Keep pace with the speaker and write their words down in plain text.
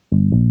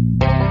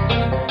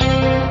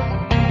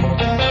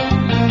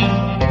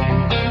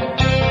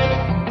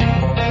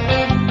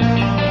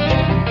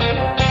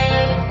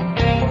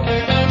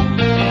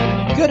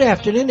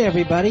afternoon,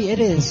 everybody. It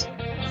is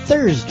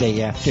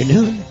Thursday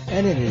afternoon,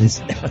 and it is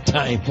now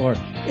time for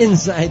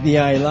Inside the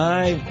Eye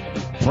Live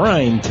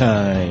Prime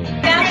Time.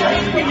 Hey,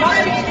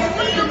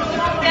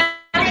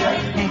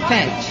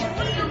 Fetch.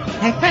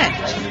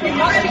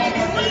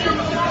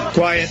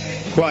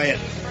 Quiet.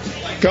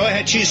 Go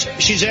ahead.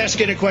 She's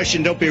asking a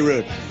question. Don't be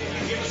rude.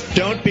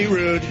 Don't be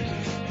rude.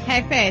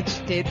 Hey,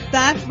 Fetch, did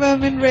that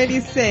woman really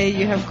say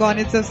you have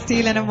garnets of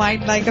steel and a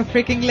mind like a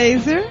freaking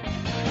laser?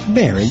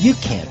 Mary, you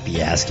can't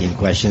be asking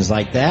questions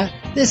like that.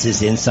 This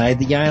is Inside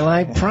the Eye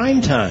Live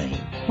Prime Time.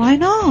 Why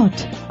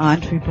not?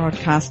 Aren't we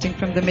broadcasting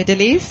from the Middle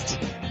East?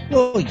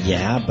 Well,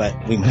 yeah,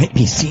 but we might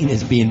be seen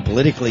as being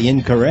politically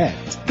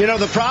incorrect. You know,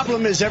 the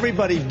problem is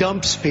everybody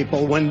dumps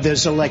people when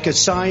there's a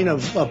sign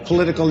of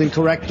political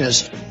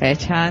incorrectness.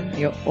 Fetchan,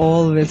 you're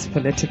always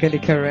politically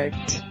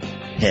correct.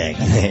 Heck,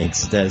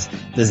 thanks. Does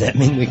that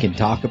mean we can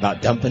talk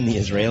about dumping the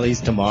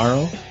Israelis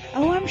tomorrow?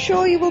 Oh, I'm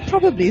sure you will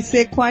probably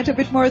say quite a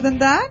bit more than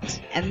that.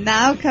 And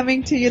now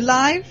coming to you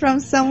live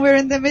from somewhere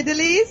in the Middle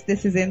East,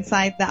 this is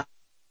Inside the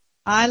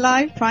Eye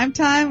Live Prime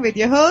Time with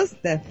your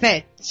host, The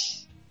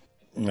Fetch.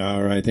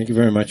 All right. Thank you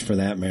very much for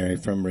that, Mary,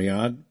 from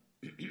Riyadh,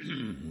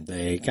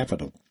 the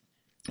capital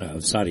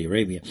of Saudi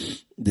Arabia.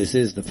 This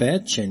is The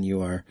Fetch, and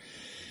you are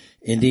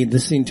indeed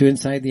listening to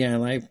Inside the Eye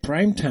Live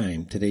Prime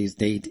Time. Today's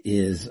date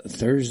is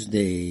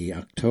Thursday,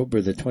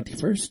 October the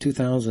 21st,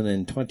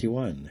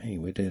 2021. Hey,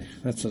 we got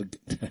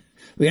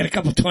a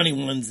couple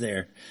 21s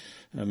there.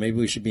 Maybe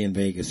we should be in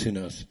Vegas. Who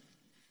knows?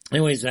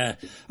 Anyways,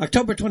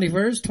 October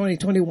 21st,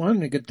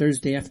 2021, a good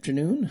Thursday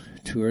afternoon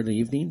to early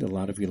evening to a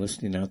lot of you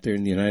listening out there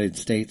in the United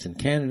States and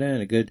Canada,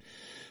 and a good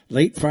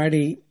late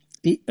Thursday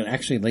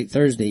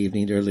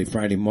evening to early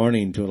Friday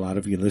morning to a lot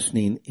of you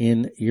listening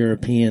in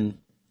European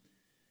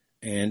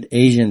and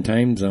Asian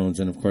time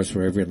zones, and of course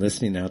wherever you're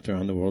listening out there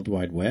on the World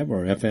Wide Web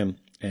or FM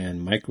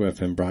and micro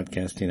FM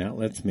broadcasting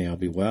outlets, may all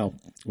be well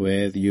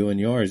with you and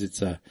yours.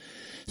 It's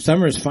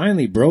summer's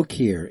finally broke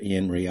here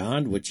in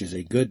Riyadh, which is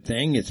a good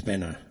thing. It's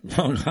been a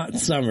long, hot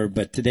summer,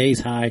 but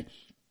today's high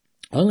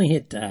only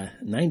hit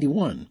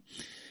 91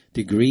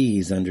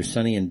 degrees under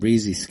sunny and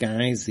breezy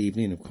skies. The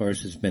evening, of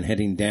course, has been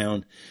heading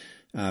down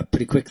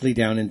pretty quickly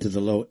down into the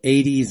low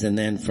 80s, and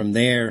then from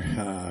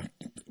there,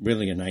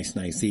 really a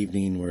nice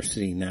evening. We're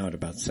sitting now at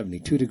about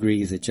 72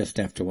 degrees at just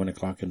after 1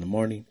 o'clock in the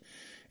morning,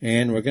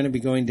 and we're going to be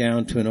going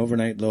down to an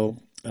overnight low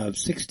of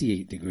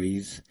 68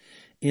 degrees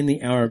in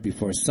the hour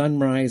before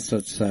sunrise, so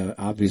it's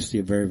obviously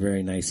a very,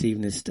 very nice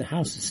evening. The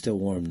house is still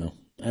warm, though.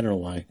 I don't know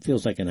why. It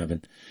feels like an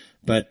oven.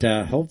 But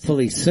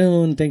hopefully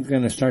soon things are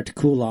going to start to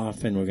cool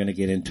off, and we're going to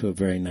get into a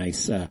very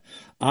nice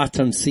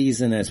autumn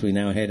season as we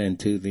now head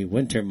into the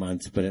winter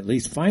months. But at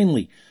least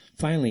finally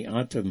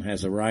autumn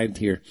has arrived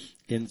here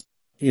in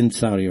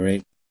Saudi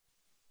Arabia.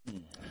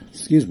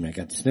 Excuse me, I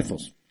got the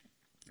sniffles.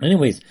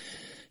 Anyways,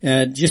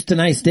 just a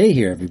nice day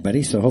here,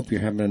 everybody. So hope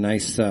you're having a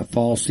nice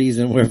fall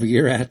season wherever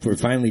you're at. We're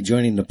finally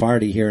joining the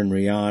party here in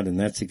Riyadh, and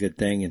that's a good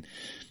thing. And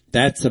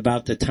that's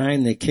about the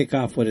time they kick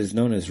off what is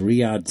known as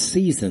Riyadh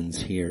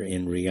Seasons here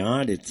in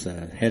Riyadh. It's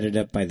headed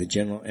up by the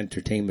General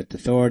Entertainment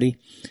Authority,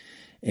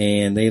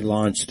 and they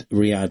launched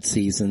Riyadh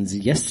Seasons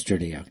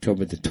yesterday,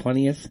 October the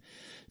 20th,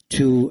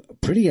 to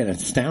an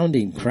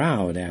astounding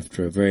crowd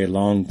after a very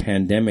long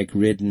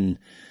pandemic-ridden,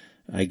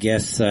 I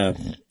guess,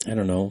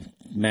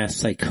 mass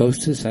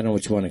psychosis. I don't know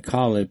what you want to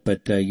call it,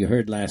 but you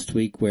heard last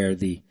week where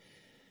the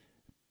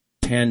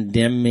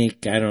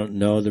pandemic,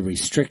 the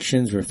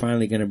restrictions were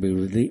finally going to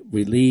be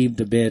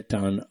relieved a bit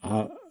on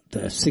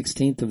the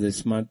 16th of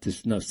this month,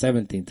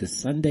 17th, this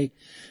Sunday.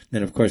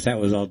 Then, of course, that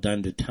was all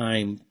done to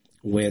time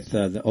with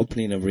the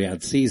opening of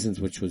Riyadh Seasons,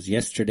 which was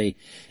yesterday.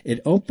 It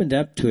opened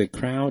up to a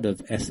crowd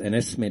of an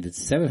estimated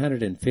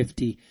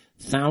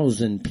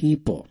 750,000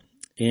 people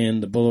in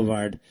the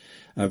boulevard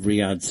of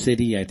Riyadh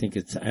City. I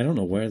don't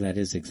know where that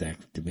is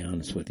exactly, to be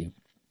honest with you.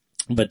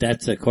 But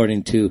that's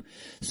according to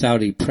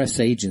Saudi press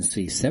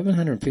agency.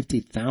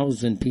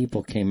 750,000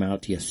 people came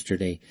out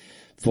yesterday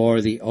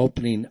for the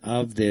opening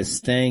of this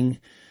thing.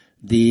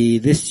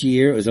 This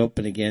year it was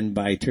opened again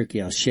by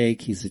Turki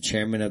Al-Sheikh. He's the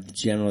chairman of the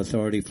General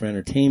Authority for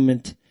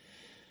Entertainment,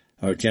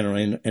 or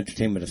General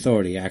Entertainment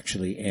Authority,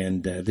 actually.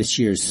 And this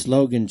year's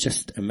slogan,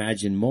 Just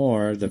Imagine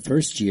More. The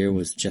first year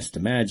was Just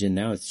Imagine.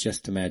 Now it's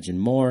Just Imagine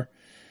More.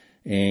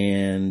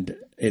 And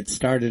it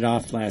started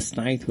off last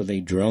night with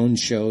a drone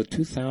show.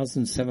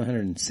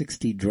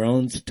 2,760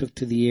 drones took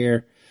to the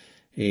air,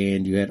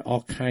 and you had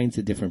all kinds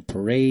of different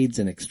parades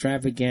and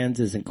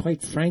extravaganzas. And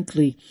quite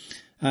frankly,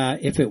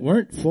 if it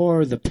weren't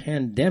for the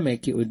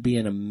pandemic, it would be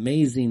an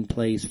amazing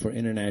place for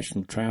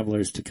international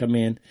travelers to come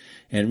in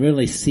and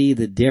really see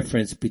the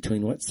difference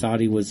between what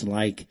Saudi was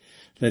like,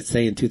 let's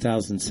say in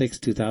 2006,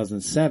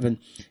 2007,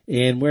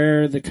 and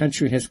where the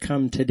country has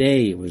come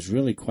today. It was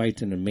really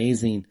quite an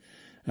amazing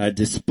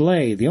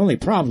display. The only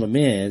problem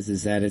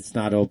is that it's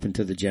not open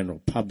to the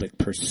general public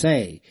per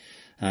se.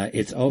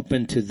 It's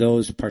open to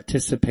those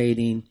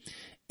participating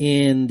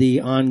in the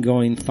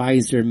ongoing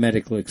Pfizer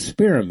medical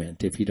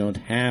experiment. If you don't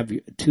have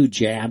 2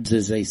 jabs,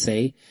 as they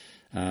say,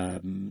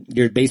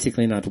 you're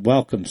basically not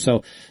welcome.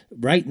 So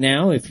right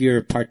now, if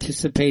you're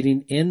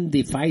participating in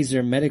the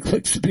Pfizer medical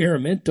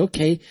experiment,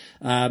 okay,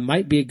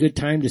 might be a good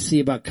time to see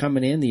about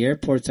coming in. The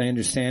airports, I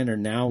understand, are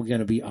now going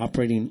to be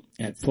operating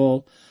at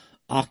full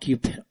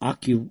occupancy,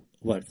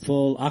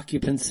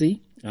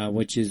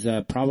 which is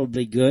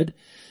probably good.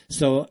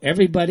 So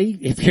everybody,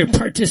 if you're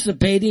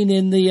participating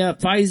in the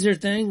Pfizer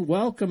thing,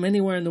 welcome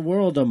anywhere in the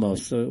world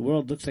almost. So the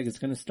world looks like it's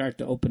going to start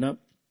to open up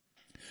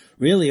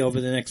really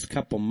over the next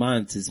couple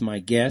months is my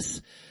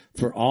guess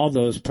for all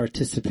those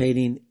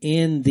participating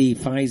in the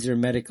Pfizer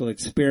medical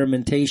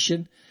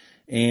experimentation.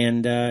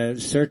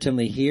 And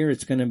certainly here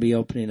it's going to be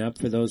opening up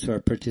for those who are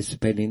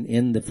participating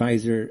in the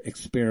Pfizer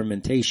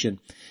experimentation.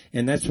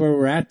 And that's where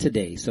we're at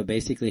today. So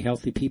basically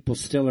healthy people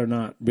still are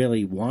not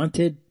really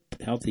wanted.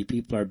 Healthy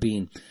people are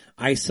being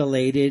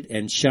isolated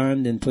and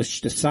shunned and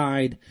pushed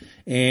aside.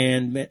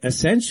 And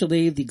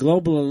essentially the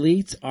global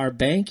elites are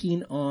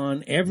banking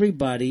on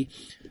everybody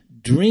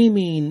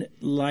dreaming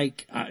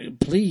like,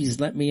 please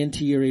let me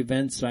into your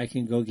event so I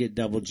can go get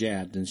double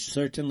jabbed. And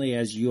certainly,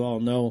 as you all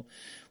know,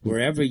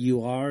 wherever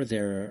you are,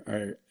 there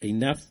are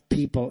enough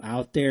people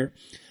out there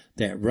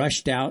that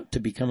rushed out to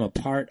become a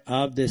part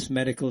of this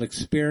medical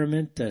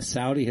experiment.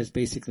 Saudi has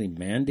basically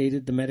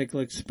mandated the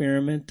medical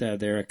experiment.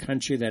 They're a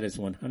country that is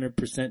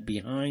 100%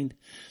 behind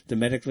the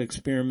medical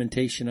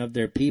experimentation of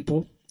their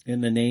people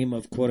in the name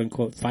of quote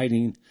unquote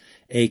fighting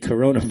a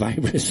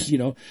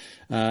coronavirus.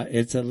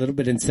 It's a little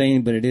bit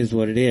insane, but it is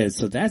what it is.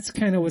 So that's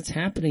kind of what's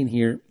happening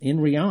here in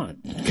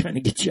Riyadh. Kind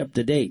of get you up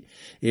to date.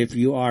 If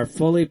you are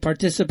fully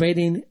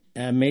participating,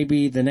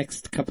 maybe the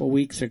next couple of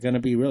weeks are going to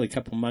be, really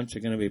couple months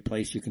are going to be a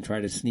place you can try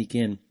to sneak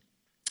in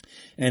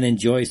and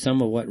enjoy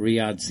some of what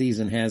Riyadh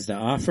Season has to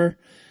offer.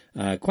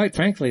 Quite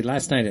frankly,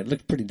 last night it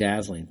looked pretty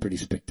dazzling, pretty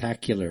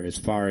spectacular as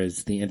far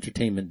as the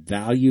entertainment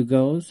value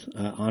goes,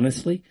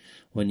 honestly.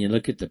 When you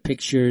look at the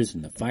pictures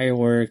and the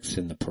fireworks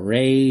and the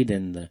parade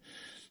and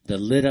the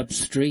lit up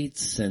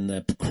streets and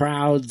the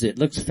crowds, it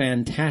looks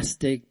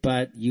fantastic,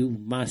 but you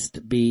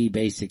must be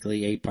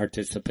basically a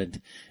participant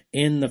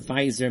in the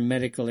Pfizer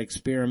medical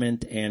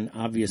experiment, and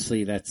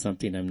obviously that's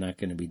something I'm not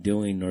going to be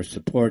doing nor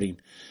supporting.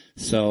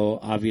 So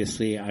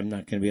obviously I'm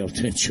not going to be able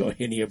to enjoy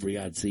any of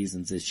Riyadh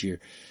Seasons this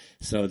year.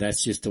 So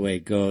that's just the way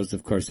it goes.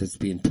 Of course, it's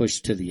being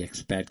pushed to the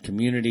expat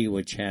community,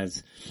 which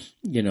has,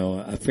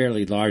 a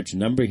fairly large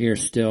number here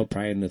still,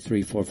 probably in the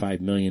 3, 4, 5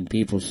 million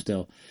people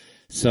still.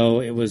 So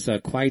it was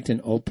quite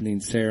an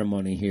opening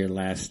ceremony here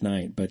last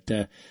night.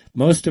 But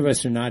most of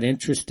us are not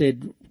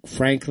interested,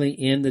 frankly,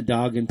 in the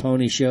dog and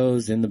pony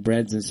shows and the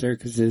breads and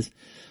circuses.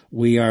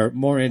 We are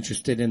more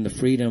interested in the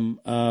freedom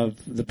of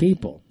the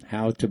people,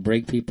 how to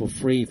break people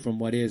free from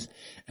what is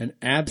an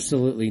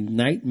absolutely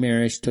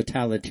nightmarish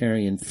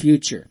totalitarian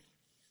future.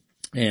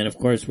 And of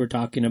course, we're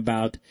talking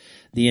about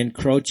the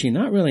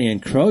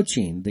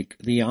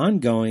the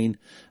ongoing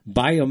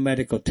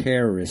biomedical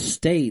terrorist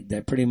state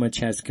that pretty much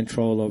has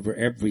control over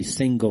every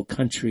single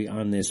country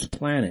on this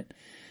planet.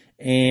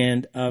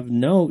 And of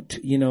note,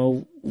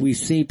 we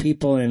see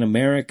people in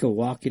America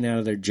walking out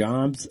of their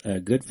jobs.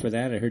 Good for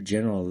that. I heard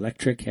General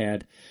Electric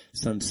had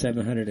some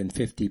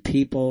 750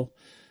 people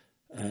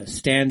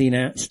standing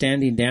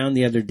down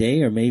the other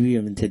day, or maybe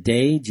even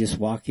today, just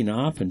walking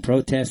off and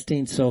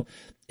protesting. So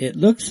it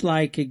looks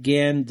like,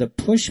 again, the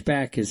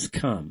pushback has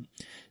come.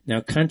 Now,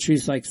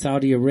 countries like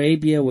Saudi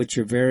Arabia, which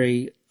are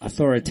very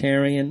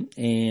authoritarian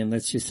and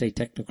let's just say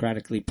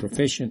technocratically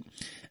proficient,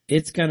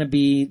 it's going to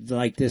be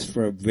like this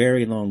for a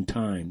very long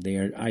time.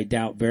 I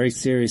doubt very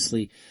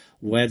seriously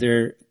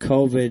whether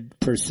COVID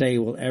per se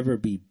will ever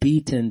be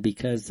beaten,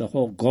 because the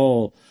whole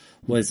goal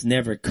was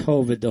never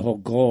COVID. The whole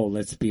goal,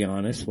 let's be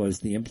honest, was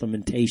the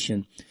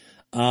implementation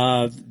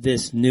of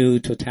this new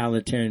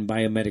totalitarian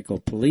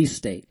biomedical police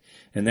state.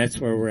 And that's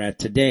where we're at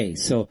today.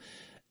 So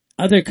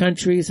other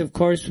countries, of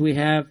course, we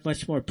have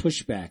much more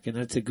pushback, and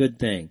that's a good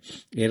thing.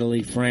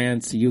 Italy,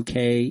 France, UK,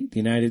 the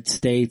United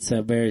States,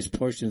 various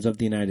portions of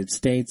the United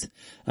States,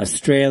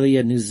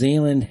 Australia, New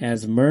Zealand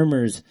has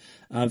murmurs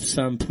of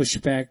some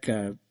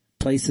pushback.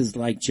 Places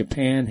like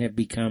Japan have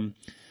become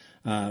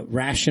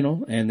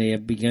rational, and they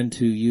have begun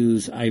to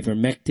use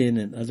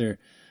ivermectin and other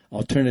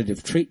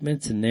alternative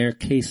treatments, and their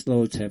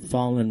caseloads have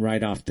fallen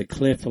right off the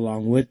cliff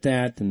along with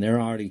that, and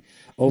they're already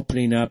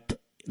opening up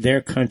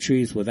their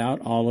countries without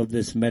all of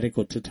this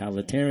medical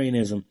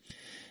totalitarianism.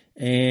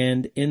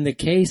 And in the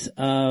case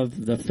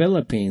of the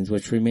Philippines,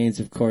 which remains,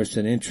 of course,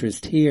 an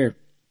interest here,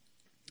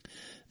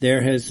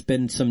 there has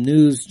been some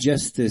news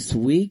just this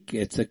week.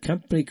 It's a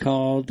company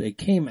it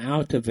came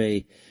out of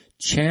a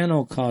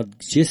channel called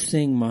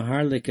Gising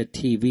Maharlika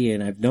TV,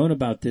 and I've known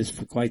about this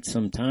for quite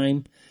some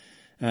time.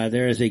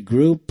 There is a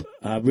group,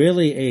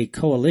 really a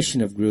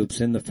coalition of groups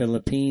in the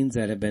Philippines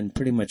that have been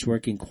pretty much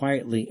working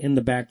quietly in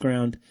the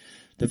background.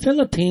 The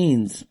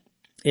Philippines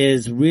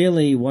is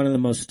really one of the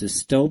most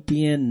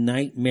dystopian,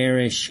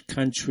 nightmarish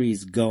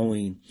countries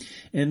going.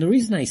 And the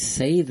reason I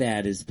say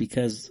that is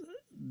because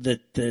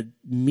the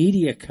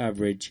media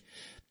coverage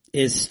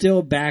is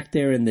still back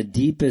there in the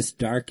deepest,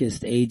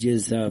 darkest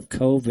ages of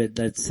COVID,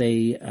 let's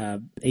say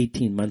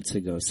 18 months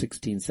ago,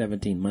 16,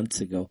 17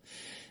 months ago.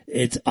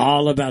 It's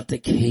all about the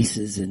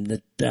cases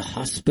and the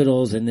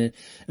hospitals. And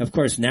of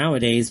course,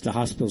 nowadays, the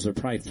hospitals are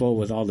probably full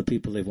with all the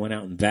people they've went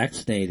out and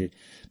vaccinated.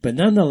 But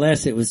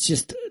nonetheless, it was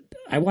just,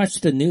 I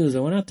watched the news. I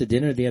went out to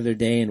dinner the other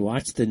day and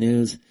watched the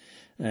news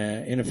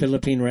in a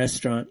Philippine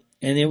restaurant.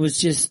 And it was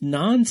just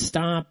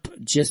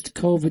nonstop, just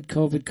COVID,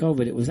 COVID,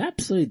 COVID. It was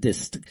absolutely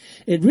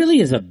it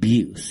really is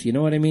abuse. You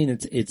know what I mean?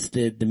 It's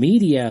the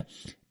media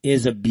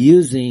is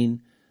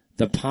abusing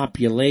the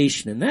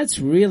population. And that's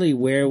really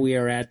where we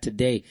are at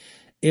today.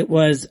 It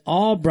was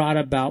all brought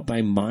about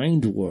by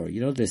mind war.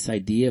 You know, this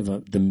idea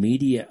of the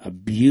media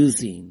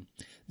abusing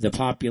the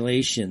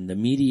population, the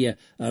media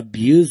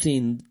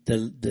abusing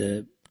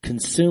the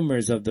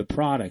consumers of the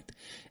product,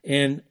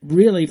 and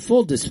really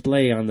full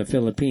display on the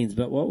Philippines.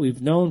 But what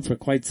we've known for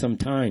quite some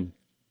time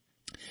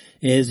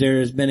is there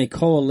has been a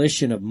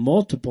coalition of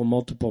multiple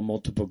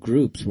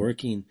groups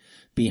working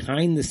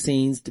behind the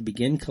scenes to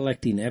begin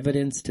collecting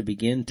evidence, to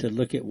begin to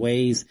look at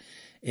ways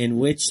in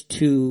which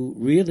to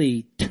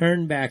really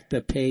turn back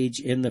the page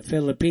in the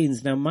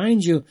Philippines. Now,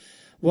 mind you,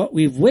 what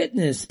we've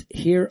witnessed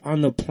here on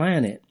the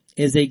planet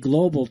is a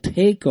global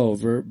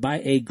takeover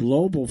by a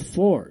global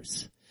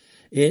force.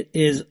 It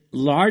is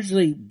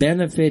largely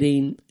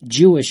benefiting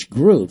Jewish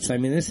groups. I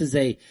mean, this is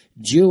a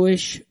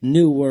Jewish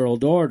New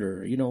World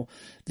Order. You know,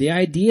 the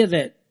idea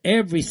that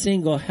every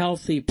single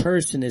healthy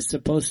person is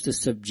supposed to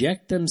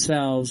subject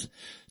themselves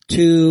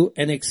to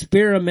an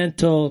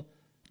experimental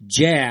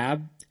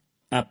jab,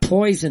 a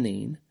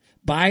poisoning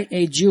by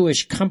a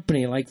Jewish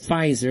company like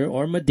Pfizer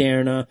or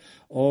Moderna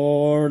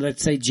or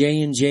let's say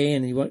J&J,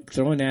 and you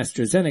throw in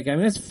AstraZeneca. I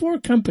mean, that's 4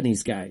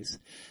 companies, guys.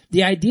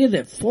 The idea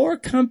that 4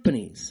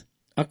 companies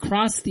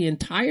across the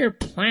entire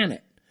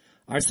planet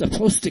are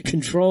supposed to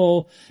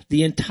control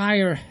the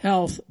entire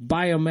health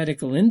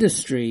biomedical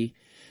industry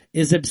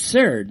is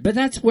absurd. But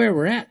that's where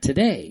we're at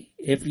today.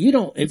 If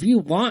you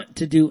want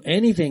to do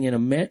anything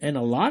in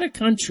a lot of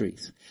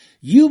countries,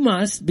 you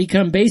must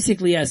become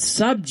basically a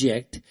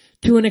subject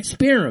to an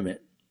experiment.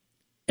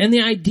 And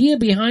the idea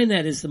behind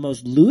that is the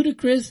most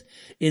ludicrous,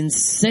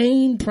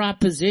 insane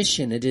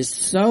proposition. It is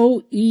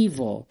so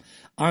evil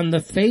on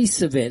the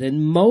face of it.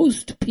 And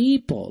most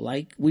people,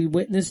 like we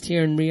witnessed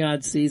here in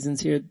Riyadh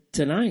Seasons here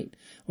tonight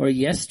or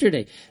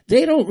yesterday,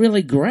 they don't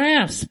really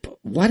grasp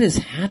what is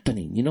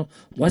happening, you know,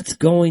 what's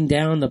going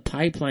down the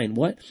pipeline.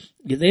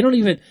 They don't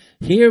even,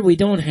 here we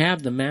don't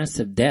have the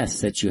massive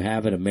deaths that you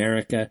have in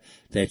America,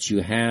 that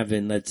you have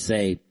in, let's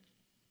say,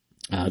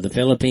 the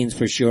Philippines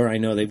for sure. I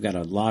know they've got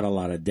a lot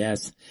of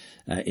deaths,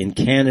 in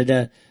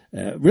Canada,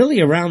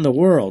 really around the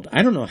world.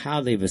 I don't know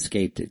how they've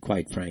escaped it,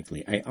 quite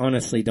frankly. I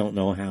honestly don't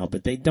know how,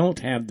 but they don't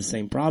have the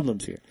same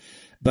problems here.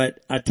 But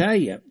I tell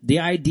you, the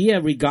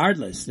idea,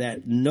 regardless,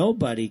 that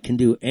nobody can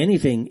do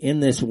anything in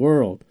this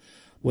world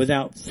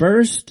without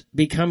first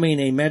becoming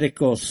a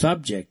medical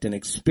subject, an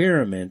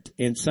experiment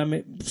in some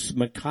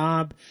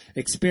macabre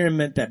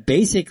experiment that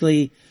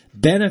basically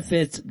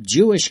benefits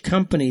Jewish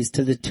companies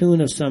to the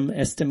tune of some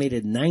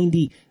estimated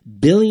 $90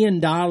 billion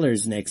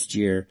next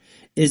year,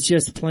 is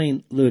just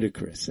plain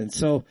ludicrous. And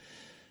so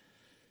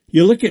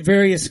you look at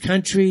various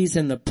countries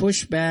and the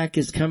pushback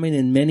is coming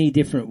in many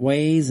different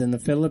ways. In the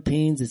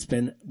Philippines, it's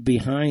been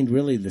behind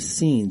really the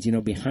scenes,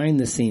 behind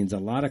the scenes, a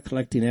lot of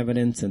collecting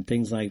evidence and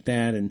things like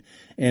that.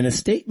 And a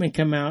statement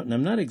come out, and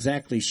I'm not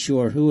exactly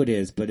sure who it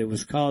is, but it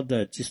was called,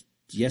 just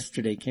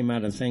yesterday came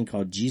out a thing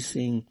called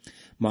Gising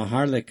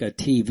Maharlika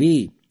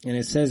TV. And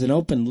it says an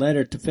open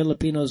letter to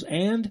Filipinos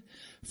and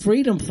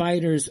freedom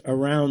fighters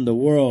around the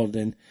world.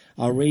 And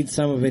I'll read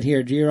some of it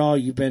here. Dear all,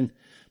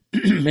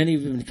 many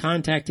of you have been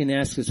contacting,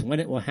 ask us when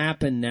it will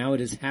happen. Now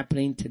it is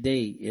happening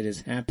today. It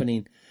is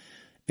happening.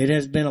 It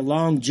has been a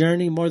long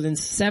journey, more than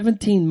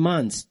 17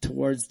 months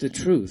towards the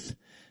truth.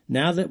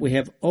 Now that we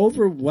have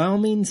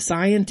overwhelming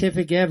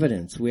scientific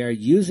evidence, we are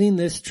using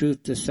this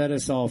truth to set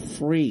us all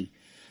free.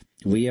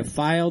 We have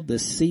filed the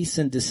cease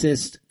and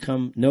desist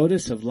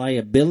notice of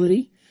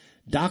liability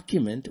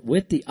document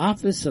with the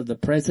office of the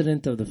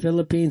President of the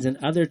Philippines and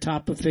other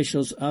top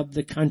officials of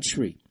the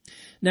country.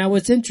 Now,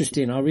 what's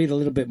interesting, I'll read a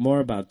little bit more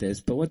about this,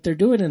 but what they're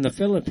doing in the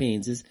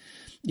Philippines is,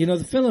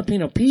 the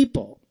Filipino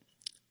people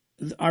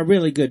are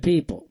really good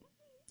people.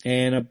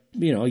 And,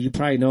 you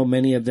probably know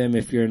many of them.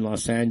 If you're in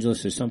Los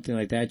Angeles or something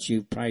like that,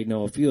 you probably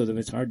know a few of them.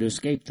 It's hard to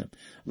escape them.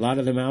 A lot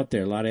of them out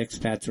there, a lot of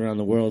expats around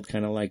the world,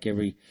 kind of like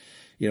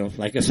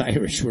like us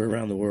Irish, we're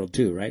around the world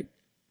too, right?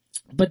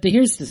 But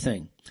here's the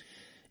thing,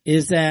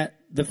 is that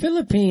the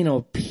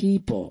Filipino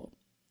people,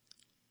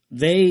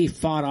 they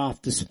fought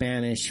off the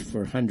Spanish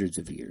for hundreds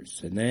of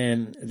years. And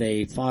then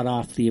they fought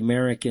off the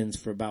Americans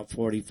for about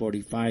 40,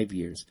 45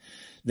 years.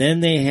 Then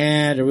they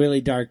had a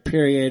really dark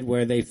period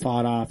where they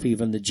fought off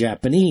even the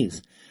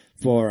Japanese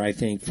for, I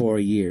think, 4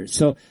 years.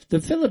 So the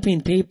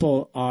Philippine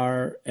people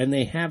and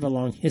they have a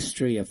long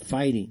history of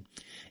fighting.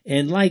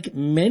 And like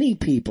many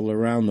people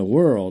around the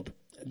world,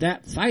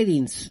 that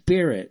fighting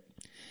spirit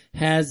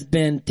has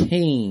been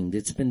tamed.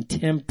 It's been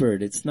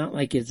tempered. It's not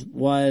like it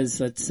was,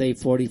 let's say,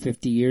 40,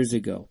 50 years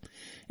ago.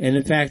 And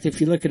in fact,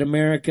 if you look at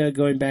America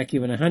going back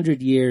even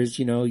 100 years,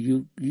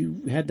 you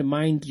had to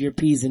mind your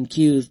P's and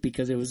Q's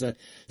because it was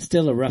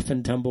still a rough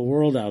and tumble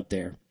world out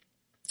there.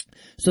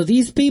 So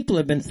these people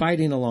have been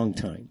fighting a long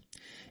time.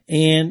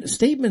 And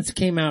statements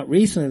came out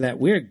recently that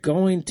we're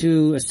going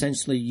to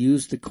essentially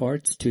use the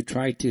courts to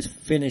try to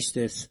finish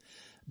this.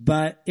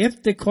 But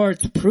if the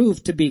courts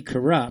prove to be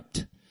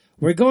corrupt,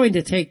 we're going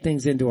to take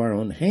things into our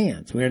own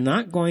hands. We're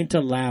not going to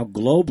allow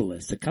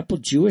globalists, a couple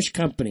Jewish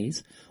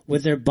companies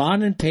with their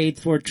bought and paid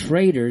for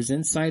traders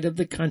inside of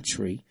the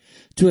country,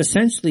 to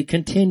essentially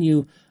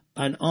continue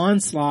an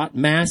onslaught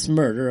mass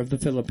murder of the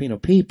Filipino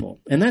people.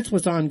 And that's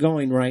what's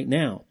ongoing right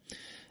now.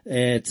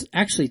 It's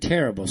actually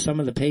terrible. Some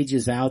of the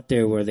pages out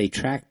there where they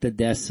track the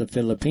deaths of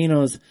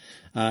Filipinos,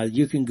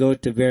 you can go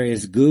to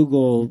various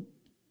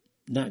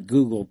not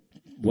Google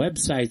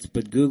websites,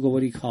 but Google,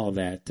 what do you call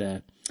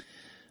that?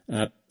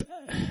 I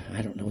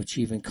don't know what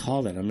you even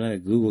call it. I'm not a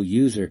Google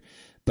user,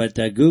 but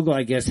Google,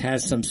 I guess,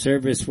 has some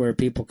service where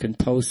people can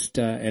post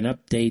and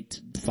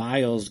update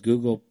files.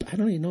 Google, I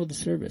don't even know the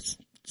service.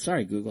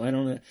 Sorry, Google, I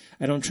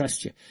don't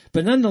trust you.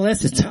 But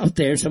nonetheless, it's out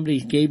there. Somebody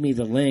gave me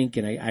the link,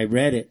 and I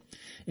read it,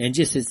 and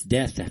just it's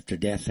death after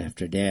death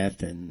after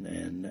death,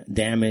 and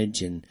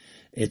damage, and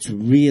it's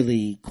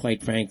really,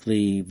 quite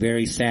frankly,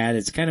 very sad.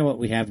 It's kind of what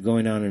we have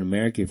going on in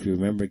America. If you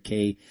remember,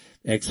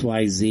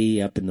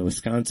 KXYZ up in the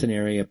Wisconsin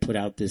area put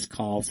out this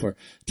call for,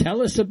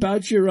 tell us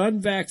about your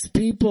unvaxxed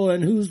people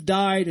and who's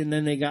died. And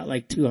then they got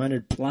like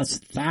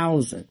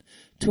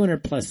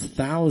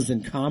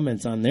 200,000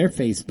 comments on their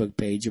Facebook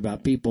page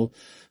about people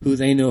who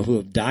they know who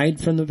have died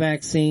from the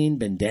vaccine,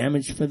 been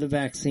damaged for the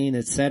vaccine,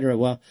 etc.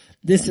 Well,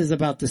 this is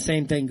about the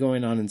same thing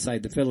going on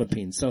inside the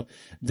Philippines. So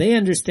they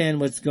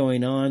understand what's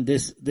going on.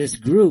 This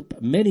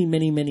group,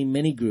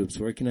 many groups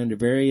working under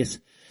various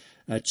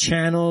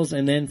channels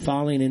and then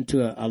falling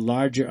into a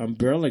larger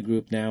umbrella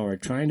group now, are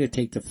trying to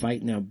take the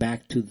fight now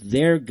back to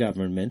their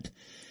government.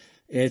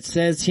 It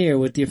says here,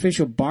 with the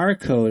official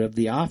barcode of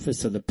the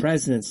office of the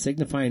president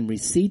signifying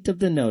receipt of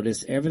the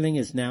notice, everything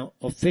is now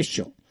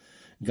official.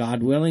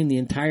 God willing, the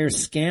entire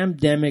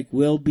scamdemic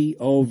will be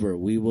over.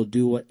 We will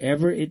do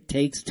whatever it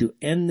takes to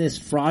end this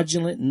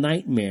fraudulent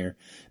nightmare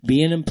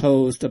being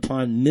imposed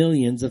upon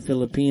millions of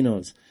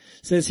Filipinos.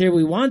 It says here,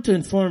 we want to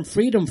inform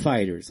freedom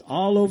fighters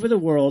all over the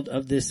world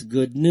of this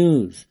good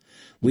news.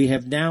 We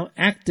have now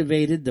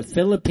activated the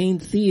Philippine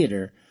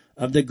theater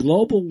of the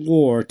global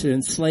war to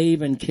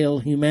enslave and kill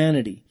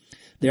humanity.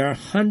 There are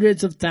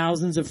hundreds of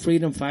thousands of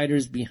freedom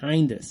fighters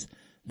behind us.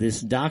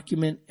 This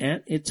document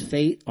and its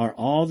fate are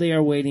all they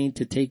are waiting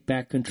to take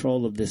back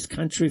control of this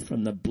country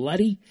from the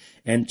bloody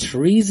and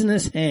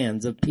treasonous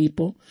hands of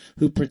people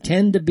who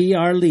pretend to be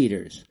our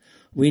leaders.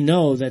 We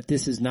know that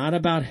this is not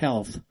about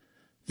health.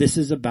 This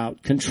is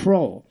about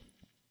control.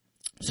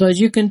 So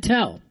as you can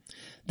tell,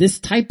 this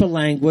type of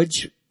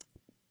language,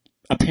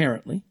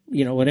 apparently,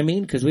 you know what I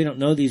mean? Because we don't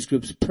know these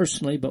groups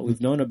personally, but we've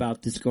known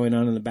about this going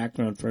on in the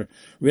background for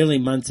really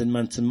months and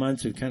months and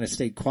months. We've kind of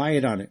stayed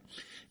quiet on it.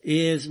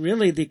 Is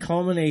really the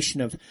culmination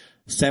of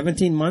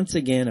 17 months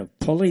again of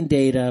pulling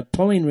data,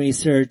 pulling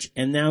research,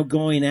 and now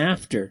going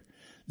after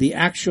the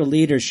actual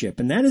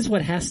leadership. And that is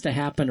what has to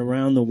happen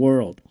around the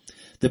world.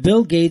 The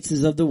Bill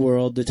Gateses of the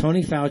world, the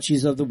Tony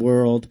Faucis of the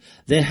world,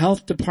 the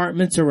health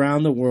departments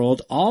around the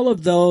world, all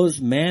of those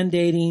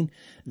mandating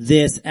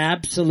this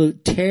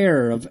absolute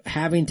terror of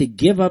having to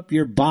give up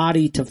your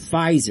body to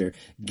Pfizer,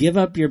 give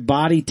up your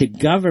body to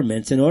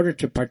governments in order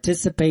to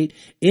participate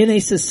in a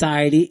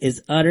society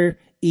is utter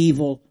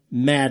evil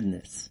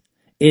madness.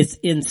 It's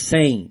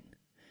insane.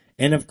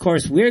 And of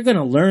course, we're going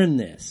to learn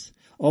this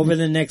over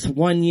the next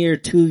 1 year,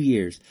 2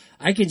 years.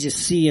 I can just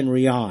see in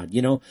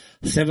Riyadh,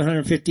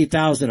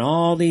 750,000,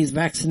 all these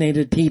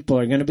vaccinated people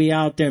are going to be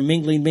out there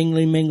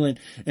mingling.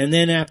 And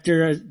then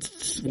after,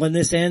 when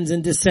this ends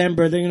in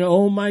December, they're going to,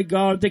 oh my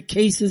God, the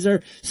cases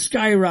are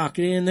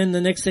skyrocketing. And then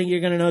the next thing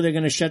you're going to know, they're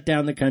going to shut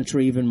down the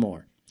country even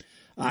more.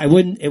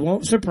 It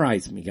won't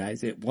surprise me,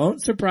 guys. It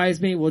won't surprise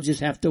me. We'll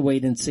just have to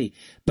wait and see.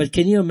 But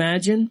can you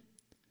imagine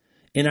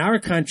in our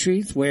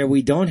countries where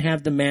we don't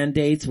have the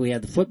mandates, we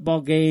have the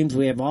football games,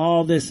 we have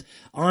all this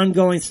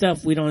ongoing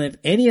stuff, we don't have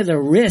any of the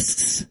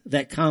risks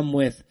that come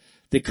with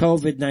the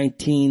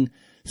COVID-19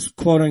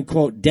 quote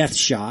unquote death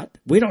shot.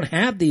 We don't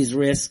have these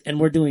risks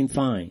and we're doing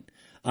fine.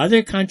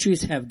 Other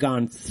countries have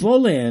gone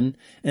full in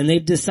and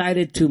they've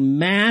decided to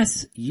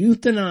mass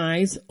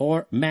euthanize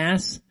or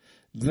mass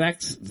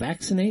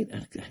vaccinate?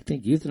 I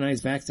think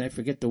euthanize, vaccinate, I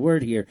forget the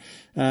word here.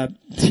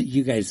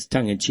 You guys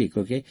tongue in cheek,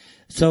 okay?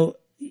 So,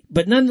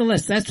 but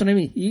nonetheless, that's what I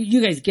mean. You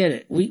guys get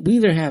it. We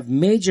either have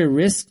major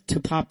risk to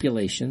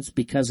populations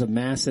because of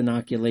mass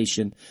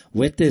inoculation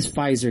with this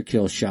Pfizer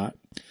kill shot,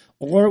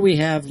 or we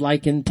have,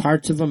 like in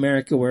parts of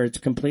America where it's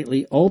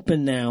completely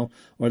open now,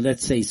 or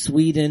let's say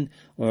Sweden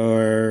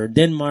or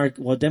Denmark.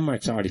 Well,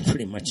 Denmark's already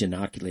pretty much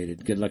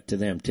inoculated. Good luck to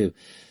them too.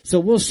 So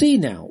we'll see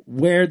now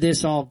where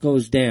this all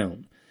goes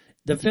down.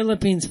 The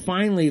Philippines,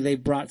 finally, they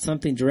brought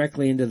something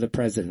directly into the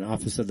president,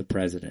 office of the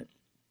president.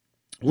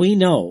 We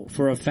know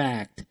for a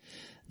fact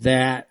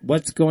that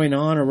what's going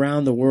on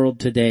around the world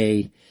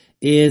today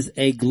is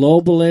a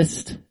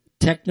globalist,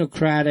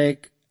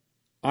 technocratic,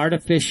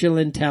 artificial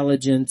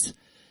intelligence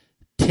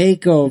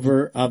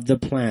takeover of the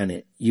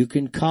planet. You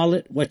can call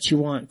it what you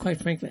want.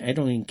 Quite frankly, I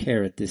don't even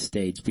care at this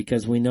stage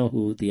because we know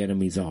who the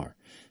enemies are.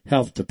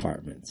 Health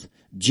departments,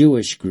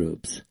 Jewish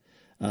groups,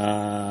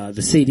 the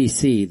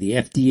CDC, the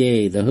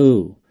FDA, the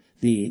WHO.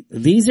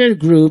 These are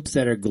groups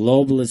that are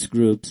globalist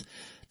groups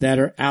that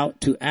are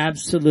out to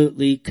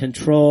absolutely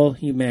control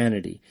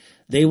humanity.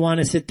 They want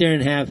to sit there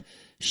and have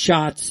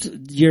shots,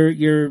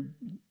 your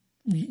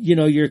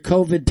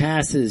COVID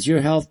passes,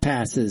 your health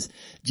passes,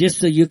 just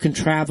so you can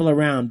travel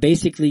around.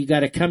 Basically, you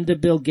gotta come to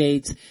Bill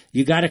Gates,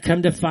 you gotta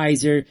come to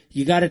Pfizer,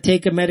 you gotta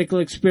take a medical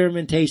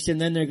experimentation,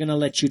 then they're gonna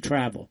let you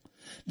travel.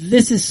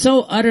 This is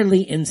so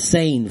utterly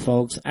insane,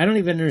 folks. I don't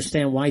even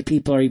understand why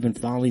people are even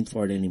falling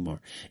for it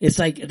anymore. It's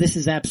like, this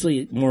is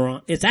absolutely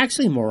it's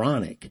actually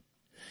moronic.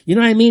 You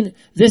know what I mean?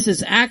 This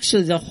is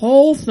actually, the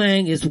whole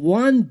thing is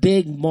one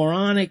big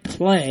moronic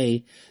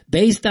play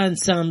based on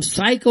some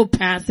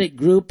psychopathic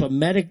group of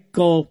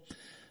medical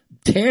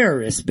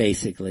terrorists,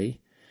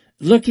 basically,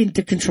 looking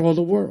to control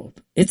the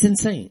world. It's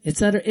insane.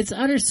 It's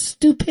utter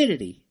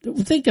stupidity.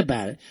 Think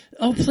about it.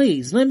 Oh,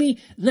 please,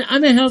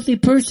 I'm a healthy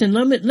person.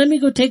 Let me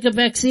go take a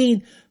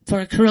vaccine for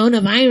a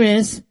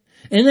coronavirus.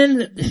 And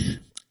then,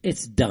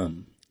 it's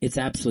dumb. It's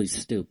absolutely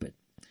stupid.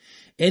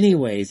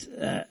 Anyways,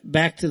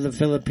 back to the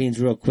Philippines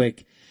real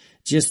quick.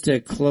 Just to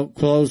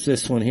close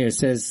this one here, it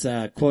says,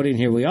 quoting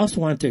here, we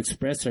also want to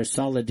express our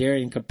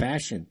solidarity and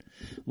compassion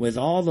with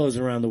all those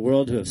around the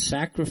world who have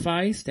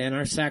sacrificed and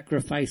are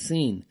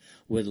sacrificing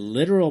with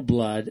literal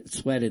blood,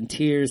 sweat, and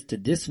tears to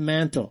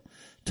dismantle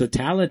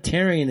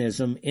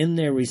totalitarianism in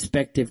their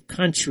respective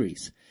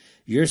countries.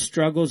 Your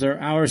struggles are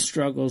our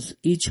struggles.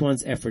 Each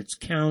one's efforts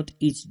count.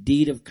 Each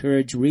deed of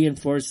courage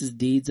reinforces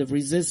deeds of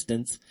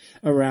resistance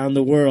around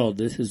the world.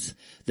 This is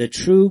the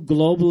true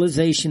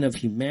globalization of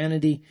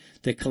humanity,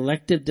 the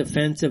collective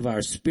defense of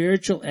our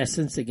spiritual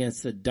essence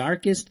against the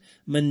darkest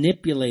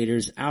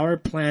manipulators our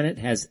planet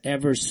has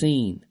ever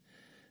seen.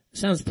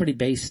 Sounds pretty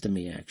base to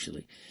me,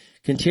 actually.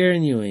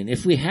 Continuing,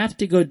 if we have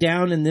to go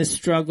down in this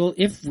struggle,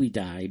 if we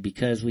die,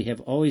 because we have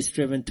always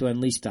striven to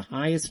unleash the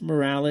highest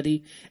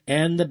morality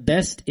and the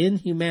best in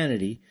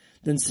humanity,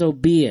 then so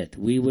be it.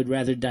 We would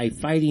rather die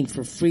fighting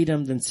for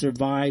freedom than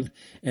survive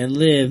and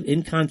live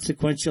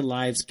inconsequential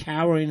lives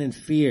cowering in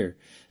fear.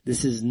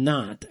 This is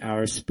not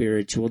our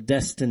spiritual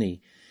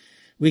destiny.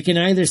 We can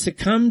either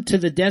succumb to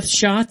the death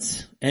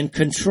shots and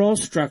control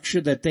structure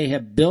that they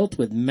have built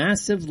with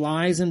massive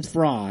lies and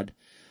fraud,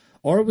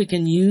 or we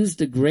can use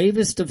the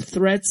gravest of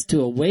threats to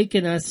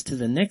awaken us to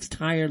the next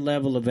higher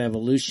level of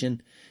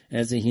evolution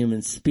as a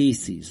human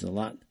species. A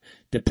lot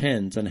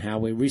depends on how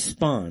we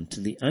respond to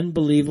the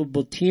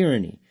unbelievable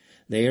tyranny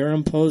they are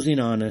imposing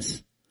on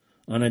us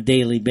on a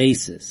daily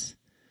basis.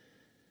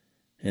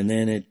 And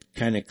then it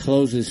kind of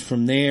closes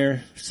from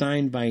there,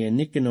 signed by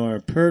Nicanor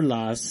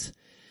Perlas,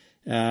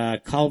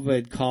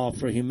 COVID call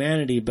for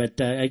humanity. But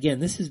again,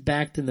 this is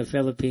backed in the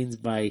Philippines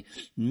by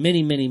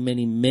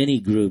many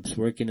groups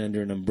working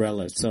under an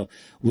umbrella. So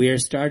we are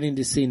starting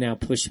to see now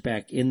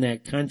pushback in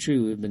that country.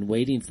 We've been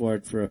waiting for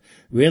it for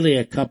really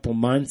a couple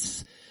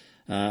months.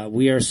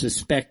 We are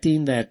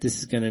suspecting that this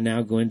is going to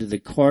now go into the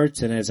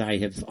courts. And as I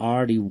have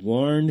already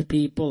warned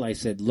people, I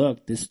said,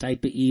 look, this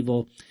type of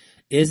evil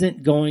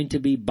isn't going to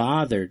be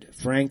bothered,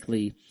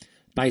 frankly,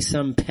 by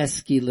some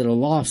pesky little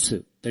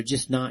lawsuit. They're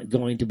just not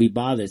going to be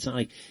bothered. It's not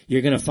like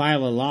you're going to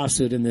file a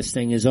lawsuit and this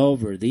thing is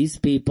over. These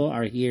people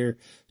are here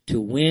to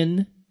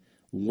win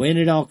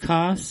at all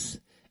costs,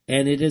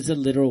 and it is a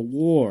literal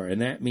war.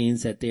 And that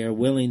means that they are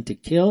willing to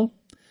kill,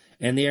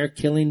 and they are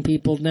killing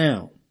people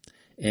now.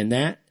 And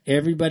that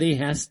everybody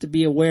has to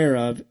be aware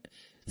of,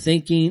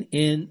 thinking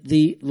in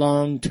the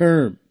long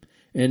term.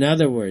 In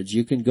other words,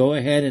 you can go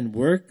ahead and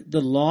work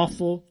the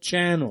lawful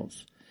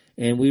channels,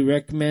 and we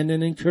recommend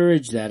and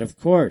encourage that, of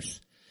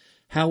course.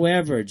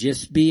 However,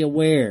 just be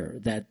aware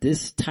that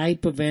this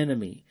type of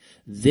enemy,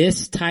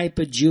 this type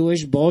of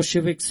Jewish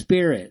Bolshevik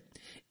spirit,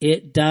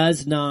 it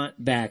does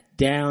not back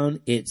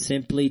down. It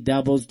simply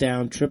doubles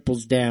down,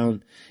 triples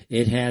down.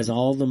 It has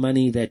all the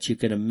money that you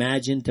can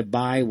imagine to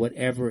buy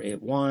whatever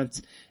it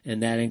wants,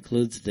 and that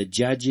includes the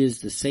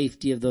judges, the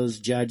safety of those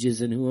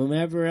judges, and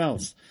whomever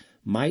else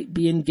might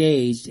be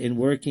engaged in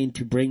working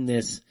to bring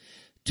this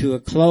to a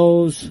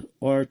close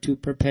or to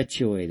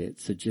perpetuate it.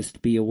 So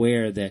just be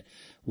aware that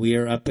we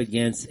are up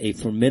against a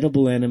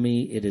formidable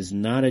enemy. It is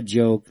not a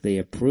joke. They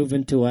have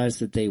proven to us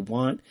that they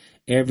want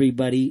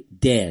everybody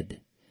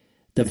dead.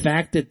 The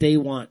fact that they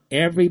want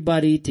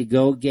everybody to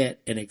go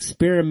get an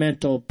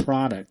experimental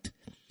product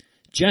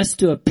just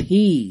to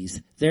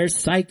appease their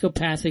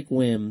psychopathic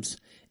whims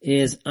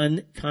is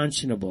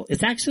unconscionable.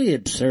 It's actually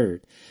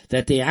absurd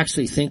that they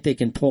actually think they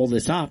can pull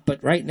this off.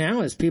 But right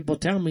now, as people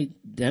tell me,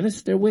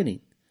 Dennis, they're winning.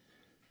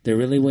 They're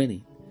really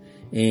winning.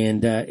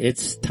 And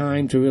it's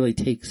time to really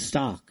take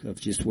stock of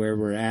just where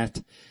we're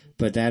at.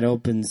 But that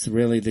opens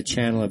really the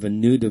channel of a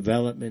new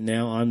development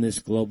now on this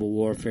global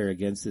warfare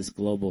against this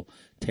global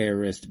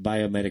terrorist,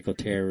 biomedical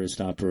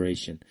terrorist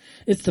operation.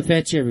 It's the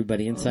Fetch,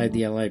 everybody, inside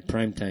the LI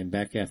Primetime.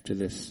 Back after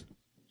this.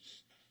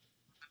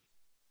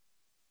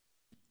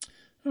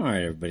 All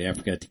right, everybody. I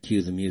forgot to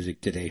cue the music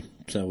today,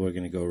 so we're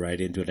going to go right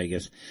into it, I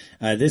guess.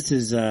 This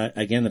is,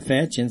 again, the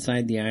Fetch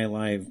inside the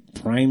iLive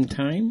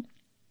Primetime.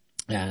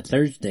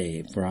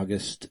 Thursday for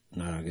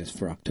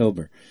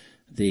October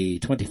the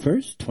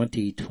 21st,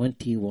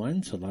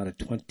 2021. So a lot of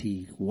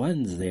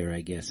 21s there,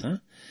 I guess, huh?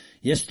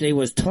 Yesterday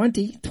was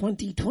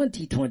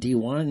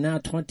 2021. Now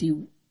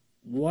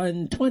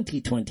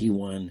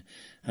 2021.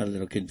 A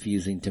little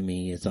confusing to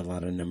me. It's a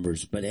lot of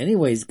numbers. But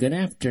anyways, good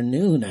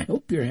afternoon. I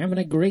hope you're having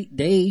a great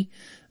day,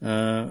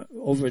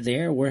 over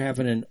there. We're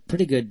having a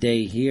pretty good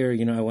day here.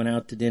 You know, I went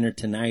out to dinner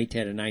tonight,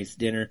 had a nice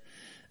dinner.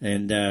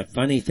 And,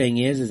 funny thing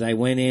is I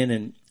went in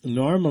and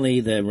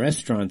normally the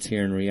restaurants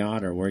here in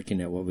Riyadh are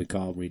working at what we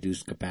call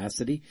reduced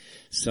capacity.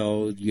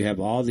 So you have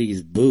all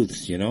these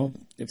booths, you know,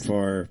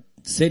 for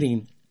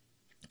sitting.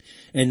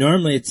 And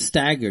normally it's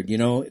staggered, you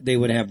know, they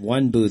would have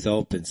one booth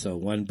open. So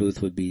one booth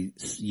would be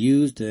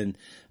used and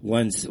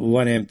one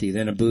empty.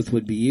 Then a booth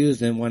would be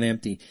used and one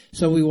empty.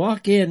 So we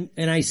walk in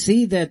and I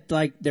see that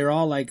like they're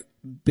all like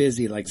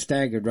busy, like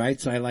staggered, right?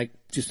 So I like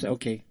just,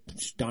 okay,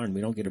 darn,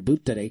 we don't get a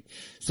booth today.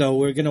 So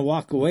we're going to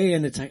walk away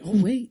and it's like,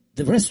 oh wait,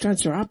 the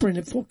restaurants are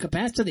operating at full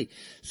capacity.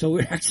 So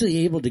we're actually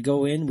able to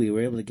go in. We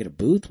were able to get a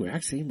booth. We're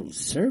actually able to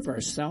serve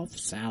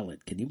ourselves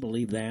salad. Can you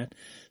believe that?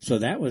 So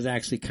that was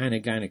actually kind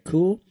of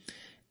cool.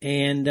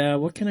 And,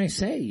 what can I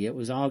say? It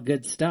was all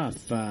good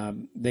stuff.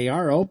 They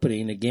are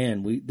opening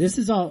again. We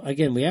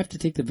have to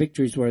take the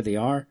victories where they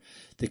are.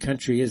 The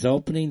country is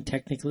opening.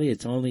 Technically,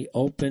 it's only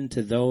open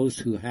to those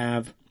who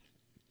have,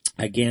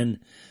 again,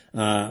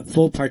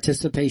 full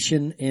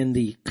participation in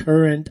the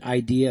current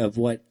idea of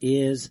what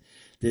is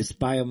this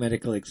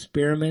biomedical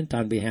experiment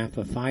on behalf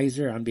of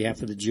Pfizer, on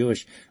behalf of the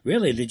Jewish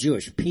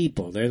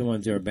people. They're the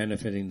ones that are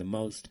benefiting the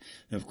most.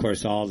 And of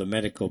course, all the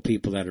medical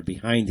people that are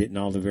behind it in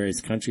all the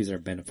various countries are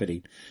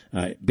benefiting,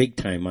 big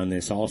time on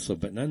this also.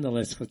 But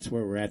nonetheless, that's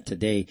where we're at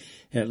today.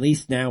 At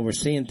least now we're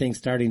seeing things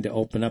starting to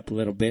open up a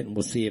little bit, and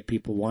we'll see if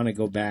people want to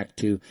go back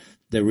to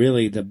the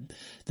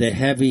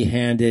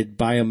heavy-handed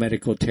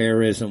biomedical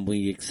terrorism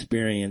we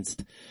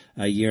experienced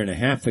a year and a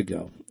half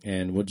ago.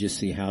 And we'll just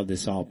see how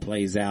this all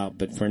plays out.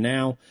 But for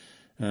now,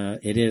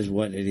 it is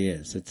what it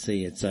is. Let's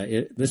see. It's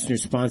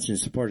listener-sponsored and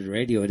supported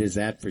radio. It is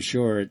that for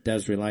sure. It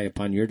does rely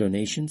upon your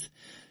donations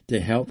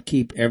to help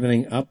keep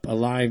everything up,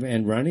 alive,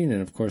 and running.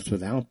 And of course,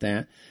 without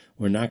that,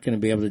 we're not going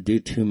to be able to do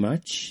too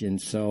much.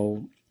 And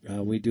so,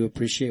 we do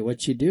appreciate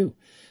what you do.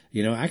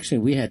 You know, actually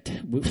we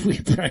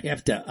probably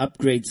have to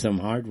upgrade some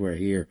hardware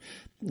here.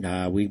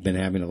 We've been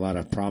having a lot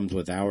of problems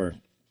with our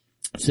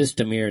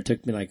system here. It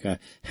took me like a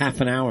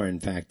half an hour, in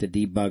fact, to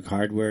debug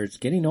hardware. It's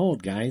getting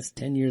old, guys.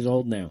 10 years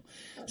old now,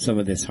 some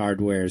of this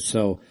hardware.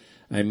 So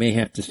I may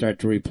have to start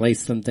to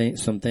replace some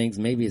things.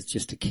 Maybe it's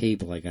just a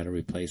cable I got to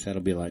replace.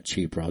 That'll be a lot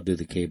cheaper. I'll do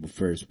the cable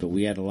first. But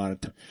we had a lot of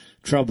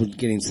trouble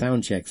getting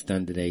sound checks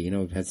done today. You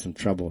know, we've had some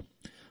trouble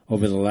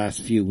over the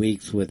last few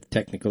weeks with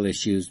technical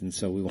issues, and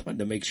so we wanted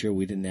to make sure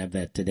we didn't have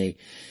that today.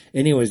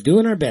 Anyways,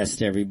 doing our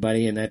best,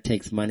 everybody, and that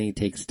takes money,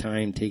 takes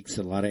time, takes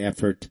a lot of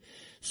effort.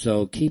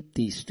 So keep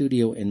the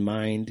studio in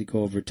mind.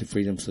 Go over to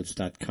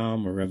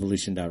freedomslips.com or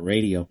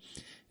revolution.radio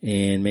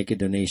and make a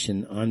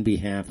donation on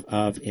behalf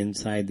of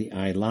Inside the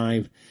Eye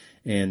Live,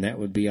 and that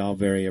would be all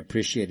very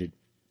appreciated.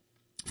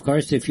 Of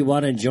course, if you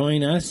want to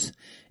join us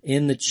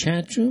in the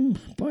chat room,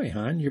 boy,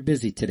 Han, you're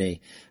busy today.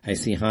 I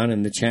see Han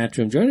in the chat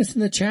room. Join us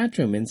in the chat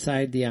room,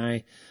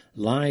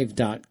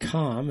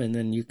 InsideTheEyeLive.com, and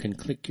then you can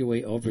click your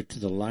way over to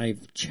the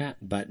live chat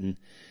button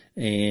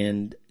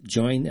and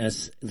join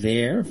us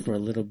there for a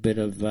little bit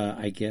of,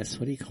 I guess,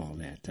 what do you call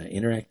that?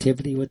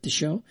 Interactivity with the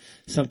show?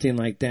 Something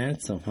like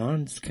that. So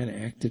Han's kind of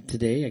active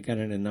today. I got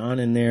an anon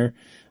in there.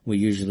 We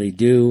usually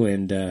do,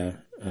 and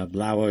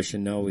Blawo should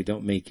know we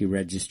don't make you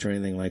register or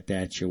anything like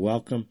that. You're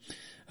welcome.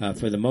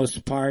 For the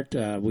most part,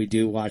 we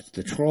do watch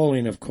the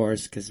trolling, of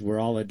course, because we're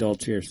all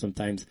adults here.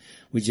 Sometimes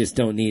we just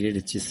don't need it.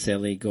 It's just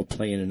silly. Go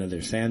play in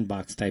another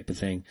sandbox type of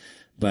thing.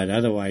 But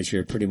otherwise,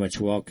 you're pretty much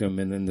welcome.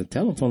 And then the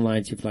telephone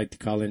lines, if you'd like to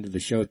call into the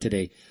show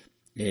today,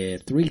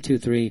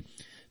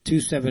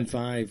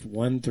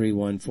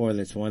 323-275-1314.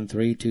 That's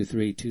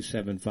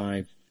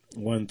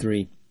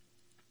 1-323-275-1314.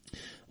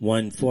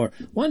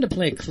 Wanted to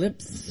play a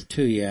clip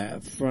to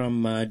you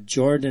from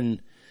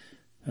Jordan,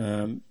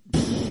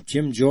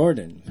 Jim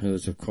Jordan, who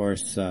is, of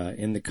course,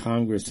 in the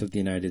Congress of the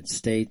United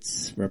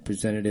States,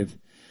 representative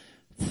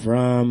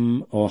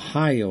from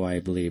Ohio, I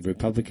believe,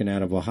 Republican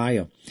out of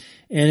Ohio.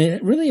 And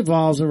it really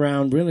evolves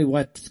around really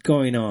what's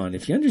going on.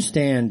 If you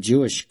understand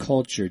Jewish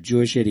culture,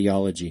 Jewish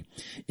ideology,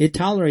 it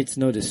tolerates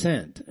no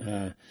dissent.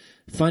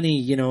 Funny,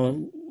 you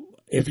know,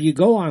 if you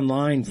go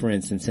online, for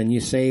instance, and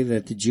you say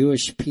that the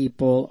Jewish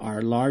people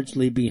are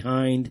largely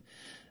behind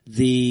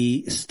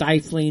the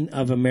stifling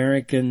of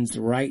Americans'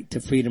 right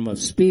to freedom of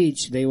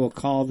speech. They will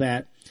call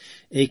that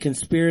a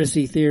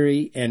conspiracy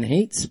theory and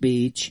hate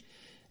speech.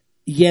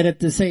 Yet at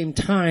the same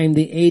time,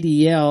 the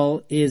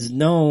ADL is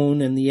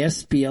known and the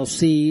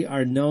SPLC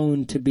are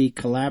known to be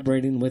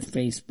collaborating with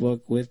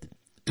Facebook, with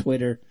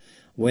Twitter,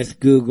 with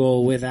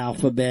Google, with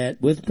Alphabet,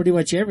 with pretty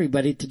much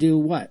everybody to do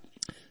what?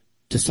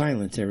 To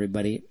silence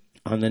everybody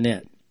on the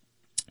net.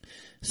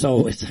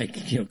 So it's like,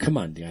 come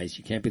on guys,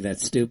 you can't be that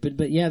stupid.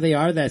 But yeah, they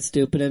are that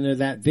stupid and they're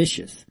that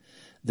vicious.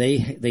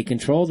 They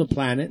control the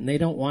planet and they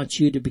don't want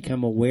you to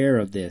become aware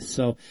of this.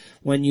 So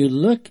when you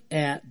look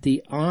at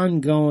the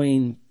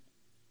ongoing,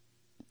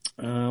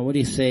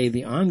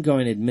 the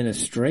ongoing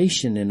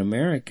administration in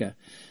America,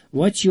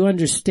 what you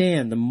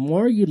understand, the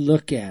more you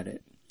look at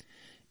it,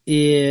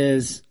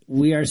 is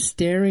we are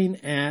staring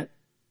at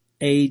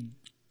a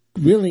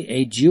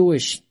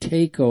Jewish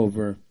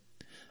takeover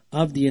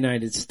of the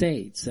United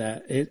States.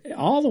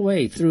 All the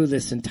way through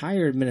this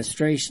entire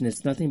administration,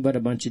 it's nothing but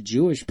a bunch of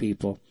Jewish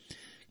people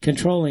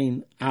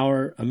controlling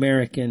our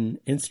American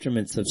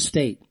instruments of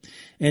state.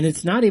 And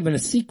it's not even a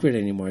secret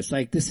anymore. It's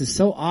like, this is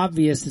so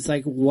obvious. It's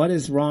like, what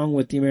is wrong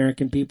with the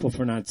American people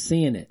for not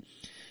seeing it?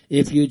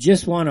 If you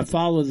just want to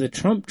follow the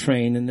Trump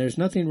train, and there's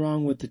nothing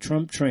wrong with the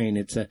Trump train,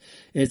 it's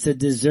a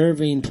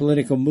deserving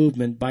political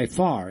movement by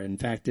far. In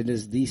fact, it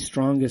is the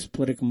strongest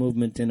political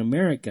movement in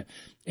America.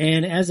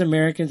 And as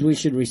Americans, we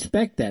should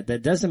respect that.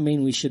 That doesn't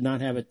mean we should not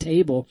have a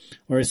table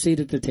or a seat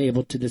at the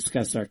table to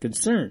discuss our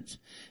concerns.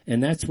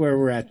 And that's where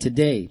we're at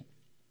today.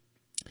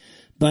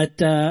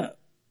 But,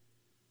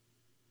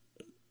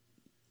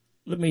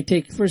 let me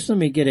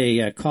get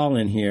a call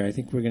in here. I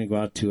think we're going to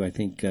go out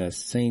to,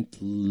 St.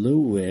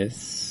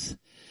 Louis.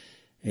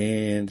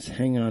 And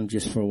hang on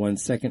just for 1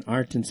 second.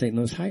 Art in St.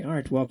 Louis. Hi,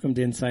 Art. Welcome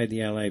to Inside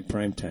the Allied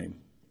Primetime.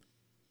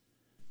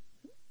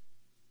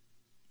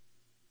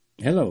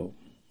 Hello.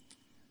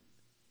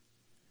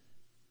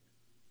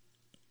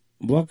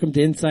 Welcome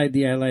to Inside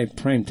the Allied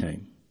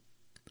Primetime.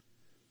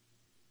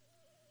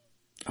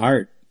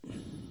 Art.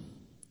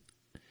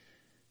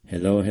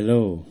 Hello,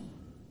 hello.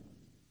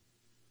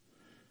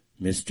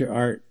 Mr.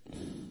 Art.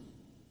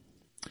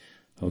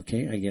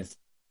 Okay, I guess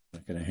I'm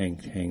not going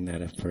to hang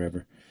that up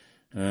forever.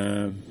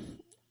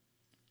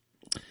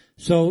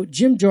 So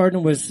Jim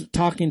Jordan was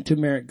talking to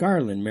Merrick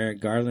Garland.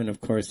 Merrick Garland,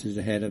 of course, is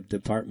the head of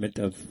Department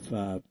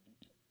of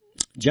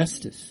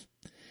Justice.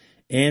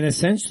 And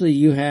essentially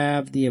you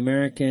have the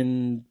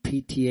American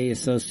PTA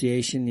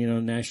Association,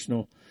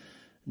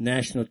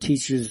 National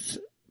Teachers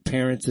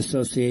Parents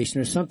Association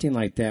or something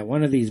like that.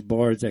 One of these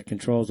boards that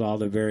controls all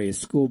the various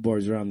school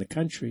boards around the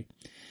country.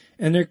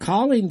 And they're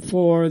calling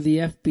for the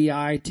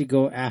FBI to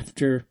go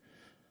after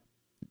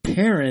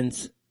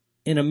parents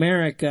in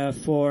America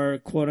for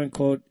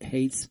quote-unquote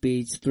hate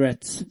speech,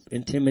 threats,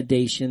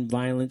 intimidation,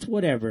 violence,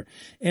 whatever.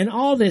 And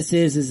all this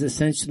is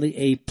essentially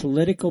a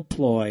political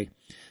ploy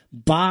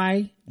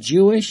by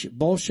Jewish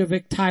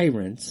Bolshevik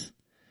tyrants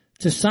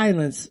to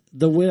silence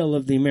the will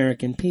of the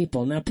American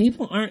people. Now,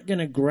 people aren't going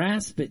to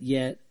grasp it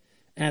yet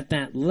at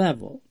that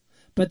level,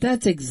 but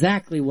that's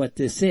exactly what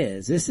this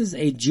is. This is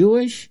a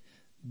Jewish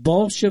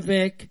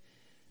Bolshevik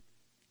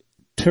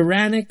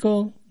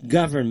tyrannical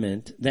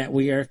government that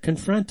we are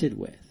confronted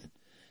with.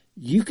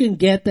 You can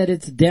get that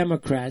it's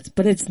Democrats,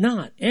 but it's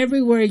not.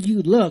 Everywhere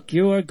you look,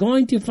 you are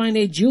going to find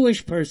a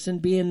Jewish person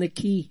being the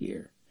key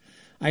here.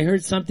 I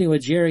heard something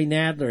with Jerry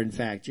Nadler, in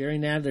fact. Jerry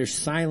Nadler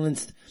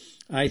silenced,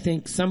 I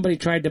think somebody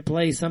tried to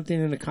play something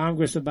in the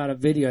Congress about a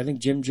video, I think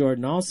Jim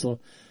Jordan also,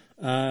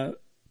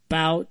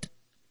 about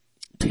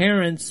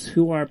parents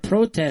who are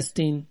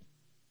protesting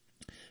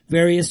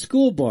various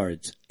school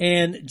boards.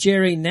 And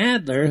Jerry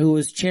Nadler, who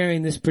was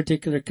chairing this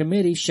particular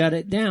committee, shut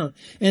it down.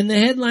 And the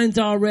headlines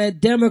all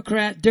read,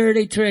 Democrat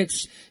dirty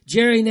tricks.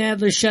 Jerry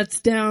Nadler shuts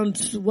down.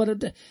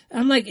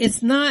 I'm like,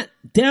 it's not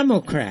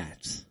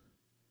Democrats.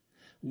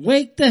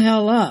 Wake the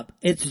hell up.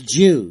 It's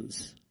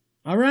Jews.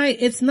 All right?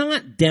 It's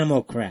not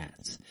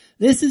Democrats.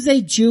 This is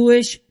a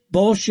Jewish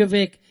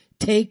Bolshevik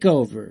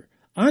takeover.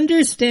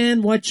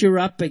 Understand what you're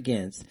up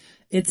against.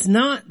 It's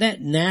not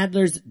that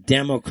Nadler's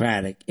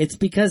Democratic. It's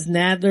because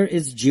Nadler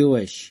is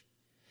Jewish.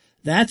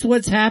 That's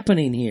what's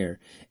happening here.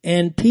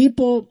 And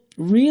people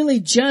really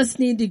just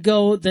need to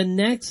go the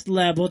next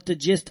level to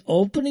just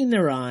opening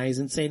their eyes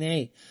and saying,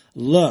 hey,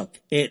 look,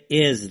 it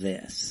is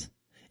this.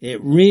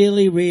 It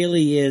really,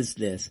 really is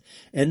this.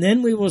 And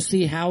then we will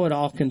see how it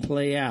all can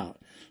play out.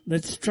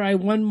 Let's try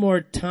one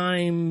more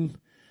time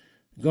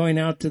going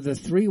out to the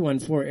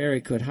 314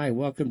 area code. Hi,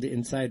 welcome to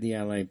Inside the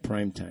Allied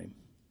Primetime.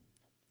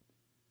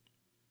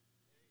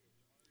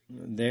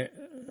 There,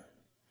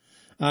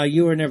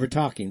 you were never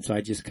talking, so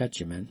I just cut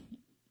you, man.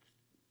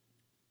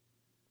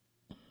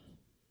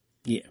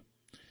 Yeah.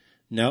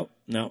 No.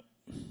 No.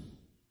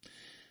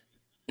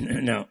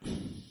 I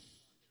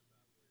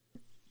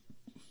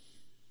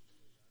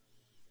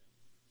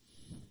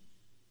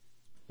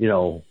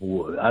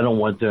don't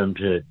want them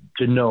to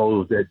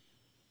know that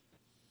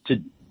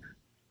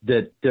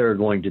they're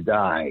going to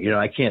die.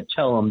 I can't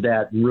tell them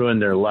that and ruin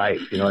their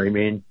life. You know what I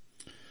mean?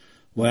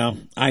 Well,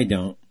 I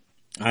don't.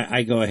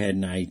 I go ahead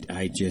and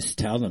I just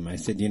tell them, I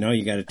said,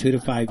 you got a 2 to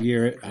 5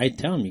 year, I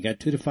tell them you got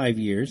 2 to 5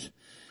 years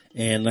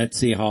and let's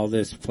see how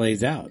this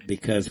plays out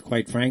because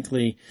quite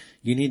frankly,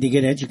 you need to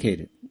get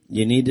educated.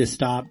 You need to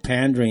stop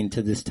pandering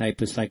to this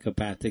type of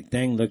psychopathic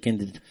thing. Look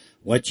into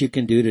what you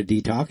can do to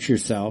detox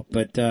yourself,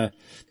 but,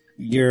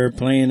 you're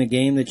playing a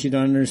game that you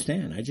don't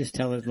understand. I just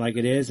tell it like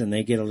it is and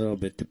they get a little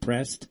bit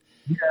depressed.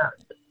 Yeah.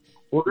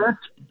 Well,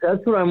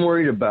 that's what I'm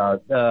worried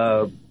about.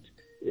 About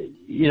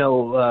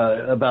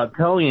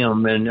telling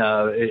them, and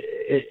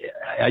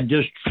I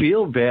just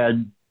feel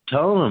bad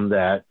telling them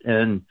that,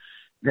 and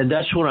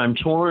that's what I'm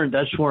torn.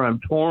 That's where I'm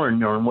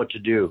torn on what to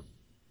do.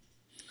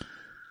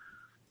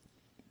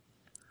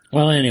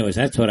 Well, anyways,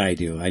 that's what I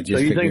do. I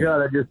just. So you think I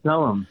ought to just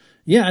tell them?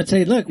 Yeah, I'd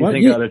say, look,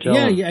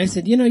 I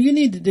said, you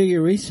need to do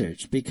your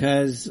research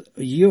because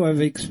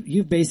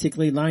you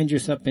basically lined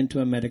yourself into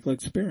a medical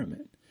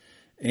experiment.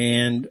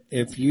 And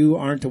if you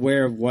aren't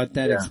aware of what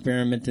that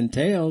experiment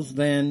entails,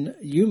 then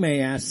you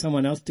may ask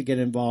someone else to get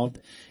involved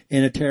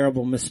in a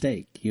terrible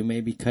mistake. You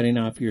may be cutting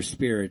off your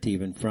spirit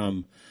even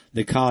from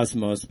the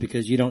cosmos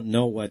because you don't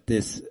know what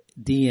this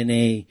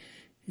DNA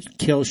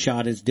kill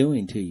shot is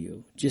doing to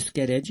you. Just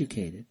get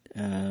educated.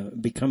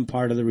 Become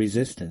part of the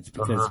resistance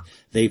because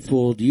they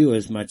fooled you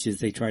as much as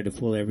they tried to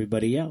fool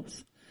everybody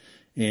else.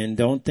 And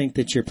don't think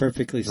that you're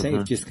perfectly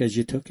safe just because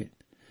you took it.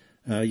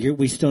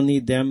 We still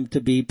need them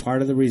to be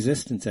part of the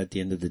resistance at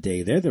the end of the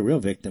day. They're the real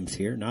victims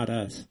here, not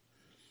us.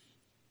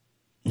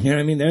 You know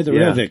what I mean? They're the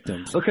real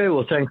victims. Okay,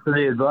 well, thanks for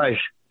the advice.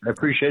 I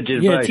appreciate the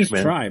advice, just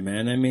man. Try,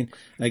 man. I mean,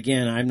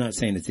 again, I'm not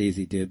saying it's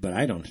easy, dude, but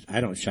I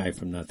don't shy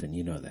from nothing.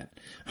 You know that.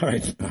 All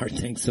right,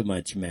 thanks so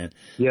much, man.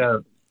 Yeah.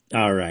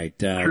 All right.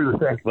 True,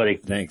 thanks, buddy.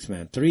 Thanks,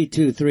 man.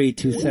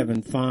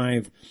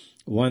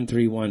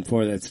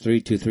 323-275-1314. That's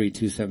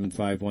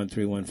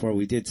 323-275-1314.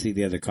 We did see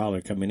the other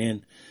caller coming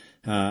in.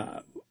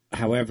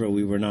 However,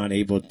 we were not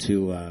able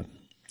to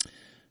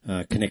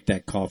connect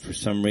that call for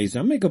some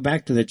reason. I'm going to go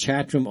back to the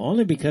chat room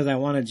only because I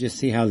want to just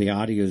see how the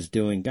audio is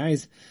doing.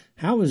 Guys,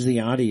 how was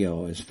the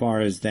audio as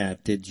far as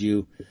that? Did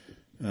you,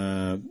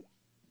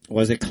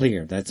 was it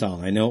clear? That's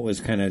all. I know it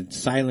was kind of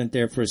silent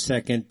there for a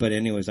second, but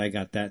anyways, I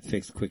got that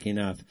fixed quick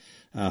enough.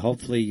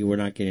 Hopefully you were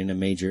not getting a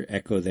major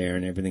echo there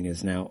and everything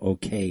is now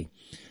okay.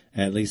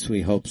 At least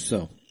we hope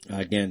so.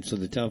 Again, so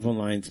the telephone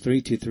line's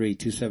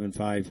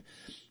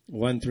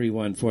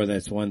 323-275-1314.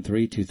 That's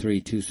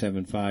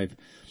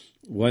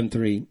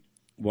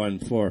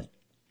 1-312-751-314.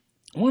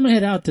 I want to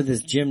head out to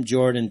this Jim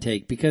Jordan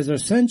take because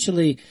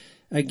essentially,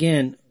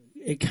 again,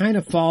 it kind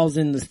of falls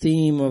in the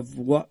theme of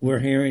what we're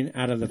hearing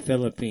out of the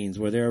Philippines,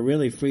 where there are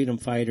really freedom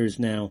fighters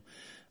now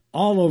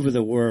all over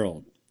the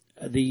world.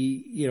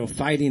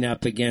 Fighting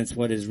up against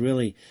what is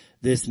really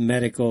this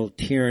medical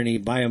tyranny,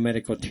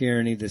 biomedical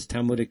tyranny, this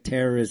Talmudic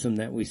terrorism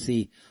that we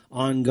see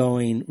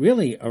ongoing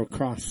really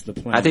across the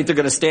planet. I think they're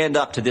going to stand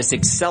up to this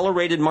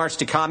accelerated march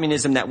to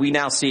communism that we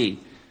now see.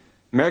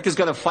 America's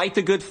going to fight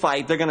the good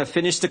fight. They're going to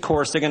finish the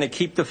course. They're going to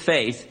keep the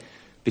faith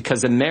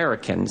because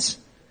Americans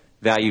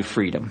value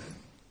freedom.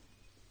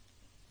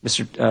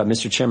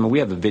 Mr. Chairman, we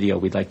have a video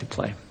we'd like to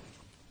play.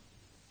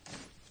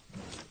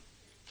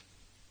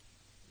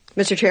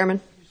 Mr.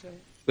 Chairman.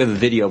 We have a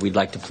video we'd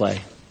like to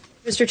play.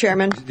 Mr.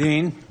 Chairman. Ms.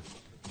 Dean.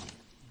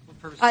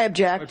 I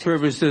object. What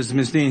purpose does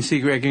Ms. Dean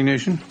seek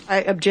recognition?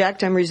 I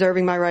object. I'm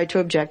reserving my right to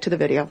object to the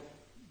video.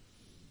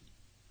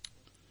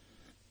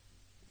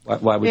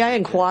 May I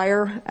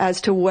inquire as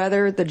to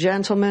whether the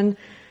gentleman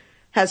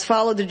has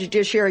followed the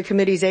Judiciary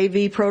Committee's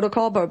AV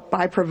protocol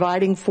by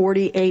providing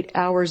 48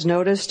 hours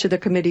notice to the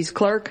committee's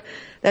clerk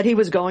that he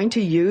was going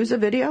to use a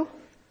video?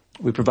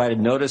 We provided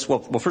notice.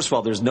 Well, first of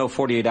all, there's no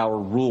 48-hour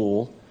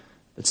rule.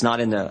 It's not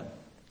in the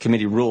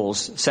committee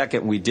rules.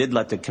 Second, we did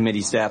let the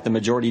committee staff, the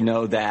majority,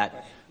 know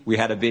that we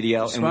had a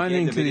video, and we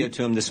gave the video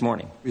to him this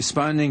morning.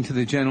 Responding to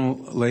the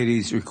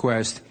gentlelady's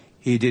request,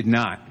 he did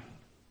not.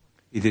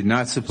 He did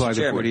not supply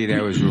the 48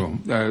 hours rule.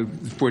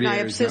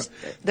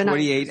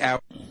 48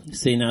 hours.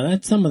 See, now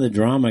that's some of the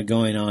drama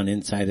going on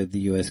inside of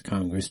the U.S.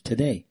 Congress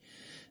today.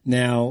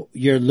 Now,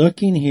 you're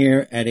looking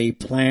here at a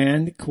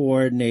planned,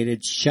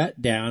 coordinated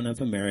shutdown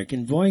of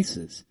American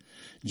voices.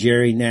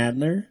 Jerry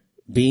Nadler,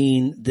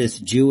 being this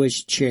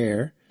Jewish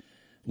chair,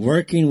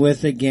 working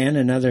with, again,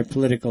 another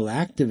political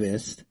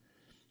activist,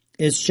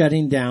 is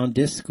shutting down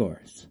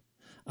discourse.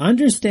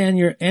 Understand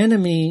your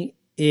enemy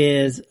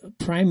is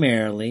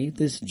primarily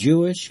this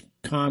Jewish,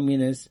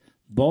 communist,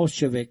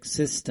 Bolshevik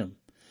system.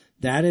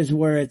 That is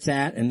where it's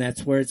at, and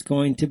that's where it's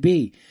going to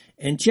be.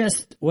 And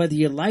just whether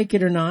you like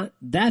it or not,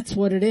 that's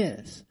what it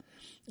is.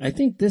 I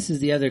think this is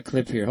the other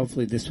clip here.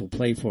 Hopefully this will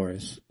play for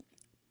us.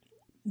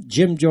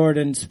 Jim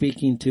Jordan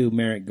speaking to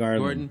Merrick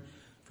Garland. Jordan,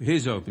 for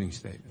his opening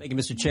statement. Thank you,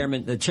 Mr.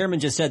 Chairman. The chairman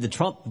just said the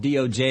Trump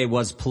DOJ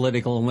was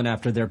political and went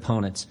after their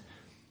opponents.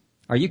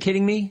 Are you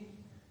kidding me?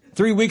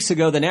 3 weeks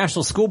ago, the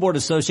National School Board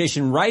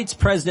Association writes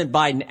President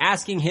Biden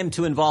asking him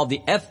to involve the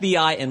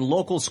FBI in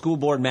local school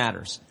board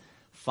matters.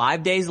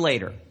 5 days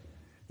later,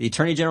 the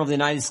Attorney General of the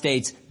United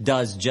States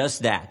does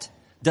just that.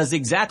 Does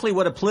exactly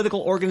what a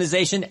political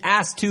organization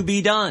asked to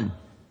be done.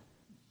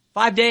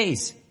 5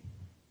 days.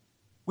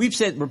 We've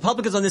sent,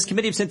 Republicans on this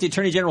committee have sent the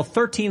Attorney General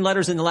 13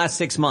 letters in the last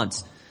 6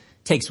 months.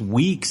 Takes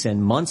weeks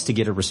and months to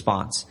get a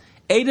response.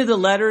 8 of the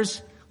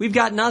letters, we've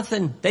got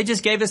nothing. They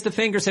just gave us the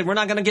finger, said, we're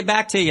not going to get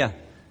back to you.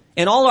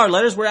 And all our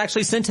letters were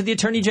actually sent to the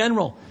Attorney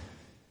General.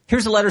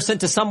 Here's a letter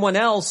sent to someone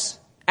else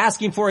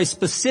asking for a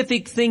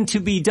specific thing to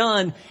be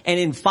done, and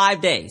in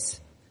 5 days,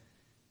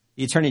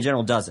 the Attorney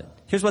General does it.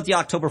 Here's what the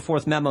October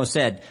 4th memo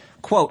said.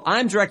 Quote,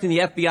 I'm directing the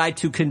FBI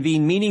to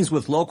convene meetings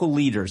with local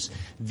leaders.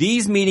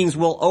 These meetings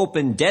will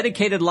open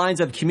dedicated lines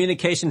of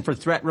communication for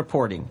threat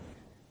reporting.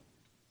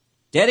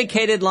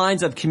 Dedicated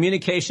lines of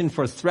communication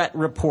for threat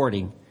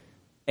reporting.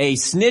 A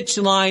snitch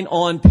line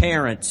on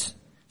parents.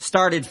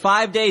 Started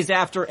 5 days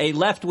after a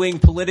left-wing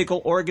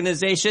political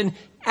organization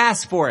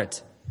asked for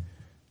it.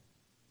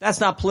 That's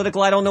not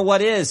political. I don't know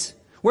what is.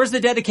 Where's the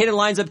dedicated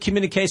lines of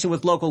communication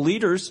with local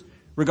leaders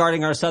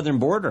regarding our southern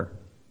border?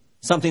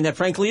 Something that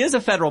frankly is a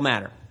federal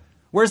matter.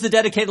 Where's the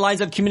dedicated lines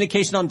of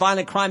communication on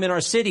violent crime in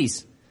our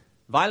cities?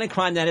 Violent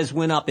crime that has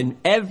went up in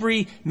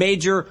every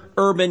major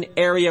urban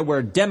area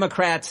where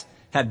Democrats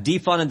have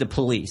defunded the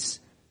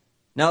police.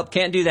 Nope,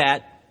 can't do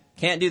that.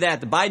 Can't do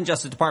that. The Biden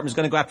Justice Department is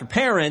going to go after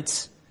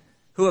parents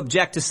who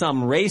object to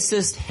some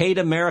racist, hate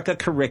America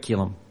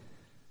curriculum.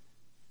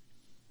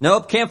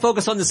 Nope, can't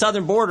focus on the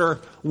southern border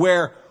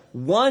where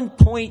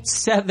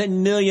 1.7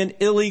 million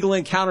illegal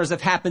encounters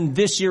have happened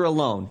this year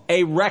alone.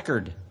 A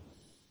record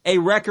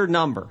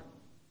number.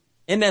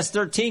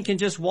 MS-13 can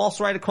just waltz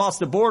right across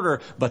the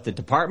border, but the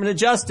Department of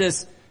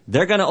Justice,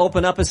 they're going to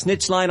open up a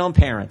snitch line on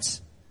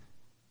parents.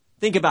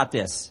 Think about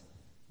this.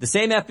 The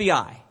same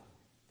FBI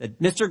that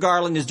Mr.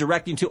 Garland is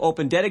directing to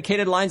open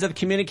dedicated lines of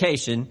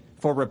communication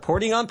for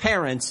reporting on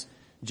parents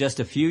just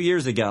a few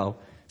years ago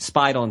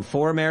spied on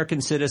 4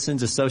 American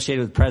citizens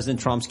associated with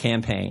President Trump's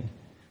campaign.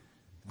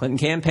 Clinton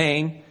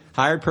campaign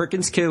hired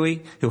Perkins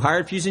Coie, who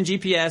hired Fusion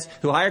GPS,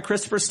 who hired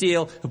Christopher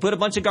Steele, who put a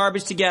bunch of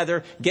garbage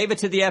together, gave it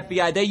to the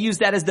FBI. They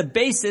used that as the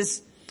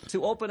basis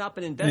to open up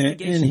an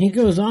investigation. And he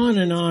goes on,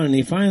 and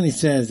he finally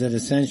says that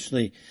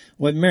essentially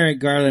what Merrick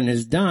Garland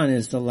has done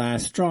is the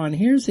last straw. And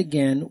here's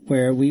again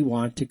where we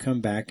want to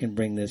come back and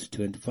bring this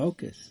into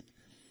focus.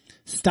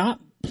 Stop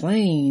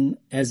playing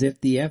as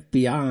if the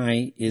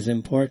FBI is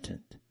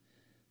important.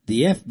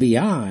 The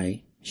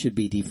FBI should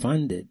be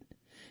defunded.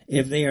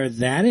 If they are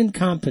that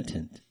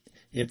incompetent,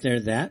 if they're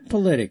that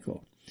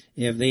political,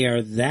 if they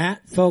are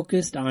that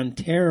focused on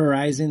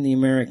terrorizing the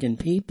American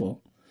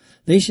people,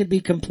 they should be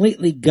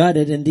completely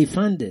gutted and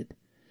defunded.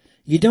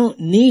 You don't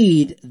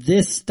need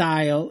this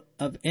style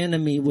of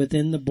enemy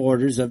within the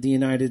borders of the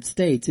United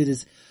States. It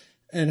is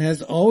and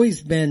has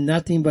always been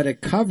nothing but a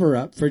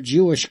cover-up for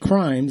Jewish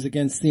crimes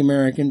against the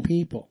American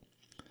people.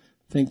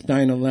 Think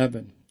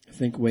 9/11.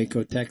 Think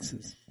Waco,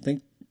 Texas.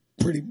 Think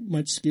pretty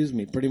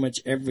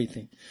much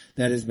everything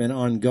that has been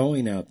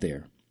ongoing out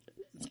there.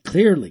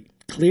 Clearly,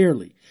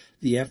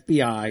 the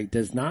FBI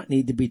does not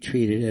need to be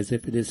treated as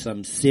if it is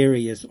some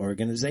serious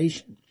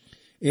organization.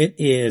 It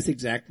is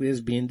exactly as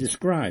being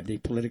described, a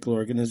political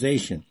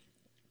organization.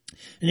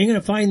 And you're going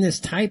to find this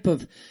type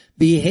of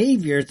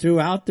behavior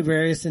throughout the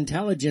various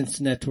intelligence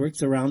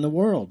networks around the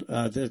world.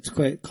 Let's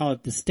call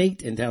it the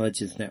state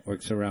intelligence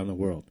networks around the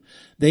world.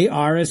 They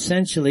are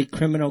essentially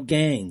criminal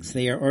gangs.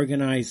 They are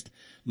organized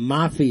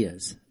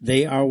mafias.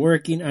 They are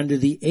working under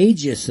the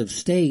aegis of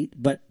state,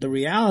 but the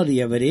reality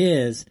of it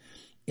is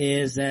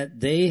that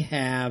they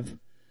have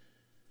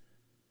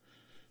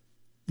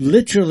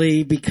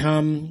literally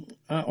become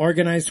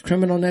organized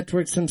criminal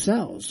networks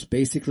themselves,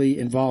 basically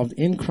involved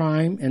in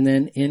crime and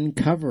then in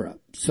cover-up.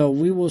 So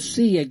we will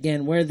see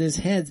again where this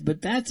heads,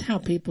 but that's how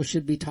people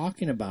should be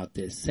talking about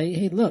this. Say,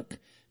 hey, look,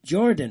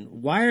 Jordan,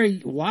 why are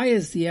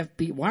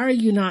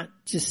you not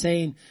just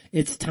saying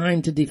it's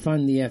time to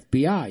defund the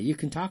FBI? You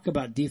can talk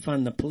about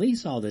defund the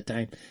police all the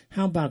time.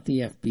 How about the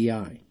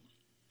FBI?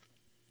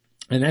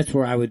 And that's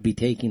where I would be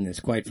taking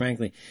this, quite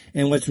frankly.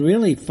 And what's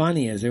really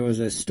funny is there was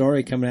a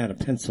story coming out of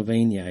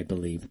Pennsylvania, I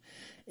believe.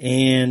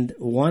 And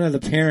one of the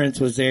parents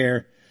was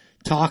there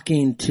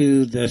talking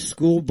to the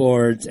school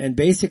boards, and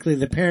basically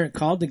the parent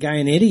called the guy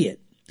an idiot.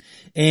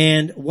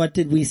 And what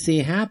did we see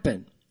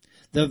happen?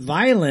 The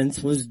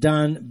violence was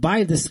done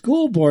by the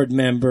school board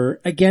member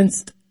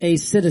against a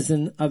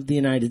citizen of the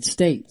United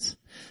States.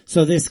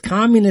 So this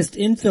communist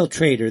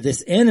infiltrator,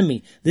 this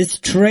enemy, this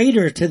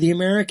traitor to the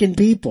American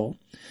people,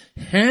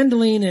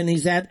 handling, and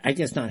he's at, I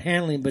guess not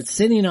handling, but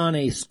sitting on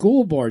a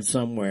school board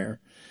somewhere,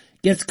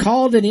 gets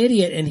called an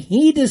idiot, and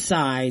he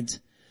decides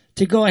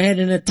to go ahead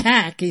and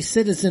attack a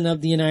citizen of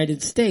the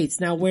United States.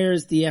 Now, where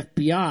is the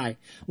FBI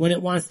when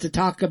it wants to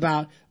talk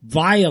about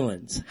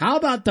violence? How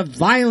about the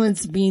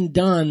violence being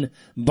done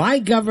by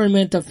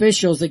government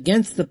officials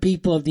against the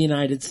people of the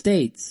United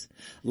States?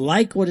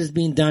 Like what is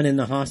being done in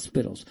the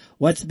hospitals.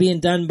 What's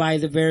being done by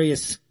the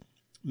various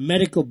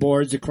medical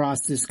boards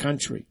across this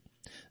country.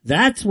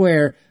 That's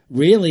where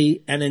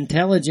really an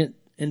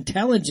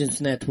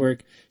intelligence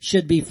network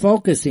should be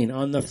focusing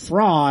on the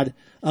fraud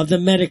of the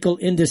medical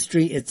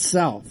industry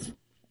itself.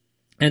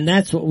 And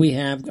that's what we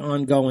have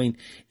ongoing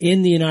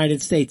in the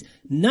United States.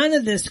 None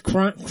of this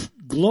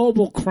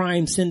global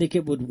crime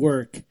syndicate would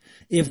work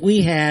if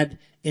we had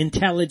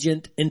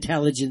intelligent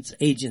intelligence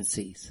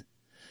agencies.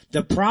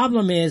 The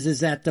problem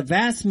is that the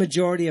vast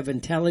majority of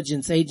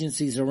intelligence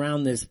agencies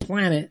around this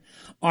planet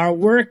are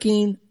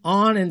working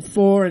on and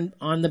for and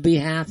on the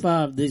behalf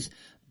of this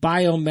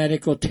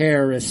biomedical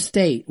terrorist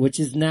state, which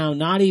is now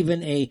not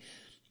even a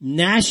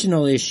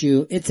national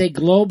issue. It's a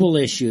global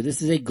issue.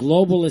 This is a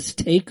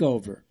globalist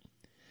takeover.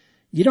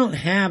 You don't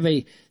have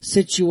a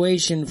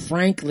situation,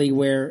 frankly,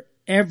 where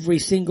every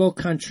single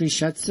country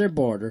shuts their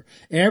border.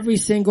 Every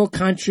single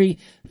country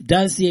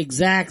does the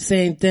exact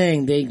same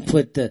thing. They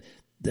put the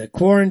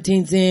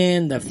quarantines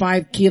in, the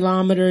 5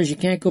 kilometers. You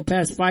can't go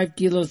past 5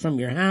 kilos from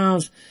your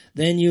house.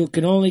 Then you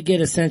can only get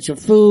essential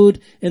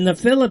food. In the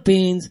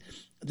Philippines,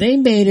 they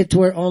made it to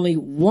where only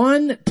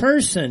one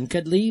person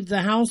could leave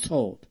the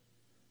household.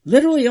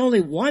 Literally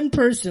only one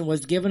person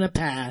was given a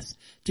pass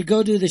to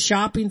go do the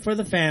shopping for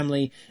the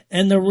family,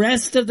 and the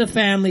rest of the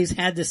families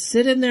had to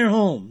sit in their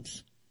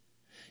homes.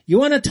 You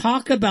want to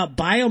talk about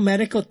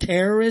biomedical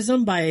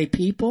terrorism by a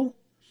people?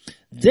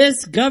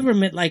 This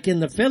government, like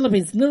in the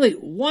Philippines, literally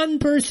one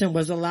person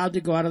was allowed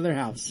to go out of their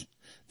house.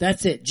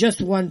 That's it.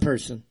 Just one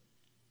person.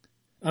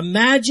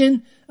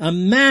 Imagine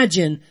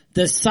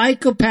the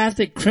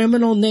psychopathic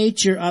criminal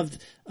nature of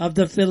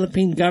the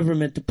Philippine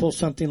government to pull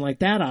something like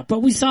that off.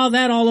 But we saw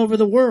that all over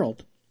the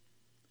world.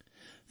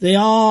 They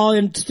all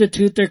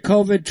institute their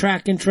COVID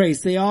track and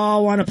trace. They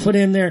all want to put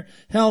in their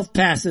health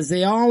passes.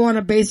 They all want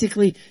to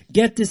basically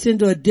get this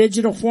into a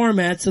digital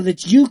format so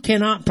that you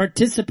cannot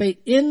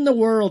participate in the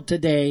world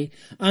today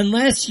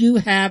unless you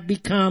have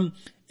become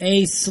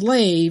a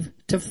slave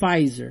to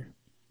Pfizer.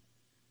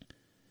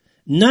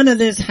 None of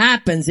this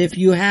happens if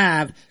you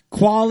have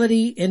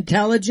quality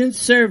intelligence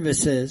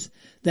services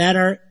that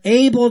are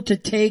able to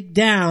take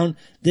down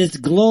this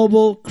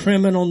global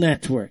criminal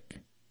network.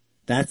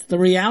 That's the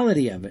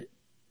reality of it.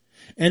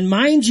 And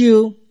mind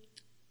you,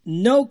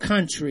 no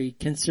country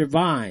can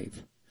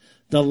survive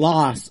the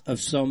loss of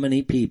so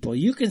many people.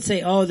 You can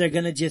say, oh, they're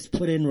going to just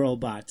put in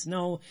robots.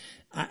 No,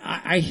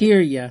 I hear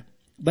you,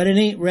 but it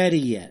ain't ready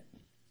yet.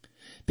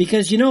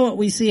 Because you know what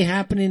we see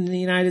happening in the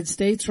United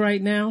States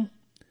right now?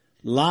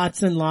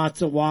 Lots and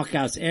lots of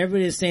walkouts.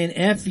 Everybody is saying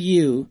F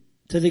you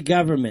to the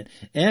government.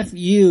 F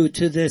you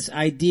to this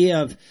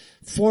idea of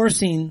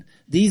forcing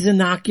these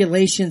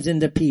inoculations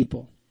into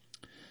people.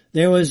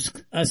 There was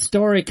a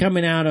story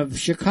coming out of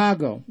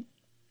Chicago.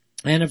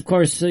 And of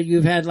course, so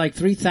you've had like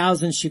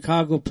 3,000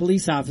 Chicago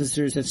police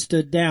officers have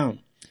stood down.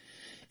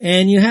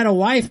 And you had a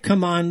wife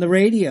come on the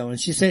radio and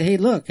she said, hey,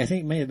 look, I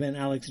think it may have been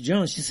Alex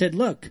Jones. She said,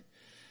 look,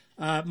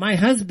 my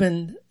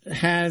husband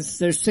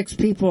there's 6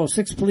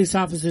 police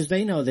officers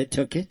they know that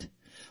took it.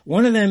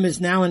 One of them is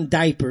now in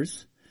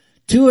diapers.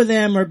 2 of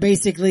them are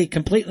basically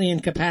completely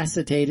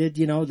incapacitated.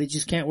 You know, they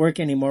just can't work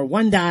anymore.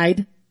 1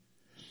 died.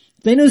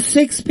 They know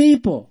 6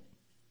 people.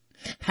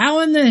 How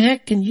in the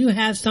heck can you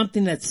have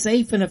something that's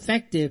safe and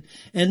effective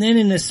and then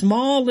in a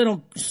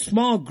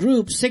small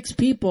group, 6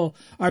 people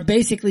are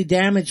basically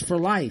damaged for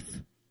life?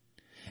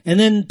 And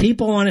then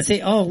people want to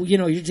say, oh, you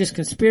know, you're just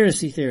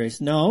conspiracy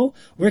theorists. No,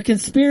 we're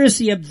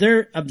conspiracy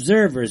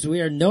observers.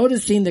 We are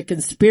noticing the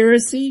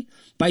conspiracy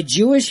by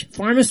Jewish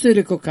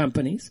pharmaceutical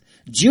companies,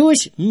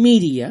 Jewish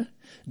media,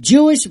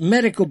 Jewish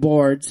medical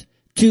boards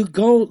to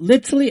go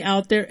literally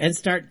out there and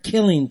start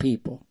killing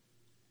people.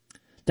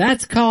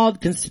 That's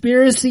called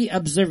conspiracy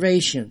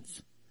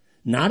observations,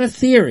 not a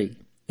theory.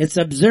 It's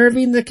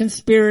observing the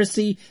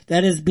conspiracy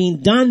that is being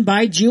done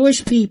by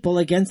Jewish people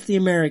against the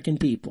American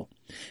people.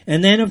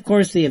 And then, of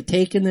course, they have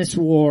taken this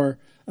war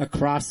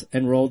across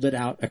and rolled it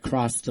out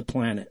across the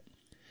planet.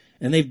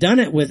 And they've done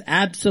it with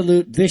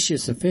absolute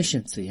vicious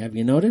efficiency. Have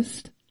you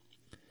noticed?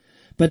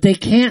 But they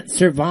can't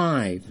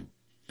survive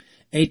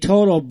a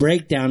total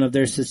breakdown of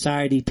their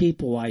society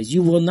people-wise.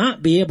 You will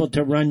not be able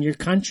to run your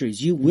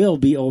countries. You will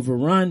be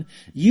overrun.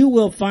 You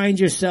will find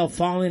yourself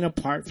falling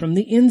apart from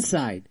the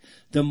inside.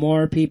 The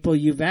more people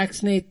you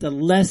vaccinate, the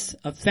less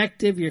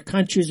effective your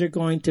countries are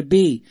going to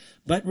be.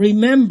 But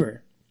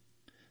remember,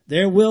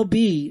 there will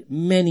be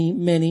many,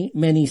 many,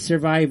 many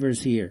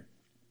survivors here.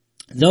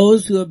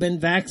 Those who have been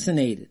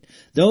vaccinated,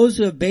 those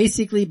who have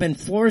basically been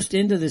forced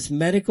into this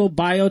medical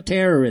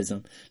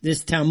bioterrorism,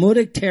 this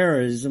Talmudic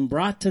terrorism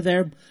brought to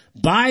them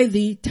by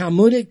the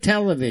Talmudic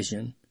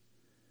television,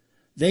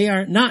 they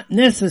are not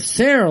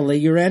necessarily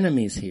your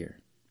enemies here.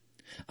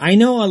 I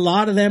know a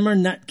lot of them are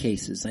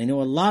nutcases. I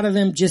know a lot of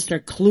them just are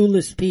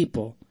clueless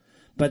people,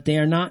 but they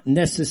are not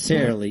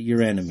necessarily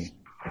your enemy.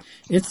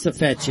 It's the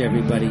Fetch,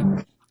 everybody.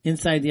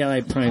 Inside the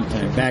Ally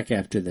Primetime. Back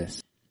after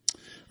this.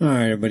 All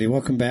right, everybody.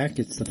 Welcome back.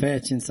 It's the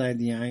Fetch Inside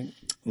the Eye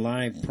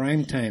Live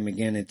Primetime.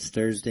 Again, it's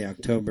Thursday,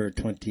 October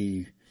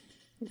 21,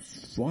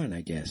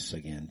 I guess,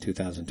 again,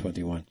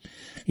 2021.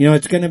 You know,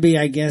 it's going to be,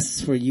 I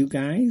guess, for you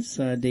guys,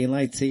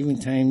 daylight saving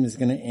time is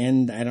going to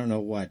end, I don't know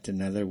what,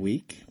 another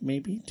week,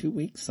 maybe 2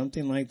 weeks,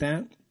 something like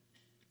that.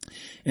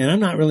 And I'm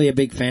not really a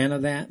big fan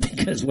of that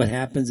because what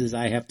happens is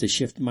I have to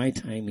shift my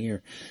time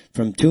here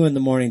from 2 in the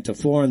morning to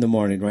 4 in the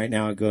morning. Right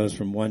now it goes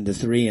from 1 to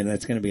 3, and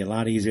that's going to be a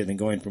lot easier than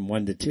going from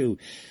 1 to 2.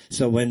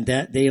 So when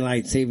that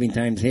daylight saving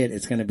times hit,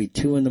 it's going to be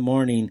 2 in the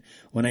morning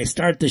when I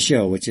start the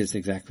show, which is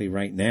exactly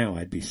right now.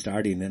 I'd be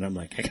starting, and I'm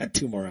like, I got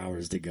 2 more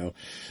hours to go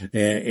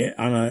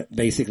on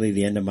basically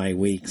the end of my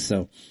week.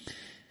 So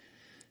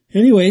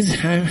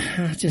anyways,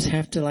 I just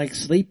have to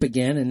sleep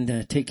again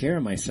and take care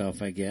of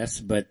myself, I guess.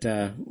 But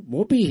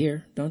we'll be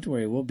here. Don't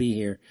worry, we'll be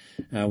here.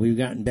 We've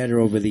gotten better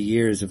over the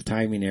years of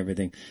timing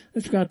everything.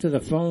 Let's go out to the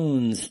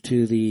phones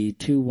to the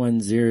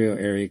 210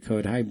 area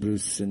code. Hi,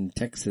 Bruce in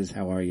Texas.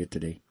 How are you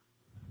today?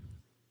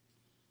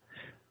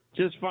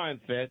 Just fine,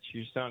 Fetch.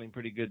 You're sounding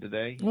pretty good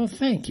today. Well,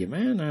 thank you,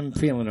 man. I'm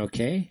feeling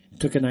okay.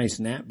 Took a nice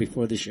nap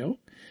before the show.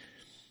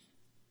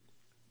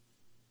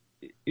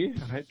 Yeah,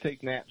 I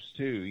take naps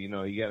too. You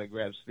got to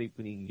grab sleep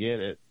when you can get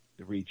it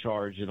to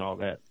recharge and all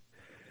that.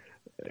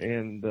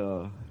 And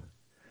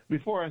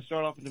before I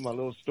start off into my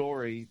little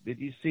story, did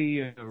you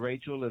see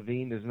Rachel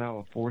Levine is now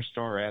a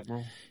 4-star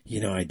admiral?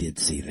 I did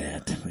see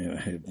that.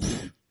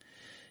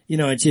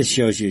 It just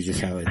shows you just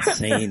how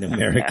insane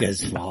America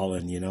has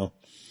fallen,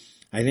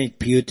 I think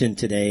Putin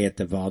today at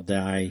the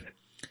Valdai,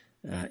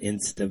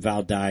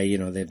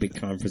 the big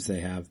conference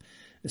they have,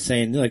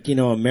 saying, look,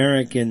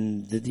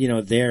 American,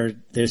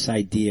 this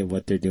idea of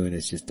what they're doing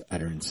is just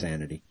utter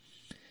insanity.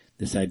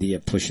 This idea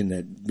of pushing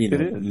that,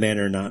 men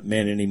are not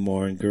men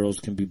anymore and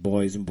girls can be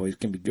boys and boys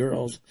can be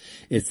girls.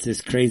 It's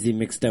this crazy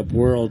mixed up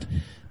world.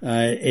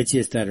 It's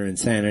just utter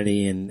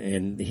insanity,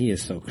 and he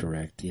is so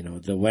correct.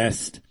 The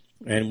West,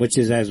 and which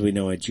is, as we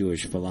know, a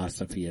Jewish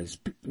philosophy, has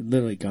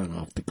literally gone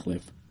off the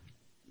cliff.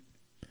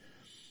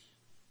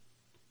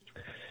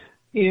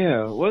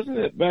 Yeah, wasn't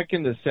it back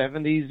in the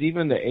 70s,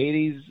 even the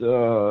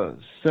 80s,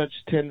 such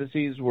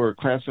tendencies were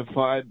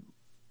classified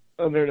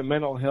under the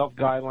mental health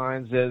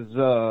guidelines as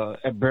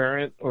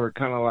aberrant or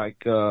kind of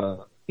like,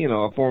 a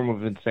form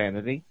of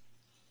insanity?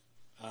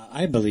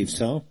 I believe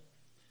so.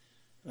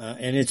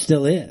 And it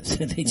still is.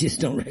 They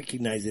just don't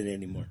recognize it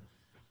anymore.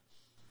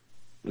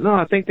 No,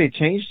 I think they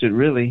changed it,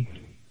 really.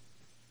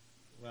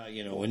 Well,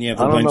 when you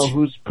have I don't know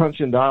who's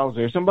punching dials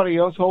there. Somebody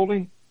else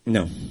holding?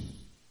 No.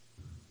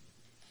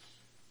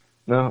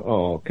 No?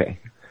 Oh, okay.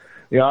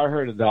 Yeah, I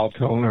heard a dial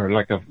tone or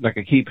like a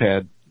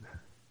keypad.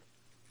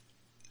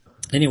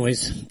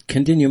 Anyways,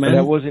 continue, man. But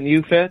that wasn't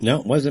you, Fed? No,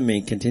 it wasn't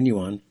me. Continue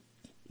on.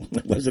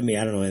 It wasn't me.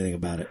 I don't know anything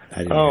about it.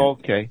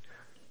 Okay.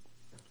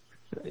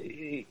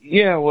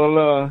 Yeah,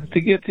 well,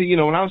 to get to,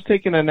 when I was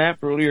taking a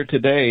nap earlier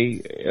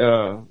today,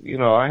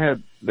 I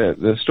had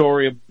the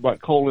story about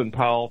Colin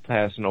Powell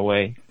passing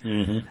away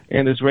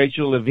and this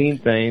Rachel Levine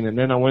thing, and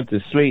then I went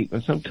to sleep.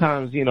 And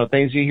sometimes,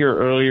 things you hear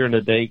earlier in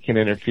the day can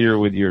interfere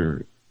with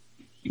your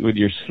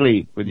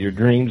sleep, with your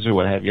dreams or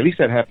what have you. At least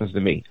that happens to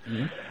me.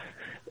 Mm-hmm.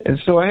 And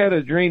so I had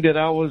a dream that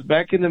I was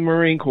back in the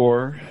Marine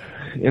Corps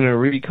in a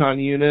recon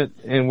unit,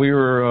 and we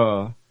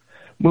were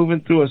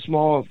moving through a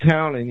small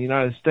town in the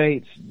United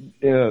States,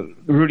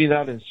 rooting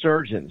out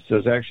insurgents.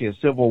 There's actually a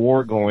civil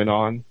war going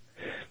on,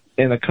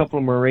 and a couple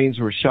of Marines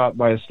were shot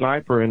by a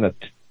sniper in a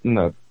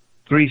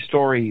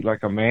 3-story,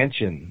 like a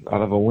mansion,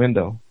 out of a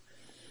window.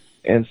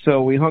 And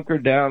so we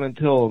hunkered down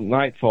until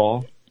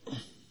nightfall.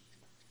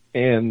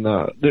 And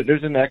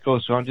there's an echo,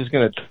 so I'm just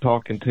going to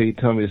talk until you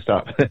tell me to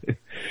stop.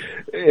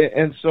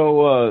 And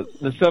so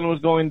the sun was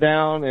going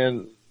down,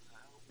 and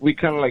we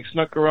kind of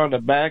snuck around the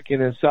back,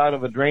 and inside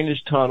of a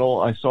drainage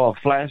tunnel, I saw a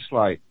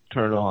flashlight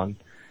turn on.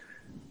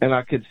 And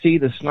I could see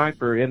the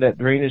sniper in that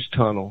drainage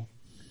tunnel.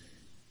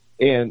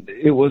 And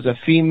it was a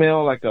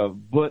female, like a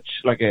butch,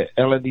 like a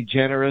Ellen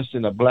DeGeneres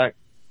in a black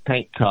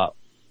tank top.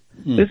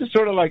 This is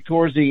sort of like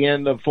towards the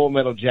end of Full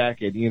Metal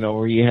Jacket,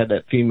 where you had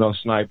that female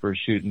sniper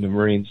shooting the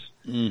Marines.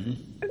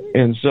 Mm-hmm.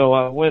 And so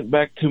I went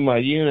back to my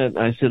unit.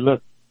 I said,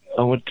 look,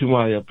 I went to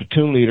my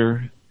platoon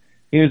leader.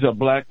 He was a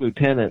black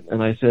lieutenant.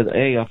 And I said,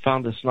 hey, I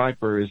found a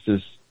sniper. It's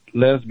this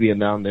lesbian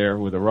down there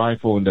with a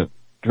rifle in the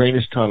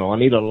drainage tunnel. I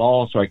need a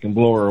law so I can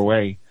blow her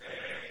away.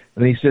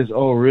 And he says,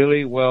 oh,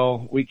 really?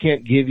 Well, we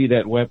can't give you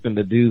that weapon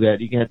to do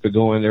that. You have to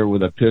go in there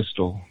with a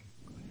pistol.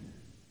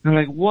 I'm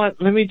like,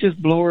 what? Let me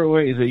just blow her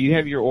away. He said, you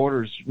have your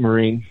orders,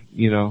 Marine,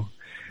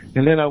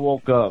 And then I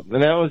woke up.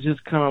 And that was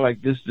just kind of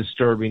like this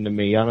disturbing to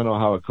me. I don't know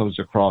how it comes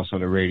across on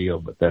the radio,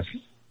 but that's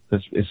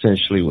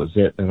essentially was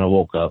it. And I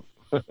woke up.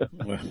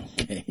 Well,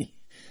 okay.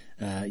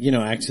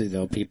 Actually,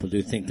 though, people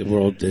do think the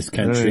world, this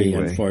country,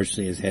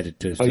 unfortunately, is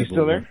headed to a civil war. Are you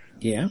still there?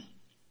 Yeah.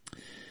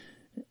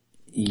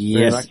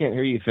 Yes. Man, I can't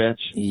hear you,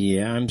 Fetch.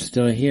 Yeah, I'm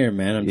still here,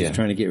 man. I'm just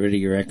trying to get rid of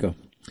your echo.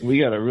 We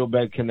got a real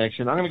bad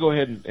connection. I'm going to go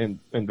ahead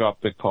and drop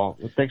the call.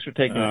 Well, thanks for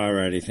taking it. All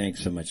righty.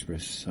 Thanks so much,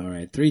 Bruce. All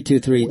right.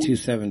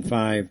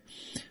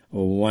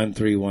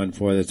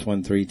 323-275-1314. That's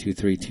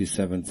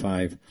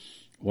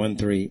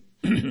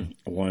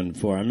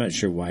 1-312-273-1314. I'm not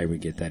sure why we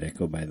get that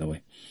echo, by the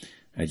way.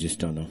 I just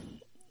don't know.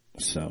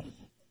 So,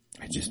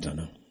 I just don't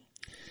know.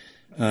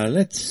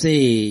 Let's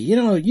see.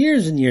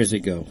 Years and years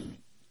ago,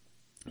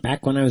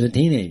 back when I was a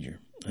teenager,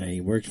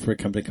 I worked for a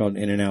company called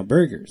In-N-Out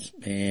Burgers,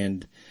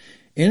 and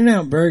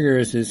In-N-Out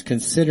Burgers is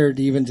considered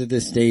even to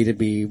this day to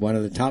be one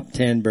of the top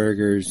 10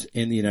 burgers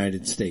in the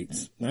United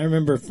States. I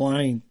remember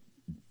flying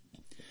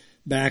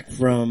back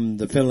from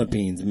the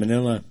Philippines,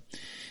 Manila,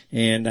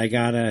 and I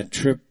got a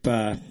trip,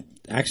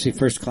 actually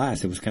first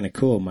class. It was kind of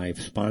cool. My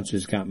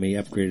sponsors got me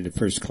upgraded to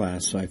first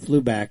class, so I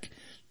flew back.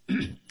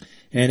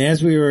 And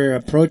as we were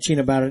approaching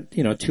about,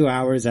 2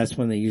 hours, that's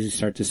when they usually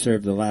start to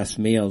serve the last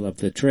meal of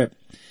the trip.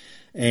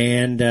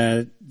 And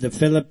the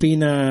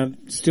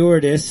Filipina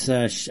stewardess,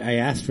 I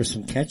asked for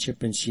some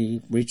ketchup, and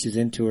she reaches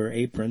into her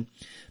apron,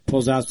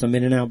 pulls out some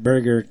In-N-Out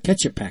Burger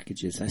ketchup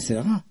packages. I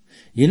said, "Oh,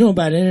 you know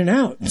about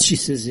In-N-Out?" And she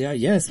says,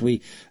 yes,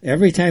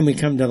 every time we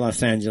come to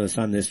Los Angeles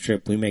on this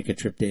trip, we make a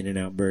trip to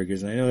In-N-Out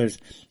Burgers. And I know there's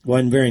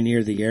one very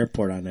near the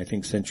airport on, I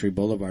think, Century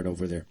Boulevard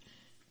over there.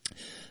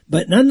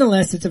 But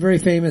nonetheless, it's a very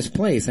famous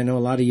place. I know a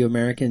lot of you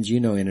Americans,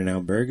 you know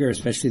In-N-Out Burger,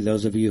 especially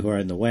those of you who are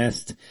in the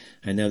West.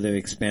 I know they've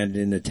expanded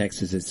into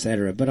Texas,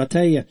 etc. But I'll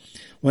tell you,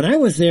 when I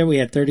was there, we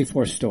had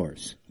 34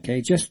 stores.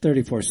 Okay, just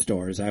 34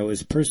 stores. I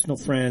was personal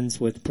friends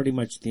with pretty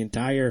much the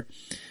entire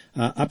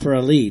upper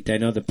elite. I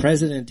know the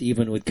president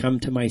even would come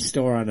to my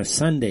store on a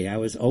Sunday. I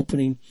was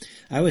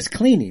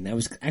cleaning. I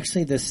was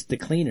actually the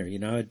cleaner.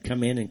 I'd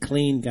come in and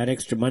clean, got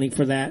extra money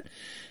for that.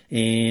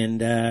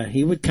 And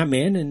he would come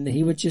in and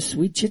we'd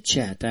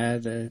chit-chat.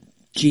 The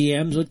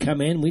GMs would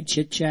come in, we'd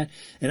chit-chat.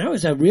 And I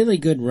was a really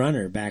good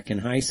runner back in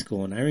high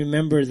school. And I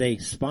remember they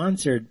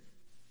sponsored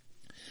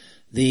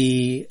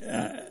the,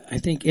 I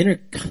think,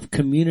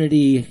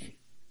 Inter-Community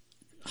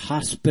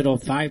Hospital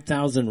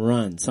 5,000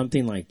 run,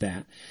 something like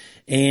that.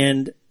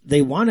 And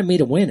they wanted me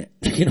to win it.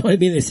 You know what I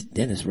mean? They said,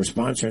 "Dennis, we're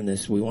sponsoring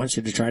this. We want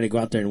you to try to go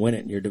out there and win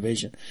it in your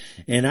division."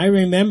 And I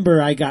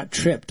remember I got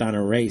tripped on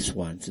a race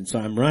once. And so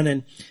I'm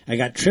running. I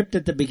got tripped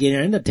at the beginning.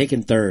 I ended up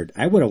taking third.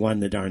 I would have won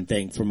the darn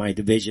thing for my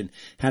division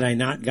had I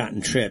not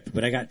gotten tripped.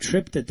 But I got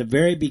tripped at the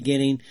very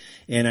beginning,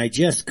 and I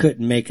just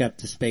couldn't make up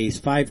the space.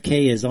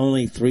 5K is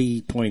only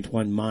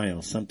 3.1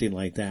 miles, something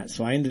like that.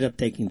 So I ended up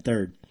taking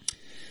third.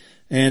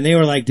 And they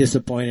were like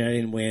disappointed I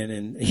didn't win,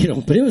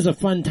 and but it was a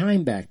fun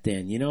time back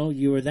then.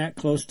 You were that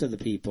close to the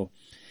people.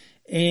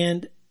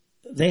 And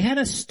they had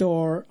a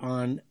store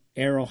on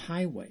Arrow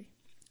Highway.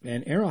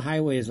 And Arrow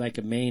Highway is like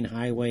a main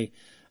highway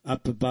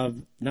up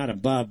above, not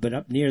above, but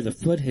up near the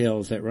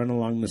foothills that run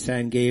along the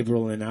San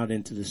Gabriel and out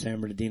into the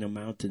San Bernardino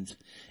Mountains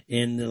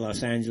in the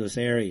Los Angeles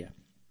area,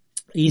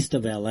 east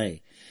of LA.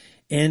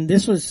 And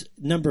this was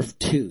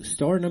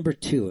store number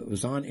 2. It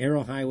was on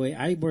Arrow Highway.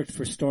 I worked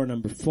for store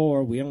number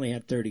 4. We only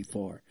had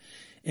 34.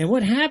 And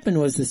what happened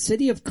was the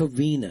city of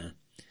Covina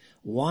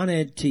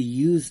wanted to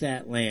use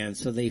that land,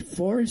 so they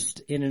forced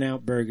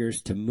In-N-Out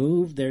Burgers to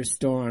move their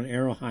store on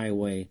Arrow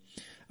Highway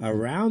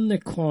around the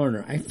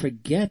corner. I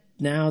forget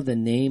now the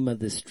name of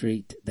the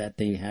street that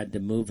they had to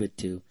move it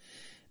to,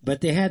 but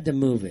they had to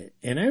move it.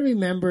 And I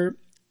remember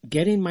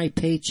getting my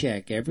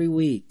paycheck every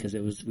week,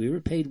 because we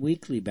were paid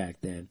weekly back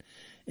then.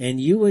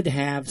 And you would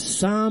have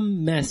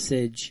some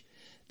message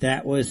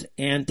that was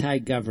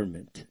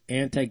anti-government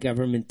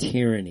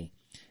tyranny,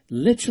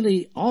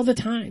 literally all the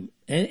time.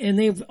 And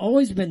they've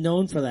always been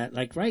known for that.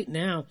 Like right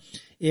now,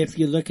 if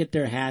you look at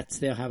their hats,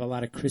 they'll have a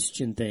lot of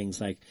Christian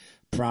things like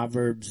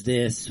Proverbs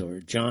this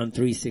or John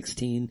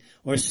 3:16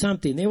 or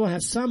something. They will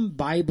have some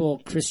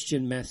Bible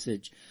Christian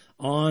message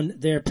on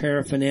their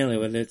paraphernalia,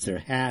 whether it's their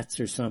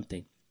hats or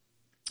something.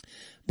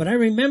 But I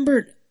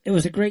remember it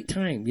was a great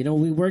time.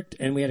 We worked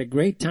and we had a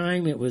great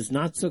time. It was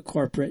not so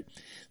corporate.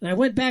 And I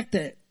went back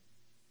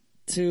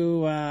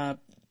to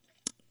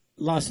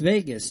Las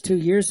Vegas 2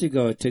 years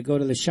ago to go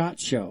to the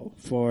SHOT Show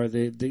for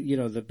the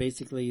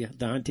basically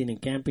the hunting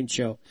and camping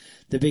show,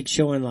 the big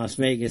show in Las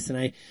Vegas. And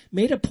I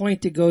made a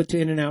point to go to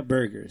In-N-Out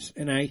Burgers.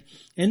 And I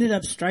ended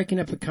up striking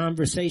up a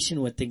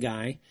conversation with the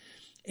guy.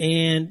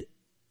 And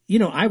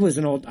I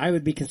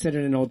would be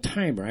considered an old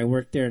timer. I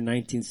worked there in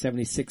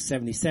 1976,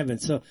 77.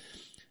 So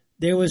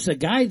there was a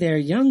guy there, a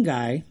young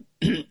guy,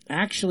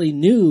 actually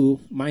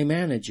knew my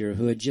manager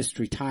who had just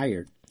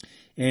retired.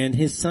 And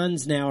his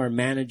sons now are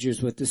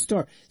managers with the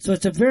store. So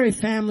it's a very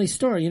family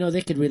store.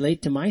 They could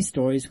relate to my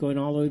stories going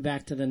all the way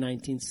back to the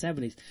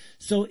 1970s.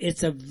 So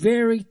it's a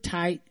very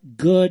tight,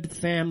 good,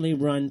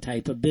 family-run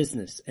type of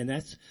business. And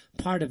that's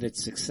part of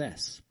its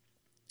success.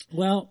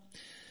 Well,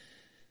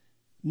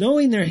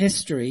 knowing their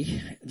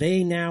history,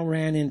 they now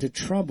ran into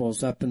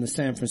troubles up in the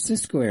San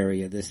Francisco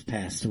area this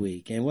past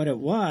week. And what it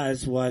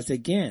was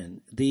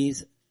again,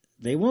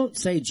 they won't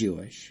say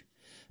Jewish,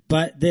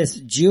 but this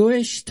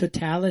Jewish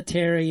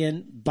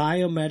totalitarian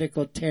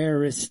biomedical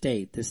terrorist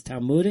state, this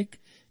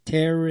Talmudic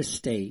terrorist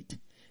state,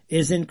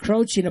 is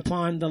encroaching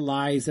upon the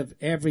lives of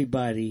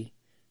everybody,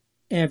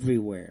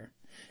 everywhere.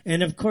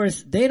 And of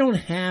course, they don't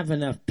have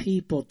enough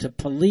people to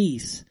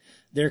police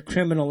their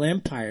criminal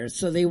empire.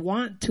 So they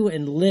want to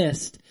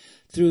enlist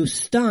through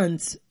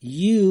stunts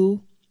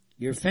you,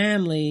 your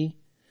family,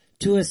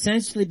 to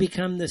essentially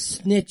become the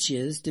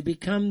snitches, to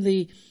become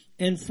the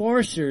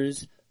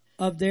enforcers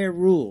of their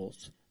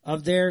rules,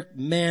 of their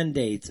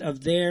mandates,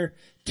 of their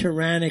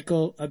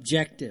tyrannical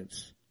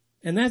objectives.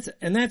 And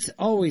that's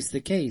always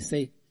the case.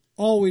 They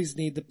always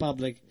need the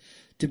public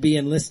to be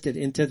enlisted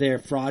into their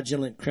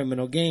fraudulent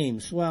criminal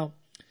games. Well,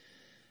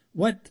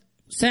 what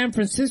San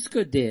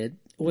Francisco did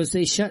was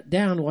they shut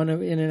down one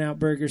of In-N-Out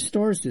Burger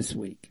stores this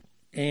week.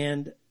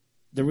 And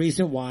the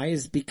reason why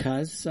is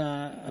because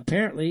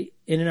apparently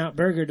In-N-Out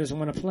Burger doesn't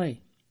want to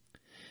play.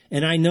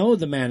 And I know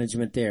the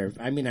management there.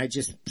 I mean, I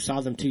just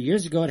saw them 2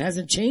 years ago. It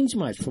hasn't changed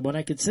much from what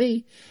I could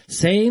see.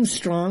 Same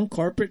strong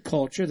corporate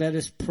culture that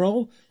is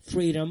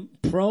pro-freedom,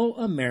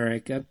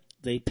 pro-America.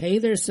 They pay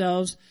their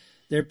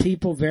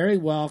people very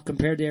well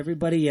compared to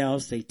everybody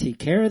else. They take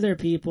care of their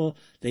people.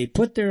 They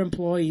put their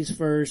employees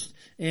first.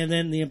 And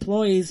then the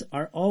employees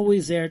are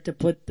always there to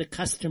put the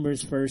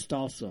customers first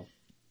also.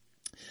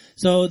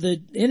 So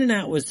the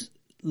In-N-Out was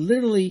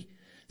literally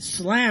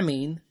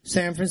slamming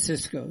San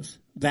Francisco's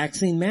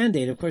vaccine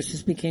mandate. Of course,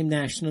 this became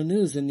national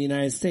news in the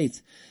United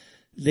States.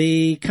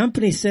 The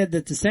company said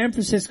that the San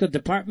Francisco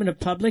Department of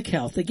Public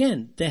Health,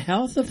 again, the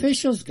health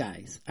officials,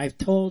 guys, I've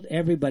told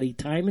everybody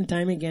time and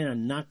time again,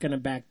 I'm not going to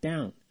back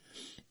down.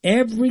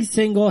 Every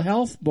single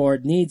health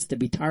board needs to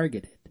be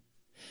targeted.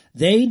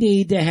 They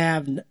need to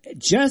have,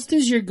 just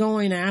as you're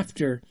going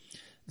after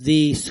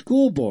the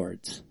school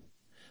boards,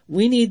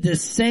 we need the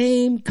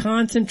same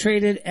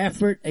concentrated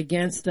effort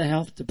against the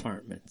health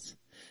departments.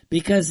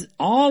 Because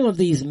all of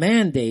these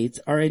mandates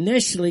are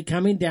initially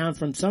coming down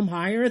from some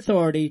higher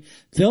authority,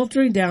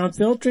 filtering down,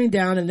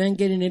 and then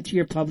getting into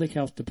your public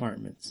health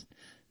departments.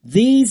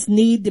 These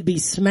need to be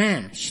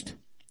smashed.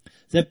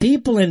 The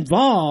people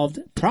involved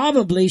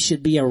probably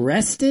should be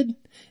arrested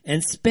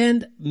and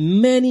spend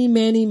many,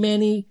 many,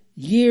 many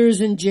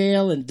years in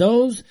jail. And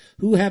those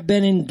who have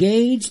been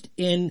engaged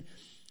in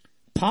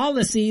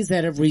policies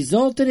that have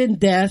resulted in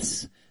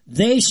deaths,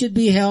 they should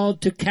be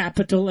held to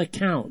capital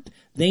account.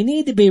 They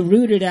need to be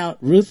rooted out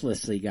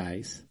ruthlessly,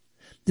 guys.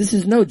 This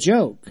is no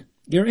joke.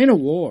 You're in a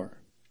war.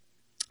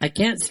 I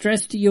can't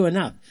stress to you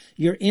enough.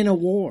 You're in a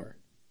war.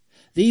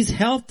 These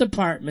health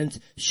departments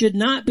should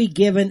not be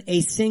given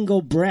a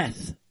single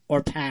breath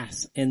or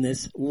pass in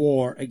this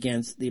war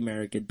against the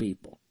American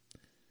people.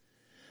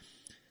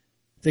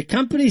 The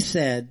company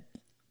said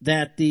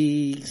that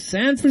the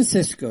San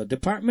Francisco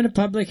Department of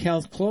Public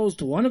Health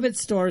closed one of its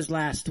stores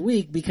last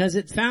week because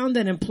it found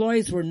that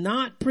employees were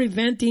not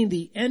preventing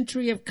the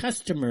entry of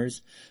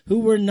customers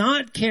who were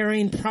not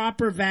carrying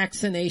proper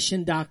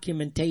vaccination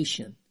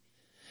documentation.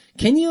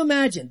 Can you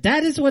imagine?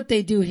 That is what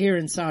they do here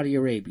in Saudi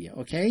Arabia,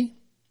 okay?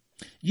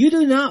 You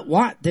do not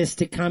want this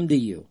to come to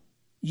you.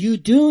 You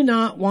do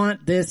not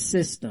want this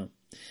system.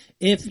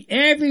 If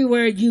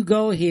everywhere you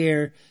go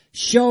here,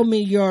 show me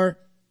your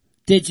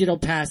digital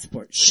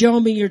passport. Show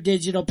me your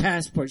digital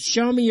passport.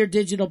 Show me your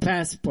digital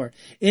passport.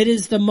 It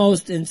is the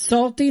most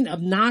insulting,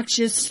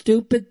 obnoxious,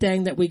 stupid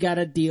thing that we got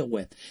to deal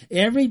with.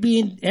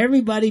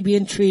 Everybody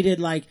being treated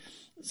like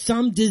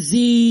some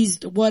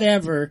diseased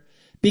whatever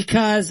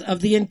because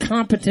of the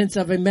incompetence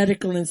of a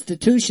medical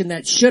institution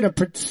that should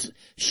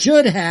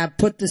have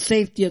put the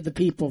safety of the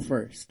people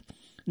first.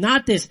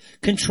 Not this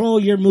control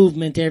your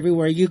movement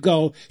everywhere you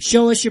go.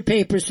 Show us your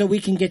papers so we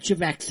can get you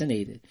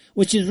vaccinated,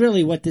 which is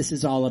really what this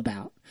is all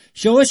about.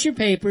 Show us your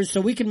papers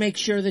so we can make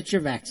sure that you're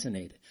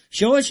vaccinated.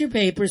 Show us your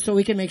papers so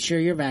we can make sure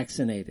you're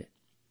vaccinated.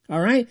 All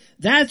right?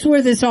 That's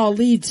where this all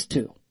leads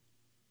to.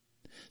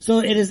 So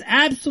it is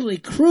absolutely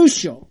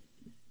crucial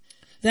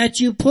that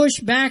you push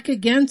back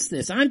against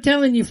this. I'm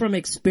telling you from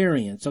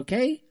experience,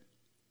 okay?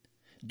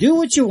 Do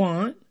what you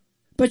want,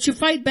 but you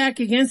fight back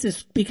against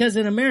this because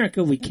in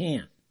America we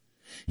can't.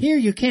 Here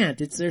you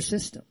can't. It's their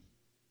system.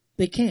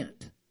 They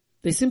can't.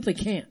 They simply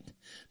can't.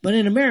 But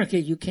in America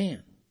you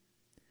can.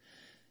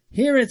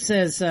 Here it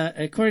says,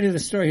 according to the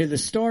story here, the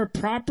store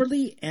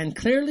properly and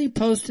clearly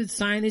posted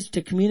signage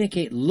to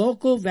communicate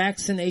local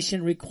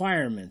vaccination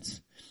requirements.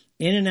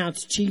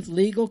 In-N-Out's chief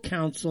legal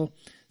counsel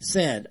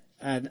said,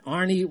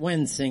 Arnie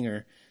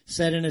Wensinger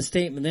said in a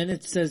statement. Then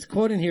it says,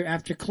 quote in here,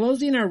 after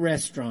closing our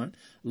restaurant,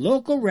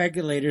 local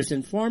regulators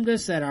informed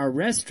us that our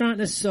restaurant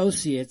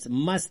associates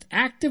must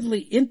actively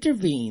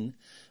intervene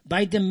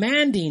by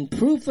demanding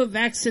proof of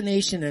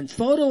vaccination and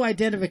photo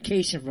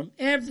identification from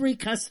every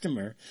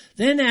customer,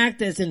 then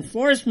act as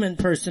enforcement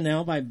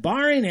personnel by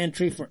barring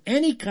entry for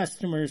any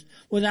customers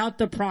without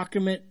the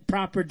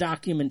proper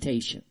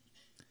documentation.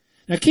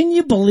 Now, can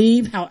you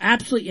believe how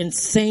absolutely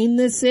insane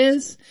this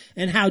is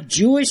and how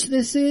Jewish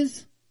this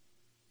is?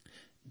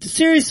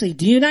 Seriously,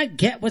 do you not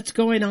get what's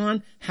going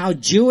on? How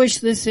Jewish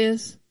this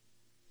is?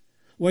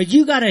 Where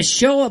you got to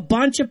show a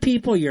bunch of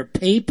people your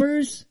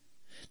papers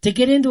to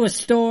get into a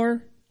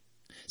store?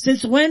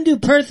 Since when do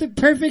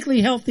perfectly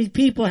healthy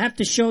people have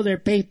to show their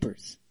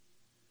papers?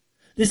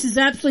 This is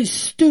absolutely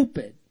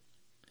stupid.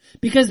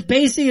 Because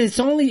basically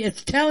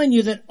it's telling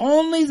you that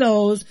only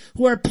those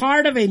who are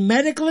part of a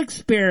medical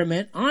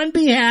experiment on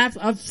behalf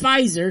of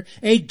Pfizer,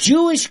 a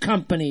Jewish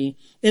company,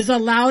 is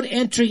allowed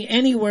entry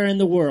anywhere in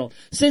the world.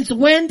 Since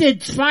when did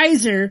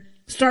Pfizer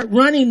start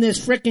running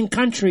this frickin'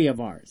 country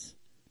of ours?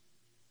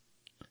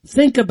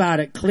 Think about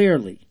it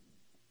clearly.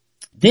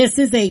 This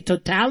is a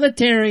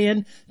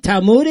totalitarian,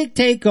 Talmudic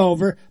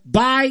takeover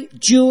by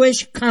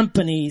Jewish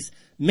companies,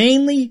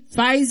 mainly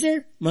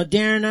Pfizer,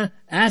 Moderna,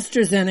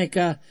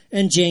 AstraZeneca,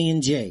 and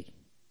J&J.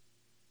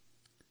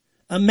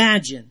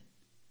 Imagine,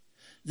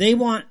 they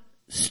want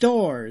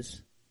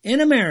stores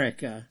in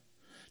America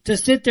to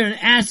sit there and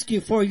ask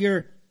you for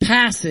your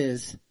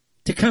passes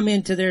to come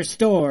into their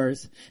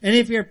stores. And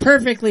if you're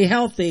perfectly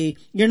healthy,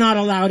 you're not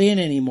allowed in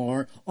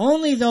anymore.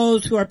 Only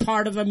those who are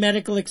part of a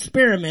medical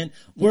experiment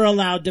were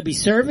allowed to be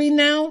serving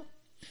now.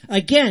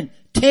 Again,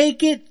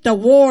 take the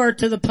war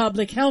to the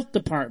public health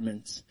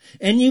departments,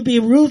 and you be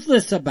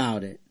ruthless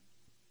about it.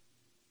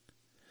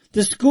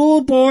 The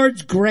school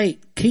board's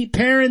great.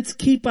 Parents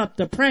keep up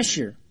the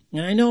pressure.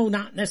 And I know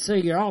not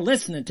necessarily you're all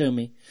listening to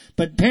me,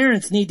 but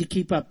parents need to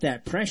keep up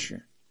that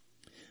pressure.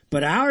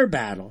 But our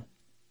battle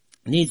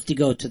needs to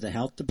go to the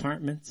health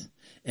departments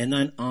and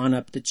then on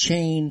up the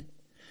chain,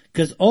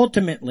 because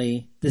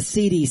ultimately the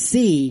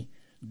CDC,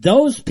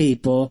 those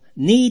people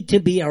need to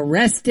be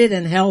arrested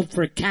and held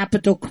for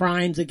capital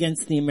crimes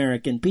against the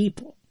American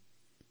people.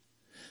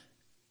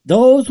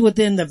 Those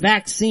within the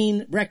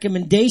vaccine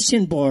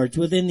recommendation boards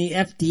within the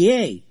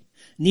FDA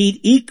need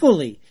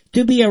equally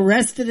to be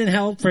arrested and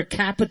held for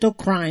capital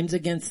crimes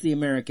against the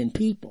American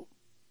people,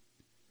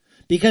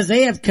 because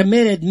they have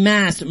committed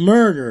mass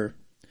murder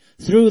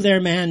through their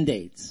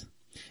mandates,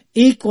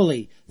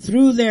 equally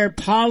through their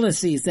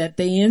policies that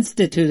they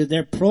instituted,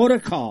 their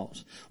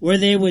protocols, where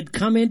they would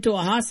come into a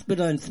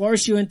hospital and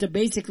force you into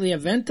basically a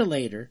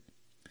ventilator.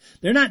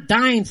 They're not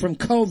dying from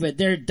COVID.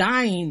 They're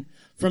dying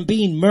from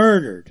being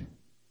murdered.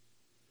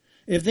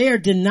 If they are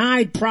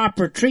denied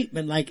proper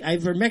treatment like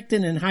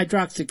ivermectin and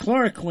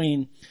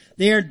hydroxychloroquine,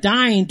 they are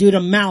dying due to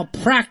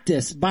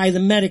malpractice by the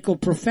medical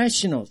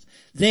professionals.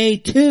 They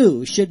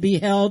too should be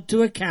held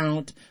to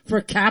account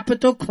for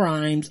capital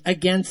crimes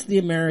against the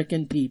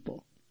American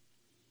people.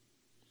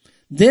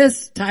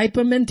 This type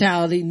of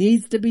mentality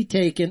needs to be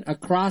taken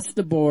across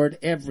the board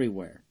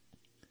everywhere.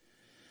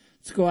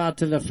 Let's go out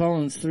to the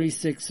phones.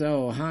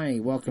 360. Hi,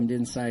 welcome to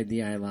Inside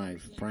the Eye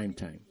Live, prime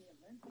time.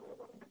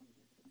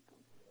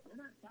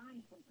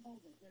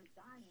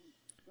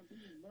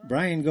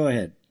 Brian, go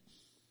ahead.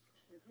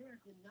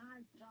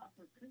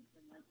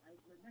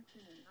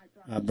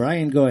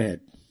 Brian, go ahead.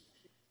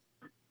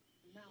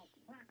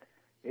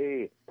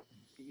 Hey,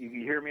 you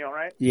hear me all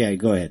right? Yeah,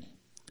 go ahead.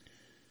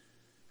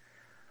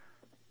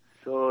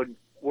 So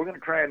we're going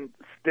to try and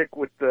stick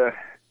with the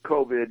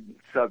COVID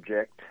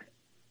subject.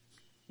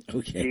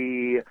 Okay.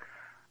 The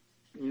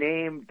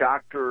name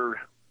Dr.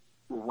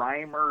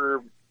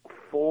 Reimer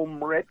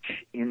Fulmrich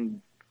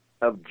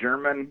of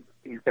German,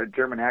 he's got a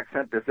German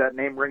accent. Does that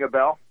name ring a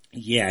bell?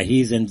 Yeah,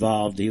 he's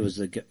involved. He was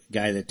the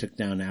guy that took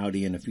down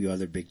Audi and a few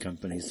other big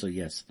companies, so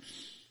yes.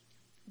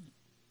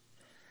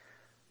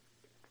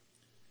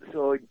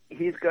 So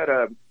he's got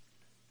a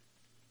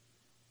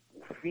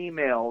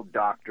female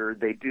doctor.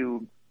 They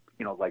do,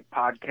 like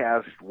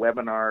podcast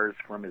webinars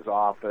from his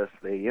office.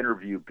 They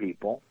interview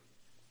people.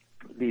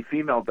 The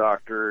female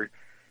doctor,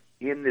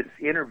 in this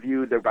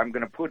interview that I'm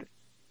going to put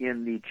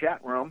in the chat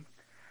room,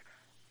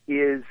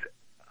 is,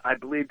 I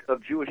believe,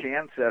 of Jewish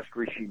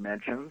ancestry, she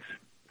mentions.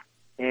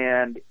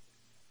 And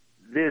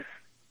this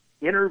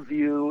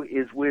interview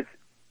is with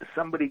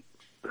somebody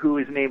who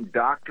is named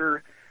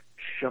Dr.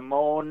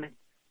 Shimon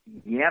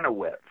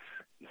Yanowitz.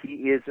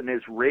 He is an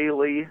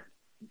Israeli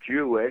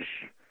Jewish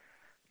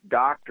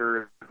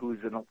doctor who's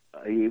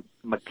a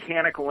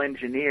mechanical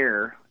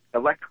engineer,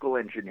 electrical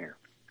engineer.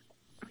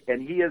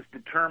 And he has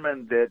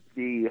determined that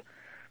the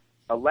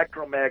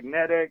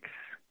electromagnetics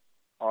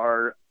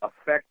are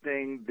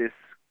affecting this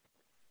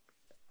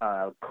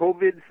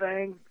COVID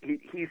thing.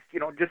 He's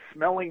just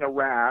smelling a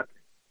rat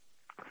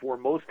for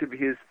most of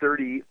his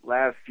 30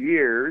 last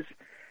years,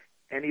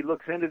 and he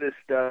looks into this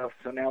stuff,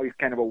 so now he's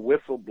kind of a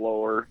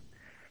whistleblower.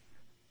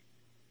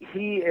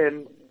 He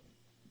and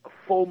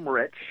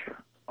Fulmrich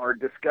are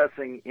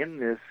discussing in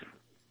this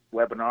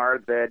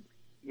webinar that,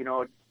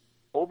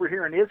 over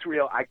here in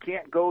Israel, I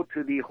can't go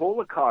to the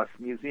Holocaust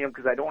Museum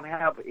because I don't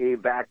have a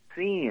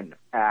vaccine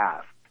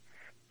pass.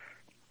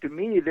 To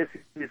me, this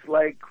is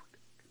like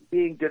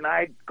being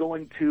denied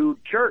going to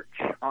church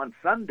on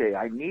Sunday.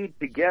 I need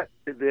to get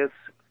to this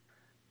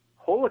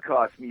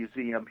Holocaust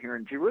Museum here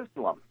in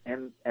Jerusalem,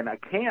 and I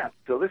can't.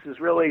 So this is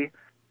really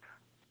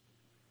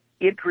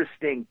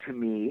interesting to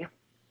me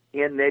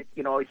in that,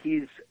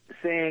 he's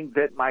saying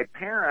that my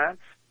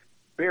parents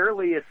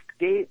barely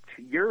escaped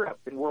Europe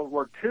in World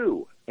War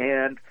II,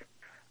 and,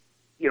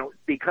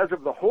 because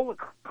of the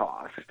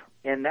Holocaust,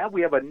 and now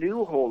we have a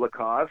new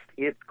Holocaust.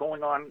 It's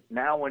going on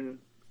now in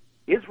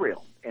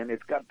Israel, and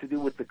it's got to do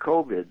with the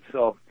COVID.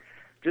 So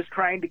just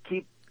trying to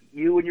keep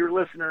you and your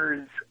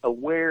listeners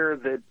aware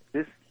that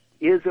this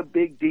is a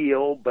big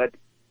deal, but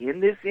in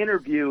this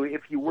interview,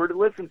 if you were to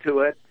listen to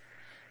it,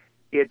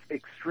 it's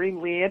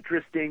extremely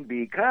interesting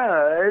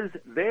because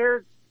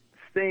they're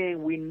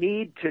saying we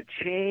need to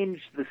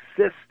change the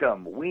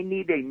system. We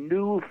need a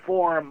new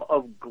form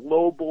of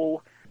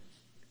global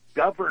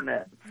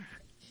governance.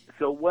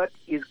 So what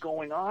is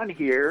going on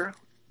here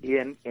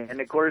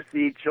And of course,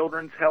 the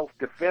Children's Health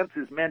Defense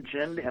is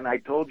mentioned, and I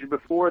told you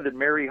before that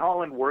Mary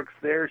Holland works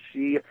there.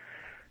 She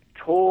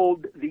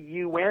told the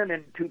UN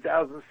in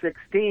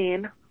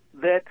 2016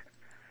 that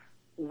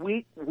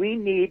we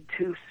need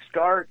to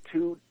start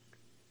to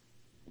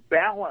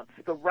balance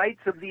the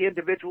rights of the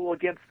individual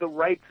against the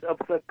rights of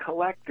the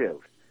collective.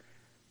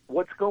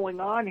 What's going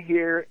on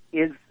here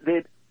is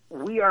that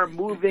we are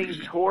moving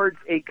towards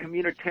a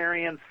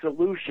communitarian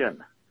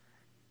solution.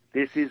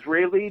 This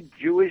Israeli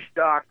Jewish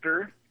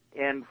doctor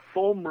and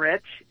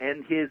Fulmrich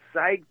and his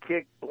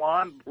sidekick,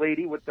 blonde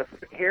lady with the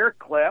hair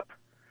clip,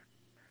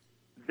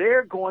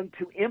 they're going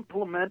to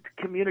implement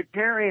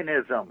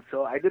communitarianism.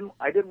 So I didn't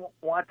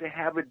want to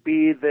have it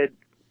be that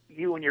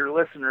you and your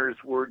listeners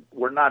were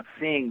not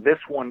seeing this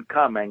one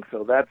coming.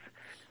 So that's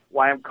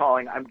why I'm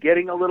calling. I'm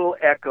getting a little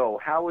echo.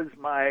 How is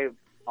my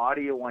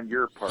audio on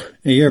your part?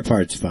 Your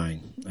part's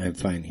fine. I'm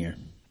fine here.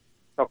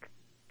 Okay,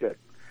 good.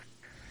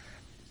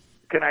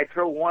 Can I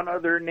throw one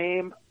other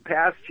name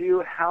past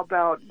you? How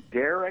about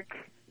Derek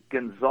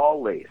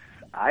Gonzalez?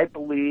 I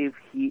believe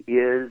he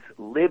is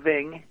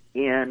living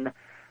in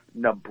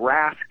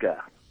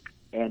Nebraska,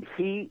 and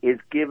he is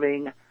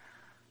giving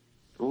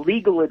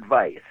legal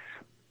advice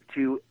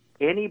to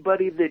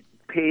anybody that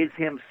pays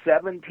him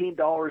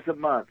 $17 a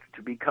month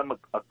to become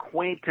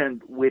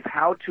acquainted with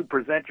how to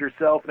present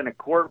yourself in a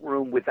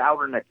courtroom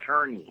without an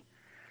attorney.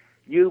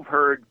 You've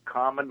heard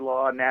common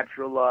law,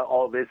 natural law,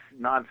 all this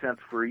nonsense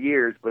for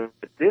years, but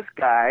this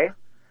guy,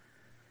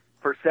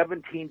 for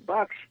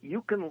 $17,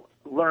 you can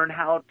learn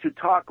how to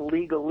talk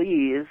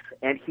legalese,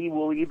 and he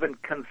will even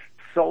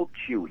consult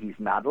you. He's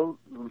not a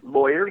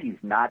lawyer.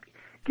 He's not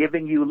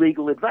giving you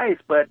legal advice,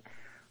 but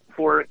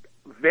for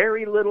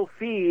very little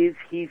fees,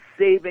 he's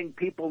saving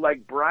people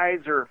like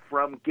Breiser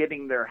from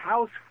getting their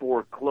house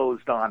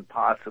foreclosed on,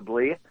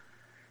 possibly,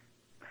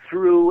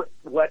 through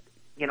what,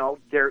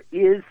 there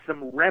is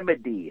some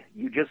remedy.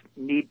 You just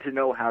need to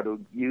know how to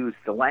use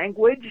the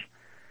language.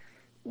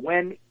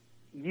 When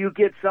you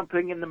get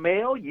something in the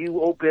mail,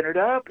 you open it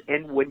up,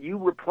 and when you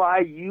reply,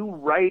 you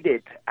write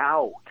it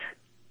out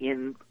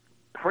in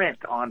print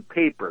on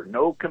paper,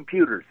 no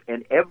computers,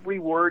 and every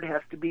word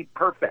has to be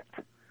perfect.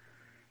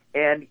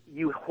 And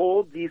you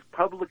hold these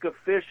public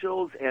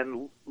officials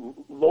and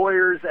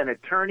lawyers and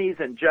attorneys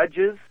and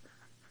judges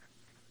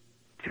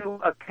to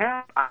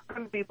account. I'm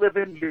going to be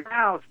living in your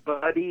house,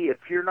 buddy, if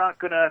you're not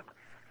going to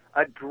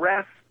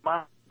address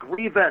my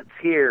grievance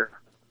here.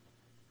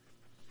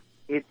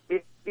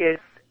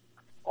 It's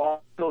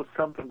also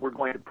something we're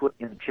going to put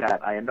in chat.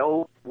 I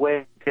know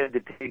we tend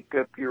to take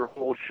up your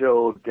whole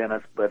show,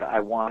 Dennis, but I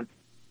want,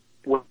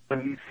 when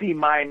you see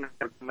mine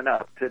coming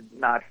up, to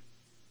not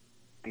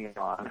be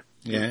on.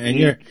 Yeah,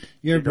 and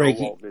you're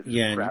breaking.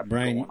 Yeah,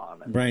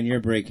 Brian,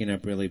 you're breaking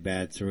up really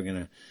bad. So we're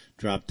gonna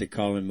drop the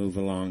call and move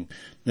along.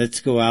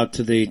 Let's go out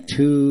to the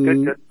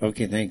Good.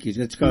 Okay, thank you.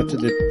 Let's go out to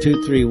the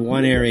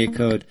 231 area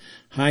code.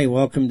 Hi,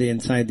 welcome to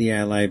Inside the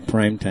Eye Live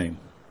Primetime.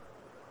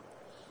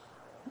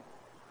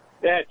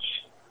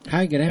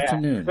 Hi, good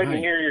afternoon. I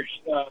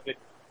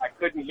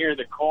couldn't hear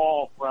the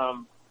call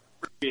from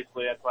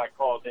previously. That's why I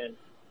called in.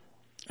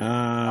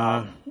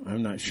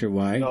 I'm not sure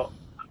why. So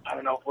I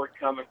don't know if we're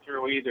coming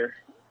through either.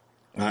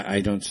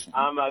 I don't.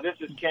 This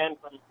is Ken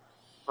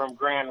from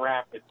Grand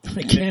Rapids.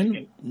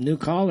 Ken, new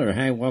caller.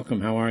 Hi,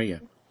 welcome. How are you?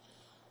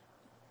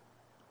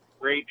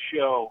 Great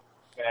show,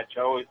 Fetch.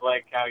 I always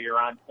like how you're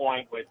on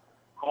point with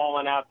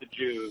calling out the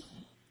Jews.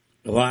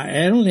 Well,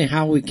 I don't know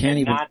how we can't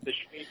even. Not the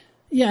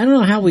Yeah, I don't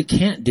know how we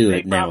can't do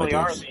it nowadays.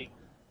 nowadays.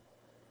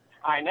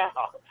 I know.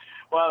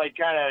 Well, they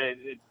kind of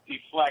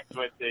deflect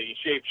with the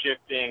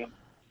shape-shifting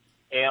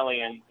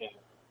aliens and.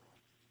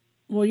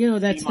 Well,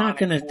 that's not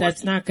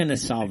gonna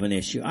solve an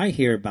issue. I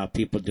hear about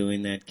people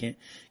doing that, Ken,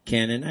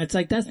 and it's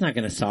like, that's not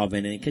gonna solve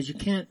anything, because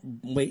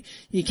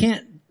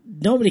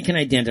nobody can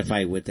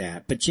identify with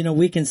that. But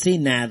we can see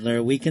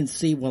Nadler, we can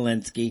see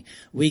Walensky,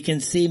 we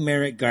can see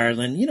Merrick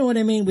Garland, you know what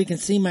I mean? We can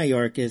see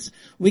Mayorkas,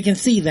 we can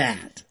see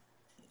that.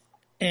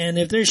 And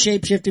if they're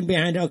shape-shifting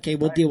behind, okay,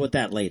 we'll deal with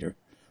that later.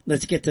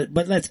 Let's get to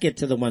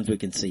the ones we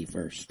can see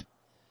first.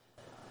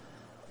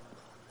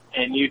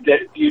 And you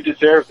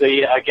deserve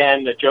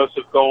the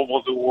Joseph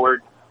Goebbels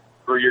Award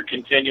for your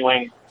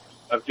continuing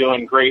of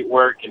doing great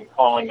work and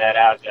calling that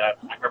out. I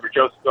remember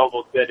Joseph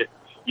Goebbels said, if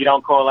you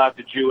don't call out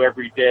the Jew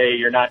every day,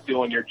 you're not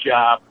doing your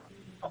job.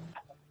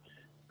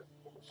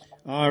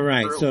 All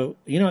right. So,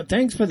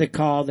 thanks for the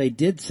call. They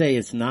did say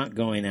it's not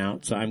going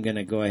out, so I'm going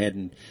to go ahead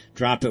and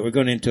drop it. We're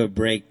going into a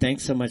break.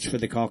 Thanks so much for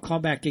the call. Call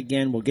back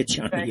again. We'll get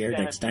you on the air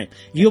next time.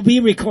 You'll be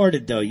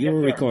recorded, though. You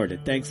were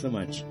recorded. Thanks so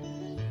much.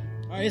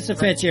 All right, it's a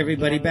Fetch,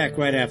 everybody. Back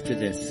right after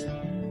this.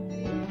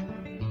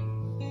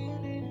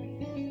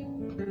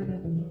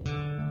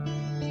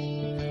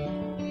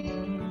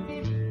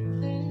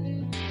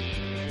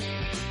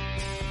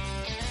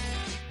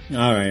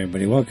 All right,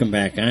 everybody, welcome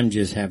back. I'm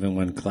just having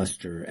one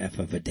cluster F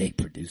of a day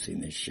producing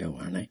this show,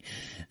 aren't I?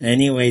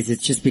 Anyways,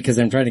 it's just because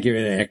I'm trying to get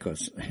rid of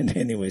echoes.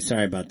 Anyway,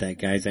 sorry about that,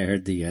 guys. I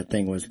heard the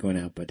thing was going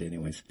out, but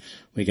anyways,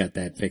 we got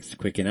that fixed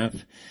quick enough.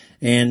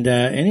 And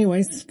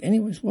anyways,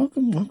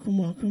 welcome. I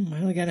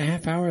only got a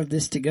half hour of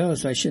this to go,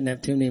 so I shouldn't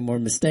have too many more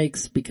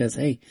mistakes because,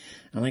 hey,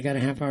 I only got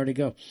a half hour to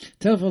go.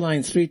 Telephone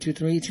lines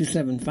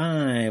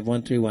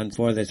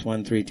 323-275-1314. That's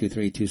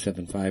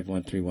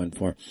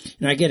 1-323-275-1314.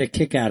 And I get a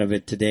kick out of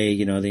it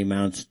today, the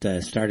amounts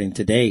starting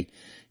today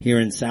here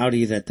in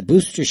Saudi that the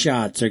booster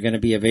shots are going to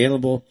be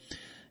available.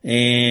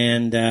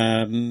 And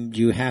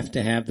you have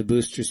to have the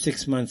booster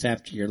 6 months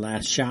after your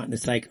last shot. And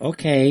it's like,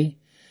 okay,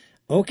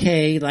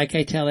 like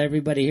I tell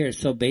everybody here.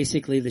 So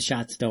basically the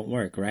shots don't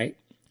work, right?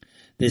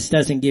 This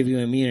doesn't give you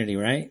immunity,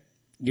 right?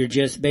 You're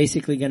just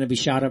basically going to be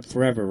shot up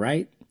forever,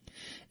 right?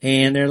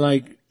 And they're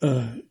like,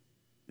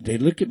 they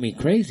look at me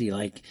crazy,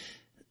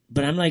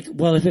 but I'm like,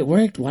 well, if it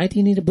worked, why do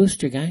you need a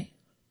booster, guy?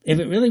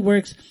 If it really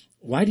works,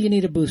 why do you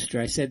need a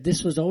booster? I said,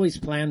 this was always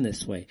planned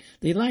this way.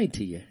 They lied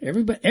to you.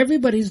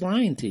 Everybody's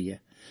lying to you.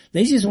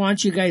 They just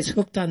want you guys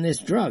hooked on this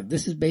drug.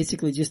 This is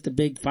basically just a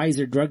big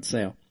Pfizer drug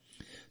sale.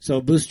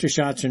 So booster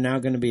shots are now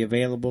going to be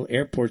available.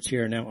 Airports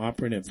here are now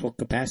operating at full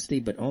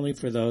capacity, but only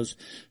for those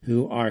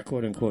who are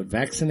quote unquote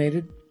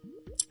vaccinated.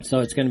 So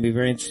it's going to be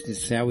very interesting to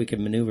see how we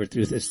can maneuver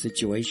through this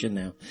situation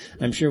now.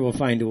 I'm sure we'll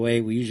find a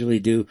way. We usually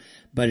do,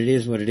 but it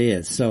is what it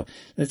is. So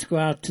let's go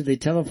out to the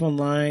telephone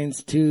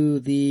lines, to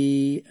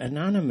the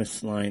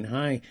anonymous line.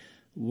 Hi,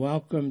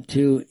 welcome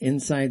to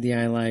Inside the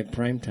Eye Live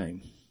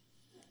Primetime.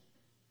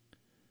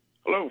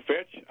 Hello,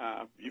 Fitch.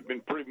 You've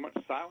been pretty much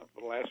silent for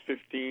the last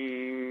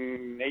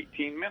 15,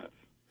 18 minutes.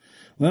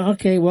 Well,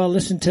 okay. Well,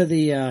 listen to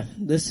the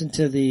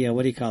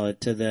what do you call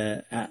it? To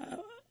the,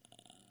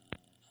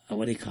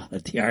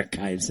 the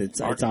archives.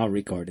 It's all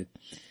recorded.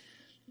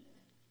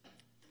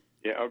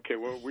 Yeah. Okay.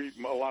 Well,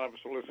 a lot of us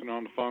are listening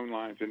on the phone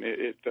lines, and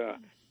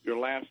your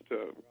last,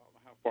 how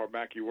far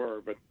back you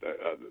were, but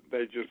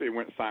they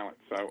went silent.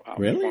 So I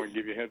really? just want to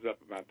give you a heads up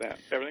about that.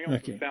 Everything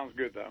else sounds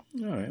good, though.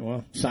 All right.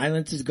 Well,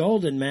 silence is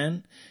golden,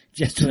 man.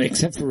 Just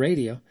except for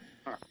radio.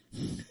 Huh.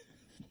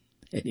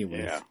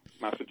 Anyways. Yeah.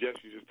 My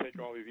suggestion is just take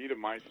all these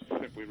Edomites and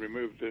simply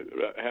remove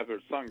have their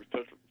tongues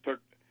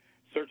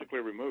surgically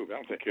removed.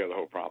 That'll take care of the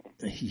whole problem.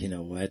 You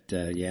know what?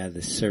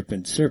 The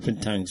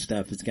serpent tongue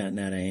stuff has gotten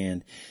out of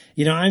hand.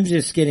 I'm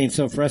just getting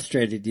so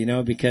frustrated,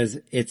 because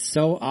it's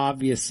so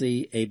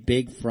obviously a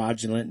big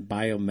fraudulent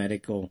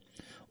biomedical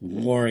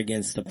war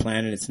against the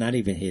planet. It's not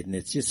even hidden.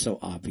 It's just so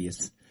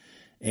obvious.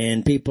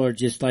 And people are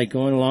just like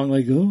going along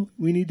like, oh,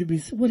 we need to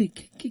be, you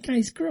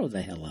guys grow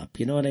the hell up.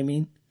 You know what I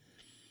mean?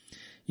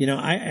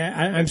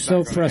 I'm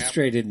so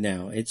frustrated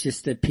now. It's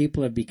just that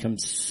people have become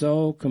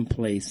so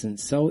complacent,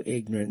 so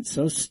ignorant,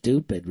 so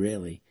stupid,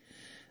 really,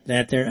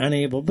 that they're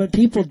unable. But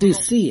people do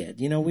see it.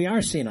 We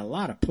are seeing a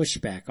lot of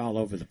pushback all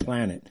over the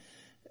planet,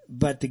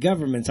 but the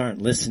governments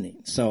aren't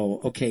listening.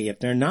 So, okay, if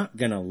they're not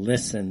going to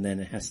listen,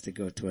 then it has to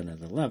go to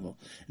another level.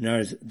 In other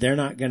words, they're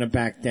not going to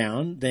back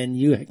down, then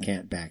you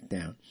can't back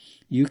down.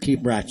 You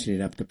keep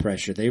ratcheting up the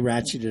pressure. They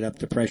ratcheted up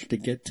the pressure to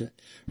get to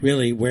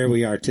really where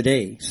we are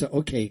today. So,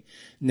 okay,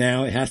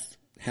 now it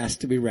has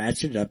to be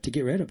ratcheted up to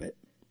get rid of it.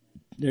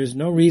 There's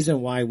no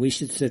reason why we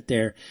should sit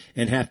there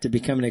and have to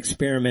become an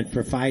experiment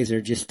for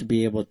Pfizer just to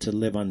be able to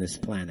live on this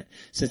planet.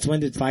 Since when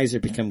did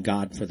Pfizer become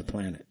God for the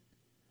planet?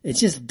 It's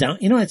just dumb.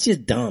 It's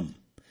just dumb.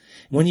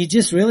 When you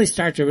just really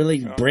start to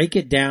really break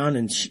it down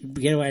and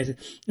get away,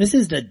 this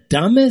is the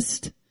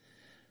dumbest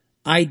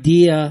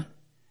idea.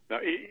 Now,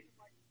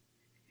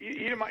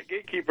 Edomite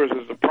gatekeepers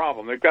is the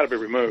problem. They've got to be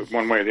removed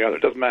one way or the other.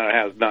 It doesn't matter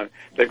how it's done.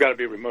 They've got to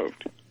be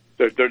removed.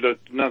 They're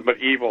nothing but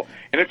evil.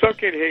 And it's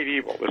okay to hate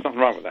evil. There's nothing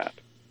wrong with that.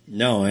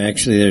 No,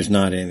 actually, there's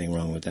not anything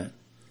wrong with that.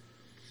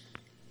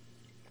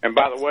 And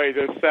by the way,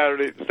 this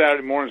Saturday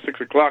morning,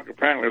 6 o'clock,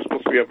 apparently there's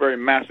supposed to be a very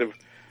massive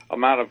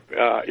amount of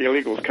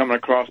illegals coming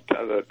across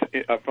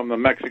from the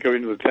Mexico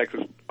into the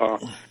Texas.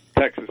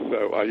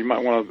 So you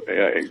might want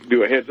to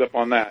do a heads up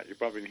on that. You're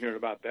probably hearing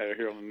about that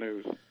here on the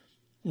news.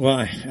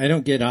 Well, I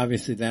don't get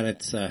obviously that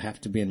it's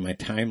have to be in my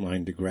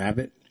timeline to grab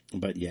it,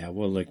 but yeah,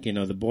 well, look,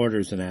 the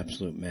border's an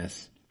absolute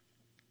mess,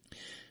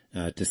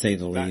 to say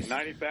the least.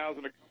 90,000 are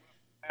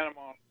coming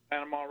to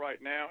Panama right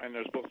now, and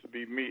they're supposed to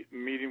be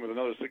meeting with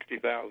another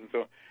 60,000.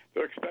 So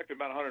they're expecting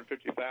about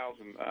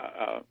 150,000,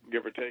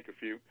 give or take a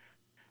few,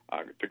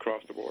 to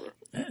cross the border.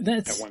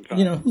 That's, at one time.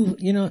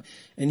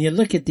 And you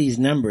look at these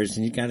numbers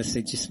and you got to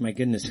say, just my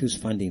goodness, who's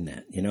funding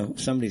that?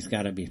 Somebody's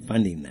got to be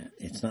funding that.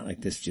 It's not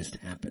like this just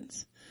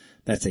happens.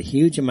 That's a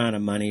huge amount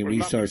of money,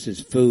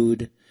 resources,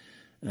 food,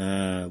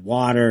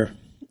 water,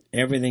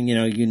 everything,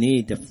 you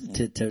need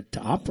to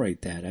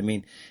operate that. I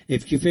mean,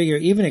 if you figure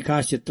even it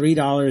costs you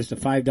 $3 to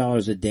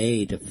 $5 a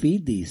day to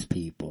feed these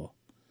people,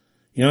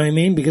 you know what I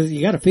mean? Because you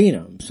got to feed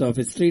them. So if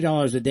it's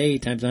 $3 a day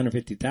times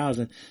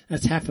 150,000,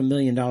 that's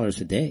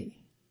 $500,000 a day.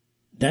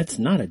 That's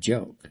not a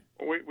joke.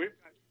 We've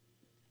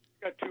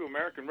got two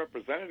American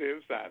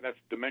representatives, that's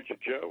Dementia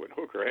Joe and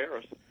Hooker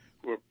Harris,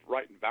 who are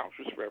writing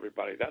vouchers for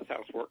everybody. That's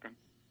how it's working.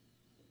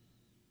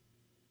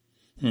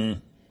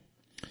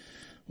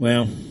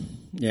 Well,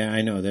 yeah,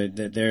 I know.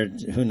 They're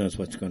who knows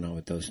what's going on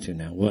with those two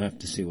now. We'll have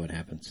to see what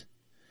happens.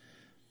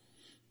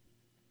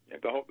 Yeah,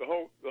 the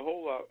whole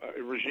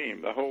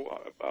regime, the whole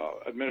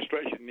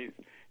administration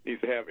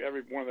needs to have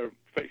every one of their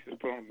faces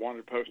put on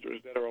wanted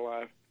posters, dead or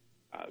alive.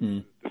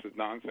 This is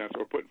nonsense.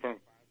 We're put in front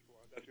of a fire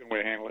squad. That's the only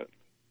way to handle it.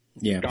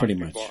 Yeah, pretty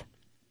much.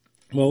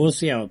 Well, we'll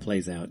see how it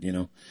plays out, you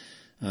know.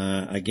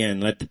 Again,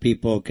 let the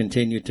people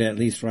continue to at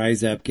least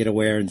rise up, get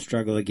aware, and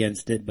struggle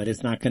against it, but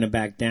it's not going to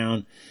back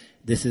down.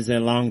 This is a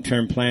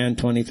long-term plan,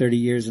 20, 30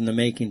 years in the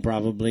making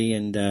probably,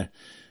 and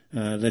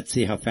let's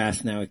see how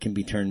fast now it can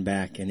be turned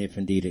back, and if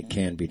indeed it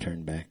can be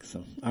turned back.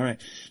 So, all right.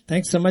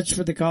 Thanks so much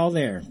for the call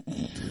there.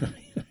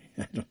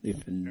 I don't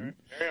even...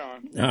 Carry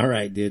on. All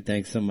right, dude.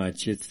 Thanks so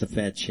much. It's the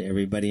Fetch.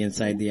 Everybody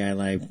inside the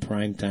iLive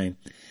prime time.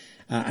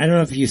 I don't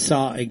know if you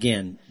saw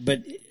again,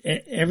 but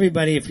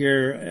everybody, if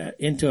you're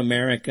into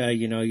America,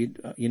 you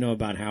know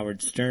about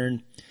Howard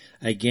Stern.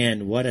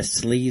 Again, what a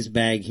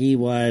sleazebag he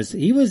was.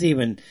 He was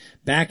even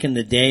back in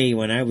the day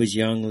when I was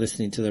young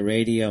listening to the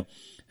radio.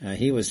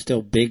 He was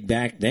still big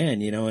back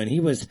then, and he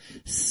was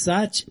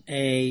such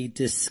a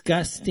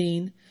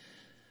disgusting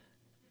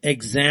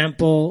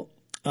example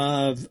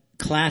of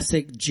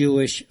classic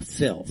Jewish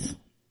filth.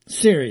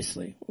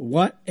 Seriously,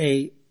 what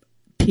a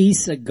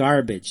piece of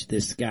garbage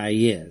this guy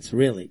is,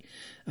 really.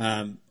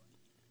 From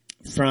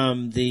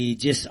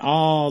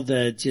all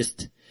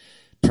the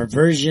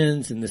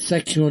perversions and the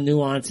sexual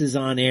nuances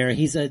on air,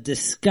 he's a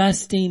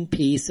disgusting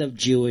piece of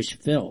Jewish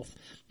filth.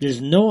 There's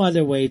no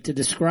other way to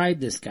describe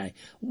this guy.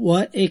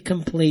 What a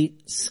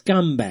complete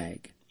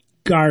scumbag,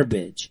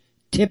 garbage,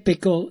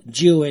 typical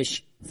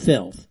Jewish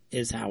filth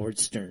is Howard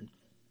Stern.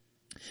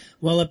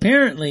 Well,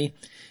 apparently,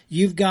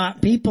 you've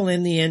got people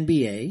in the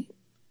NBA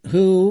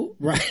who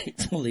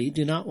rightfully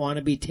do not want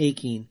to be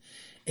taking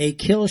a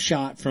kill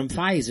shot from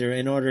Pfizer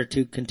in order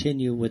to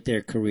continue with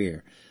their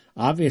career.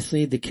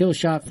 Obviously, the kill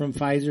shot from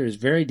Pfizer is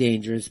very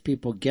dangerous.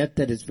 People get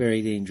that it's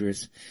very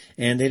dangerous,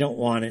 and they don't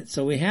want it.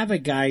 So we have a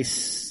guy,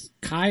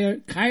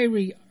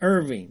 Kyrie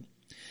Irving,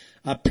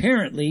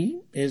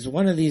 apparently is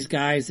one of these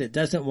guys that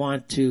doesn't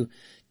want to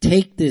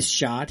take this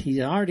shot.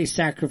 He's already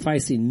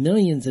sacrificing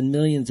millions and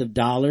millions of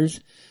dollars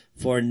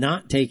for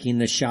not taking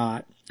the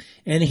shot.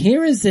 And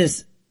here is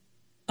this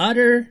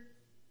utter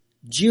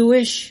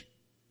Jewish,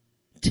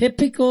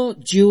 typical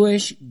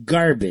Jewish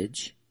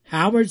garbage.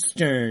 Howard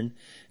Stern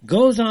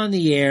goes on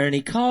the air and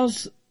he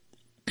calls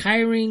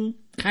Kyrie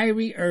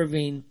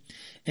Irving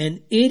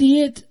an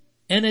idiot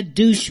and a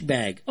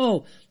douchebag.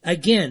 Oh,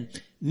 again,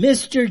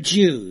 Mr.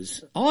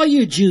 Jews, all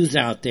you Jews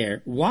out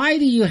there, why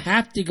do you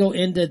have to go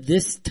into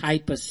this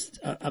type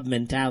of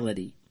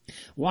mentality?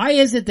 Why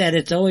is it that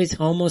it's always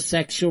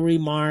homosexual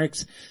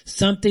remarks,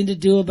 something to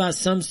do about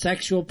some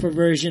sexual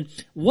perversion?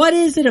 What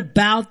is it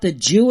about the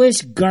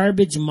Jewish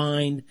garbage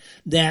mind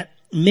that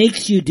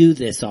makes you do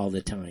this all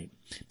the time?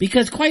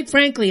 Because quite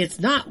frankly, it's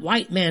not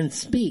white man's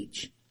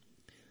speech.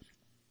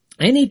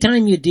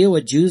 Anytime you deal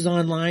with Jews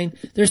online,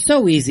 they're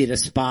so easy to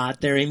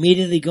spot. They're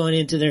immediately going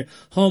into their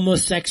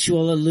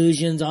homosexual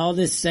illusions, all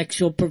this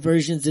sexual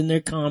perversions in their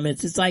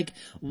comments. It's like,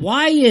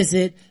 why is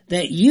it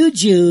that you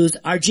Jews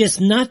are just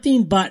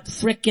nothing but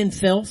frickin'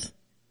 filth?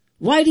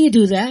 Why do you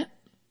do that?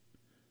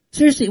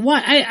 Seriously,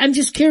 why? I'm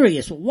just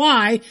curious.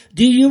 Why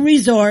do you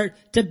resort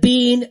to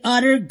being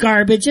utter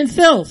garbage and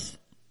filth?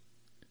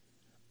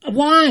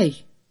 Why?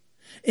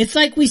 It's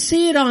like we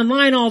see it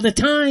online all the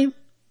time.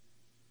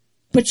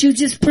 But you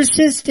just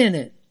persist in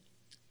it.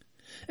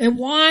 And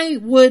why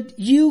would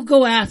you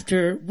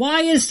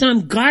why is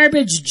some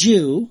garbage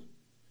Jew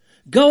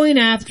going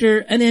after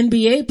an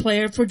NBA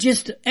player for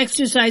just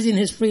exercising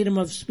his freedom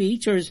of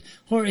speech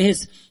or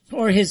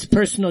his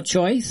personal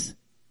choice?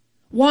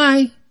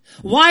 Why?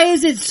 Why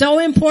is it so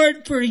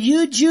important for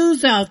you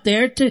Jews out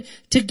there to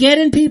get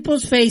in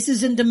people's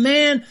faces and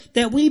demand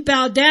that we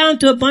bow down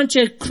to a bunch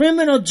of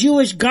criminal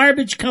Jewish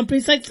garbage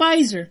companies like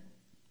Pfizer?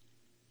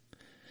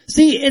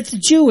 See, it's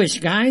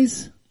Jewish,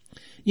 guys.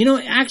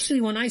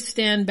 Actually, when I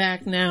stand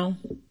back now,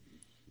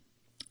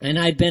 and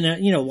I've been,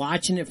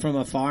 watching it from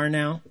afar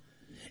now,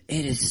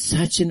 it is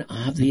such an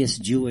obvious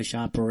Jewish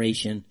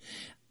operation.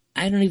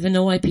 I don't even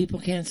know why people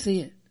can't see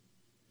it.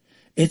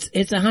 It's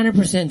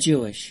 100%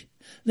 Jewish.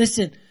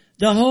 Listen,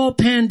 the whole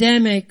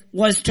pandemic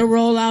was to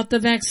roll out the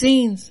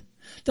vaccines.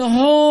 The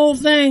whole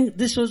thing,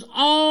 this was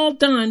all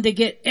done to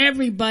get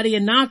everybody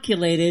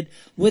inoculated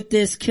with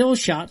this kill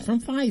shot from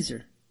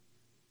Pfizer.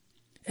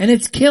 And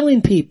it's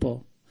killing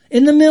people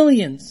in the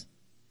millions.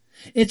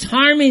 It's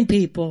harming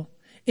people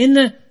in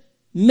the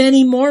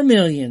many more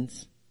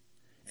millions.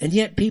 And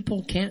yet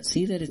people can't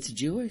see that it's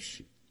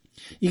Jewish.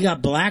 You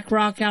got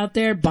BlackRock out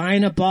there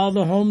buying up all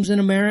the homes in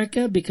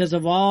America because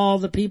of all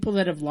the people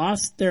that have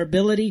lost their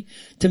ability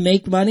to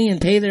make money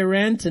and pay their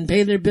rent and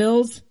pay their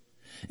bills.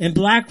 And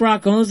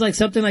BlackRock owns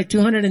something like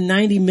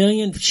 290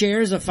 million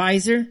shares of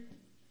Pfizer.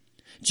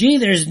 Gee,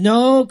 there's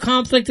no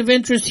conflict of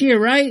interest here,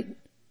 right?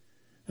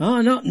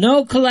 Oh,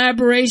 no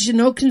collaboration,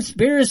 no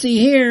conspiracy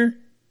here.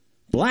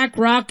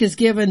 BlackRock is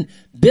given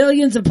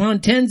billions upon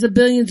tens of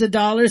billions of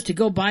dollars to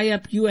go buy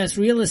up U.S.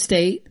 real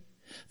estate.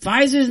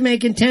 Pfizer's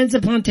making tens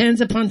upon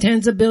tens upon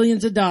tens of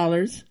billions of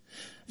dollars.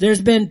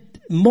 There's been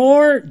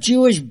more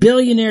Jewish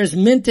billionaires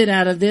minted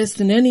out of this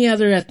than any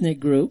other ethnic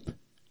group.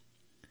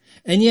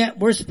 And yet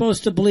we're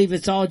supposed to believe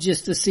it's all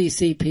just the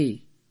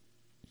CCP.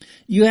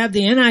 You have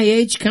the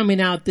NIH coming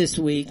out this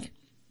week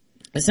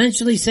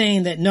essentially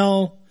saying that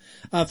no,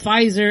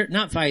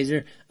 Fauci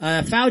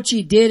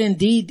did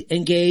indeed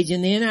engage,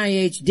 and the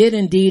NIH did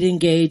indeed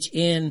engage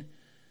in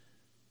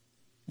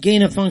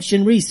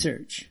gain-of-function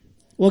research.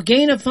 Well,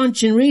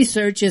 gain-of-function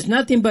research is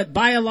nothing but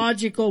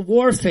biological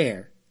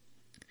warfare.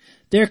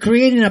 They're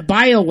creating a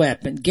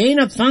bioweapon.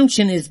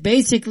 Gain-of-function is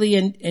basically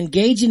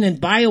engaging in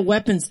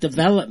bioweapons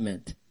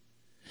development.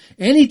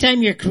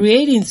 Anytime you're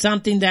creating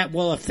something that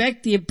will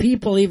affect the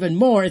people even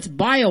more, it's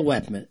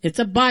bioweapon. It's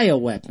a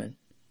bioweapon.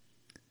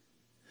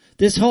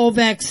 This whole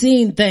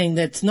vaccine thing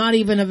that's not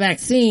even a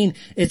vaccine,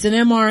 it's an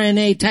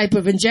mRNA type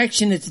of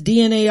injection, it's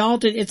DNA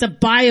altered, it's a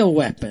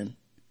bioweapon.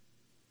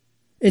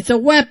 It's a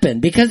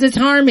weapon because it's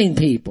harming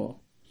people.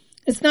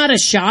 It's not a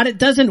shot, it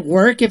doesn't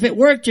work. If it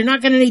worked, you're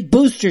not going to need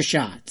booster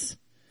shots.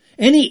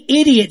 Any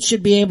idiot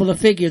should be able to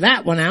figure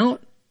that one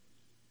out.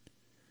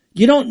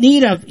 You don't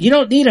need a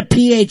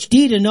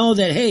PhD to know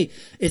that, hey,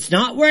 it's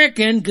not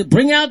working,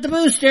 bring out the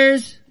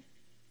boosters.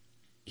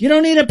 You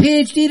don't need a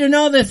PhD to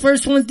know the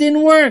first ones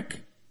didn't work.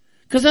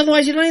 Because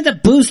otherwise you don't need the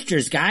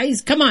boosters,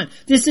 guys. Come on.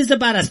 This is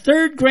about a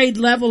third grade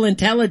level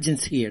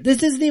intelligence here.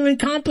 This isn't even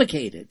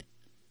complicated.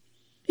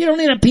 You don't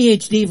need a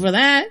PhD for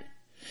that.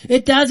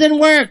 It doesn't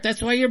work.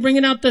 That's why you're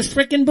bringing out the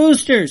frickin'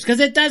 boosters. Because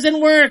it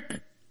doesn't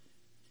work.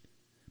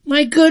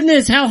 My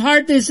goodness, how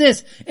hard this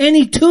is.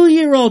 Any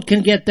 2-year-old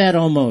can get that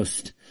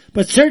almost.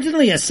 But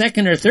certainly a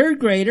second or third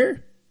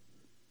grader.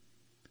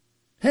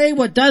 Hey,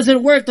 what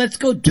doesn't work? Let's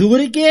go do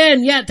it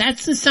again. Yeah,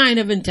 that's the sign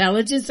of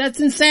intelligence.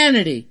 That's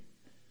insanity.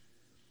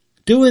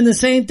 Doing the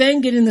same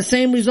thing, getting the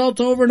same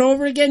results over and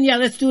over again. Yeah,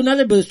 let's do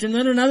another booster and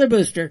then another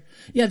booster.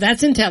 Yeah,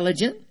 that's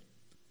intelligent.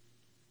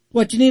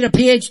 What, you need a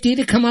PhD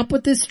to come up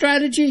with this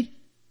strategy?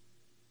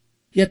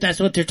 Yet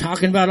that's what they're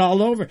talking about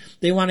all over.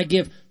 They want to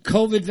give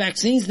COVID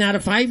vaccines now to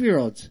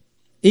 5-year-olds.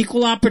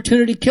 Equal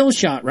opportunity kill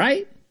shot,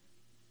 right?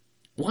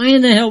 Why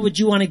in the hell would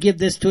you want to give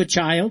this to a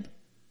child?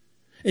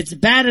 It's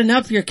bad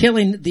enough you're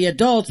killing the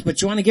adults,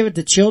 but you want to give it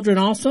to children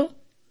also?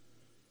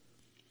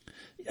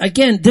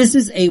 Again, this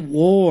is a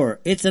war.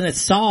 It's an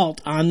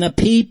assault on the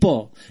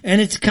people.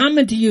 And it's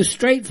coming to you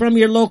straight from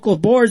your local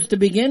boards to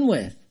begin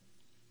with.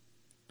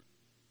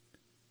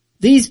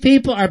 These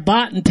people are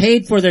bought and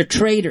paid for. They're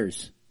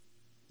traitors.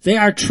 They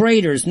are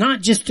traitors,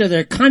 not just to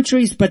their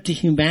countries, but to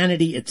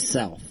humanity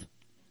itself.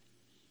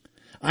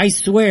 I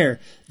swear,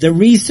 the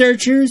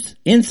researchers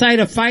inside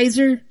of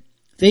Pfizer,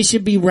 they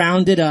should be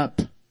rounded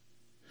up.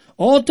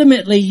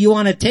 Ultimately, you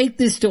want to take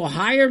this to a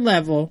higher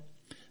level.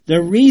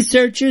 The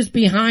researchers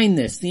behind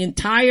this, the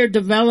entire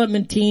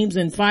development teams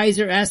in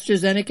Pfizer,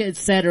 AstraZeneca,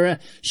 etc.,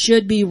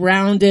 should be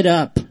rounded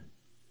up.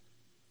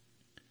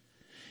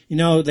 You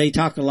know, they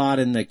talk a lot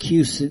in the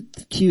Q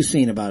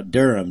scene about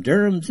Durham.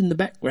 Durham's in the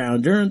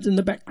background. Durham's in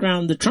the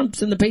background. The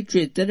Trumps and the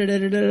Patriots. It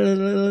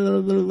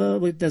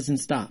doesn't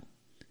stop.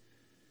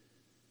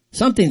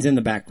 Something's in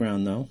the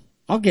background, though.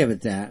 I'll give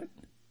it that.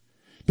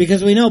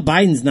 Because we know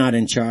Biden's not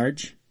in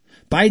charge.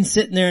 Biden's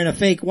sitting there in a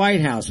fake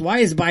White House. Why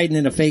is Biden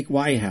in a fake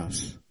White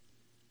House?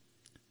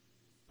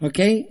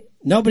 Okay?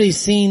 Nobody's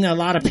seen a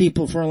lot of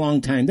people for a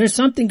long time. There's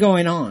something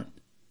going on.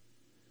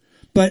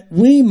 But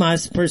we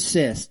must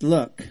persist.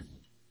 Look,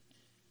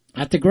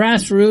 at the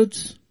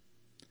grassroots,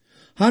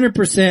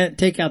 100%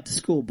 take out the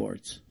school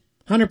boards.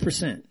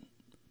 100%.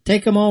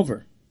 Take them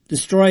over.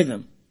 Destroy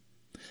them.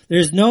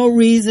 There's no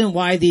reason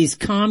why these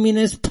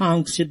communist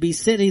punks should be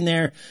sitting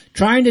there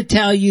trying to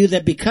tell you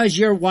that because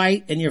you're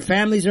white and your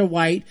families are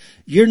white,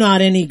 you're not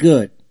any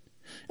good.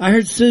 I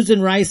heard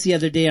Susan Rice the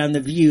other day on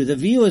The View. The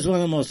View is one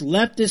of the most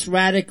leftist,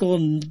 radical,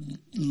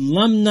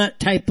 lumnut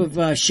type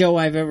of show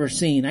I've ever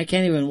seen. I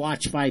can't even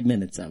watch 5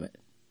 minutes of it.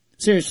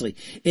 Seriously,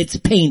 it's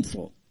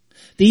painful.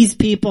 These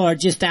people are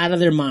just out of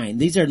their mind.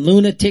 These are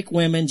lunatic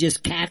women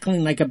just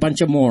cackling like a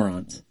bunch of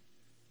morons.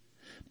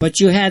 But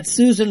you had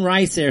Susan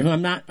Rice there, who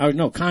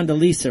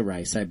Condoleezza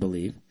Rice, I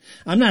believe.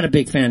 I'm not a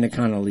big fan of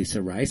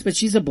Condoleezza Rice, but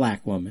she's a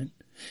black woman.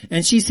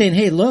 And she's saying,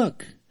 hey,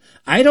 look,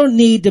 I don't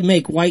need to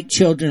make white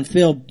children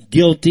feel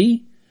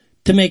guilty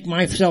to make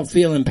myself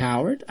feel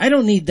empowered. I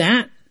don't need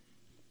that.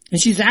 And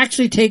she's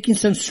actually taking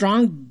some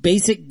strong,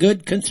 basic,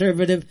 good,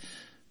 conservative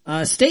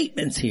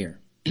statements here.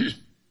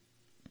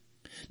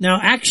 Now,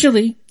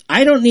 actually,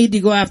 I don't need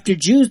to go after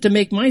Jews to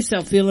make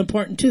myself feel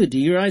important too. Do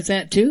you realize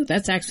that too?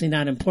 That's actually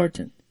not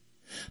important.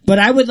 But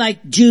I would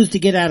like Jews to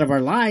get out of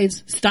our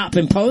lives, stop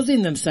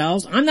imposing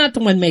themselves. I'm not the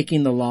one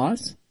making the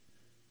laws.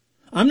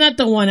 I'm not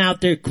the one out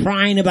there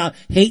crying about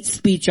hate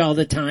speech all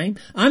the time.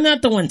 I'm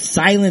not the one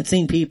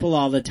silencing people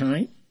all the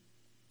time.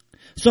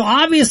 So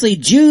obviously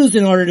Jews,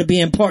 in order to be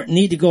important,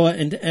 need to go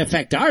and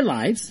affect our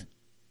lives.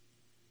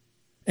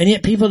 And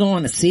yet people don't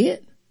want to see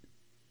it.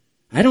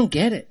 I don't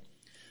get it.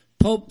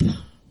 Pope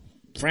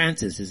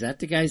Francis, is that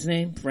the guy's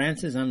name?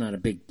 Francis? I'm not a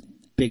big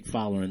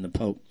follower in the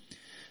Pope.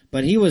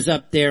 But he was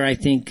up there, I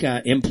think,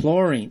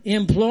 imploring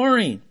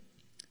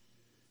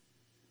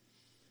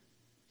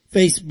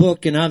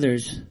Facebook and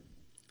others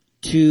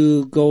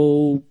to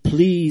go,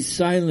 please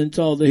silence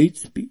all the hate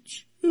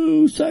speech.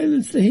 Oh,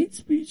 silence the hate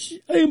speech.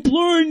 I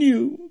implore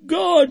you.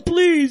 God,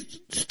 please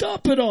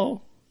stop it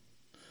all.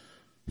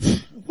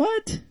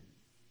 What?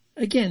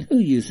 Again, who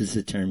uses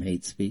the term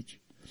hate speech?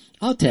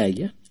 I'll tell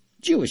you.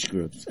 Jewish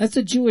groups. That's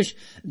a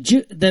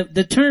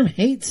the term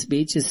hate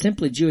speech is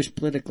simply Jewish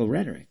political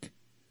rhetoric.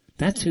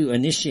 That's who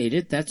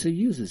initiated it. That's who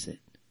uses it.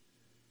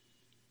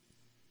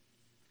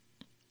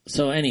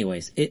 So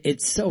anyways,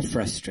 it's so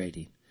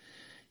frustrating.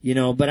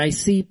 But I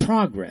see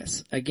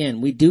progress.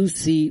 Again, we do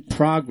see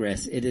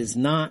progress. It is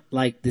not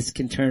like this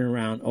can turn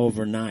around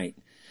overnight.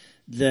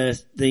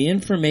 The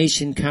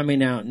information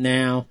coming out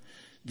now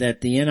that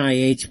the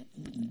NIH,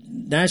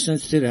 National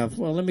Institute of,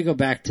 well, let me go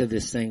back to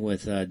this thing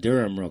with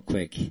Durham real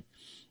quick.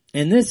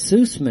 In this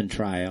Sussman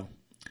trial,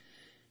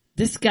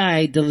 this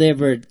guy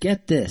delivered,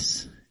 get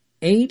this,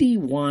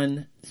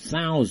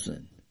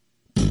 81,000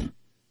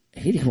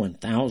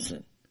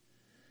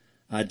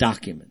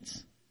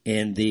 documents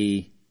in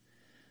the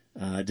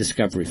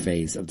discovery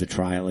phase of the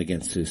trial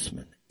against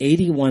Sussman.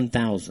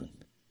 81,000.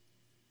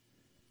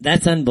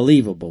 That's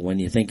unbelievable when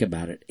you think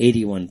about it.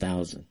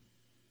 81,000.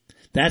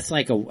 That's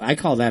like I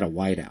call that a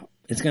whiteout.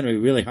 It's going to be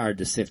really hard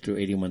to sift through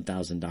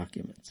 81,000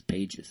 documents,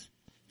 pages.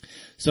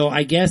 So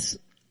I guess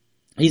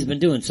he's been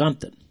doing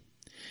something.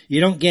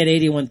 You don't get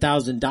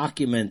 81,000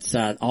 documents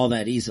all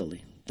that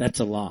easily. That's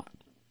a lot.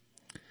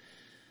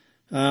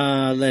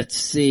 Let's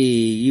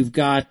see. You've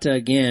got,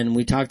 again,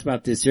 we talked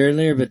about this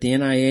earlier, but the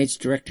NIH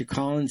Director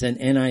Collins and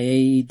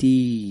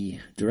NIAID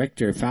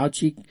Director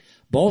Fauci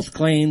both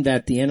claimed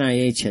that the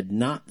NIH had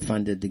not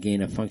funded the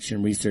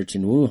gain-of-function research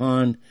in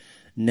Wuhan.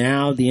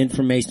 Now the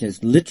information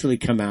has literally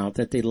come out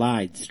that they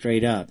lied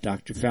straight up.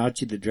 Dr.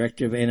 Fauci, the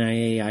director of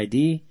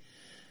NIAID,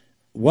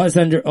 was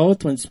under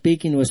oath when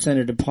speaking with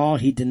Senator Paul.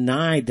 He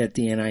denied that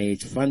the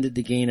NIH funded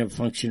the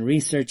gain-of-function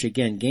research.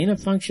 Again,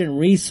 gain-of-function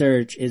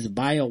research is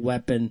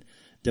bioweapon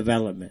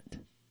development.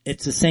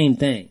 It's the same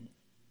thing.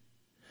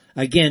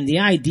 Again, the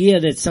idea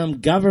that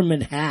some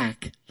government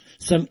hack,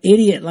 some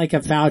idiot like a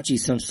Fauci,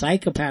 some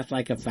psychopath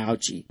like a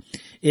Fauci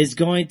is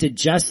going to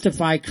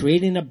justify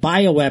creating a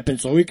bioweapon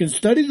so we can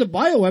study the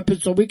bioweapon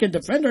so we can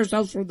defend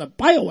ourselves from the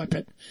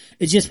bioweapon.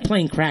 It's just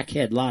plain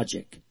crackhead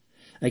logic.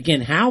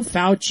 Again, how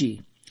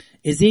Fauci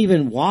is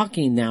even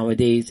walking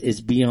nowadays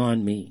is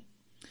beyond me.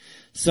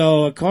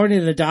 So according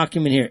to the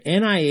document here,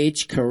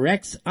 NIH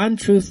corrects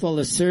untruthful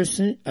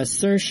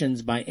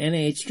assertions by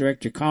NIH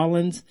Director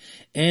Collins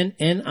and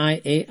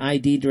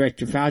NIAID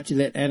Director Fauci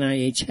that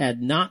NIH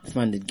had not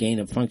funded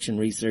gain-of-function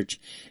research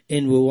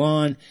in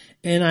Wuhan.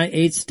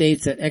 NIH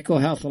states that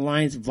EcoHealth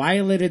Alliance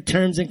violated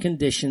terms and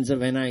conditions of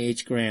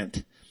NIH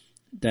grant.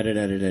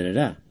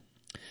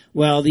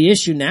 Well, the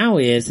issue now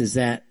is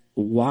that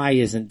why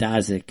isn't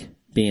Daszak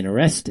being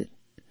arrested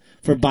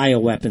for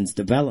bioweapons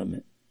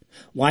development?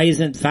 Why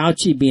isn't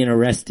Fauci being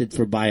arrested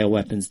for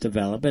bioweapons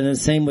development? And the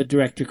same with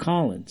Director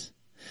Collins.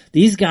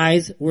 These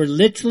guys were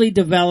literally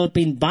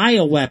developing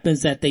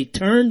bioweapons that they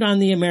turned on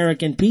the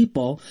American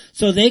people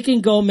so they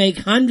can go make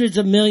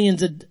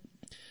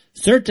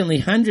certainly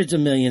hundreds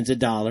of millions of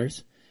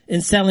dollars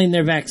in selling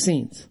their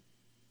vaccines.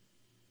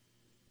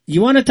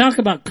 You want to talk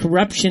about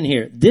corruption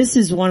here? This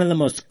is one of the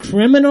most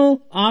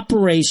criminal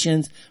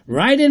operations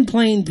right in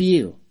plain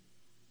view.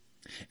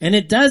 And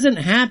it doesn't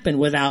happen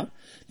without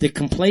the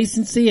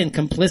complacency and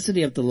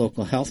complicity of the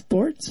local health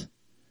boards,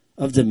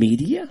 of the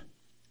media,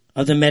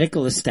 of the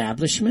medical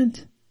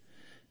establishment,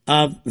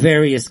 of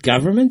various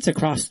governments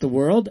across the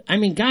world. I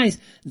mean, guys,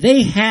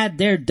 they had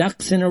their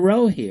ducks in a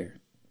row here.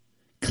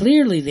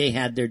 Clearly they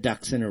had their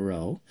ducks in a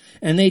row,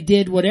 and they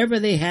did whatever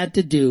they had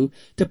to do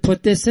to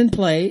put this in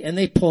play, and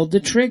they pulled the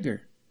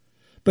trigger.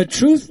 But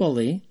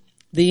truthfully,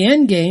 the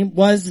end game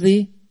was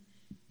the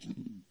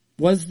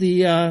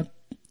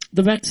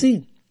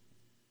vaccine.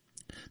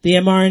 The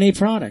mRNA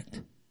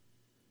product.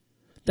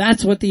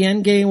 That's what the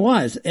end game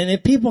was. And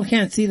if people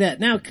can't see that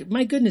now,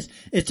 my goodness,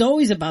 it's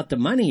always about the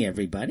money,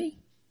 everybody.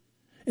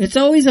 It's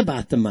always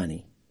about the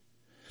money.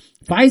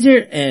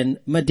 Pfizer and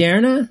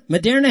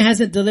Moderna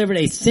hasn't delivered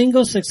a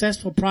single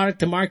successful product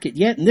to market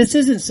yet, and this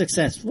isn't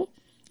successful.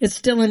 It's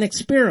still an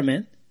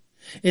experiment.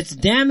 It's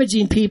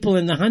damaging people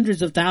in the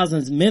hundreds of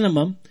thousands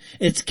minimum.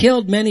 It's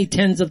killed many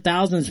tens of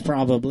thousands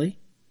probably.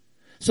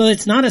 So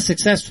it's not a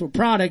successful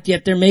product,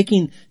 yet they're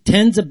making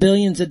tens of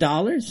billions of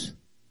dollars.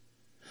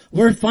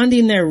 We're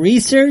funding their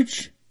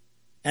research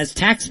as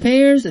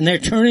taxpayers, and they're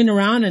turning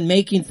around and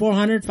making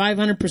 400,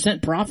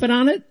 500% profit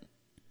on it.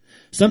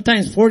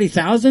 Sometimes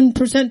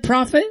 40,000%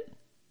 profit.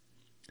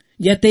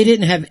 Yet they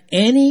didn't have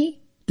any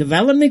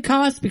development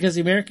costs because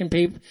the American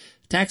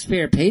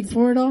taxpayer paid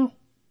for it all.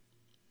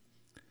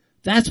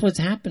 That's what's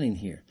happening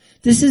here.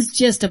 This is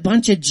just a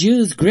bunch of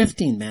Jews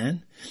grifting,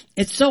 man.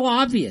 It's so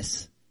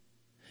obvious.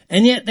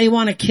 And yet they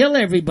want to kill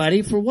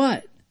everybody for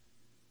what?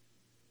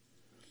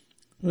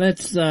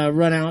 Let's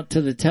run out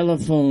to the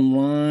telephone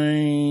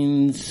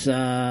lines.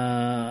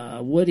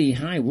 Woody,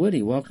 hi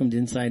Woody, welcome to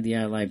Inside the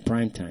Eye Live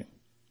Primetime.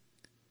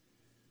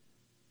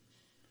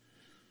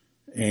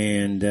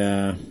 And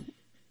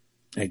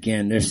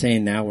again, they're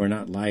saying now we're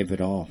not live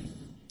at all.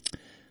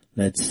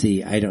 Let's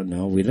see, I don't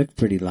know. We look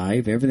pretty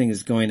live. Everything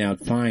is going out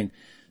fine.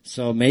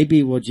 So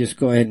maybe we'll just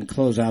go ahead and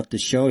close out the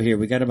show here.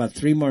 We got about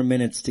 3 more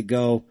minutes to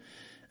go.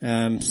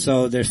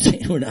 So they're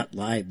saying we're not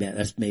live.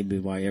 That's maybe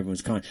why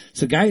everyone's calling.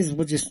 So guys,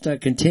 we'll just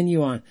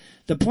continue on.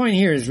 The point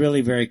here is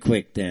really very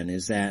quick then,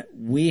 is that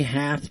we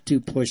have to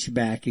push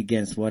back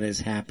against what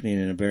is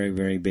happening in a very,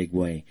 very big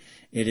way.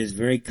 It is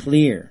very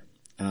clear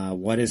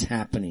what is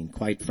happening,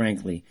 quite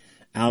frankly.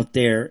 Out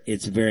there,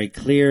 it's very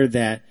clear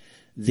that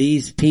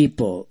these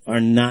people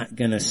are not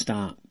going to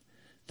stop.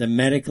 The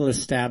medical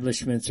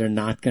establishments are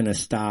not going to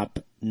stop.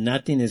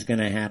 Nothing is going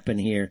to happen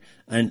here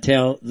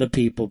until the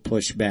people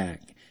push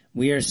back.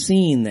 We are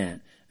seeing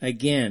that.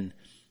 Again,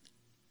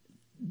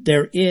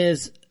 there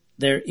is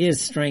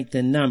strength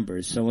in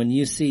numbers. So when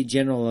you see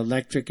General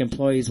Electric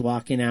employees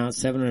walking out,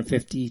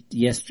 750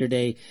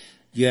 yesterday,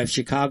 you have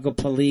Chicago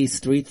police,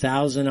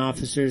 3,000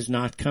 officers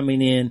not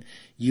coming in.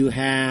 You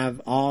have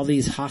all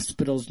these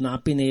hospitals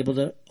not being able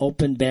to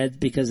open beds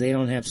because they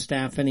don't have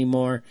staff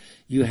anymore.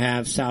 You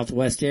have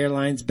Southwest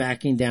Airlines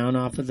backing down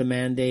off of the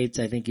mandates.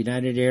 I think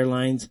United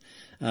Airlines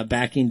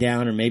backing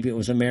down, or maybe it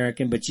was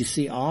American. But you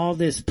see all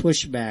this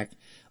pushback.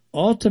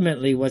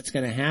 Ultimately, what's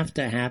going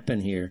to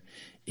happen here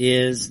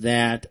is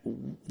that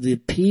the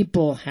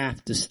people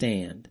have to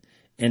stand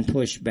and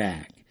push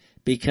back,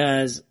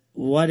 because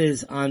what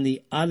is on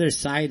the other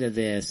side of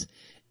this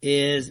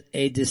is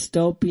a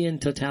dystopian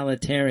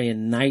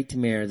totalitarian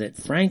nightmare that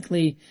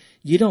frankly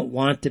you don't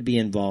want to be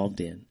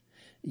involved in.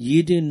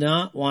 You do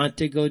not want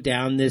to go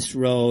down this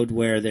road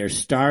where they're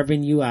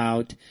starving you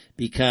out,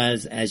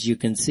 because as you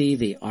can see,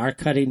 they are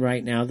cutting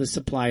right now the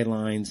supply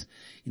lines.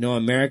 You know,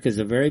 America is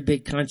a very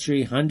big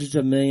country, hundreds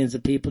of millions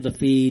of people to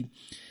feed.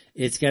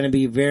 It's going to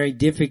be very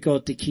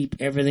difficult to keep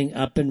everything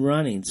up and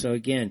running. So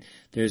again,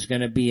 there's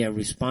going to be a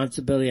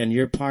responsibility on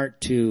your part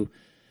to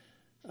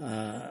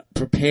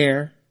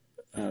prepare.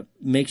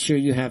 Make sure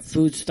you have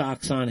food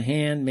stocks on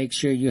hand. Make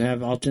sure you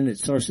have alternate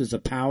sources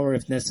of power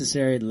if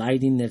necessary,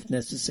 lighting if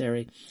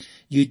necessary.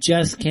 You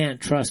just can't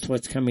trust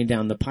what's coming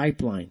down the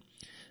pipeline.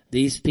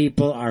 These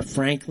people are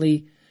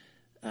frankly,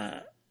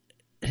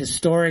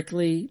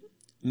 historically,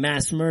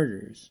 mass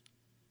murderers.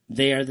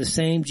 They are the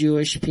same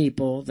Jewish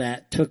people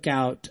that took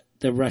out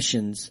the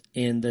Russians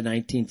in the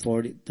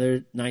 1920s,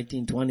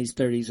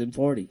 30s, and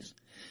 40s,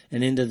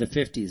 and into the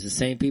 50s. The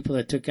same people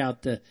that took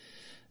out the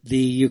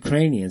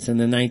Ukrainians in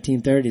the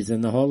 1930s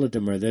and the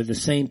Holodomor. They're the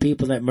same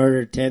people that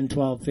murdered 10,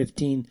 12,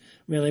 15,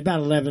 really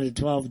about 11 to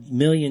 12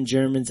 million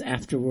Germans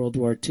after World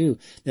War II.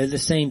 They're the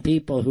same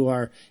people who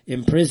are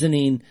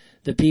imprisoning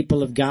the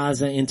people of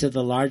Gaza into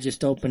the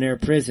largest open-air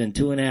prison,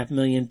 2.5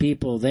 million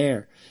people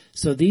there.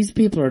 So these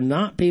people are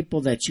not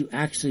people that you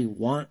actually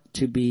want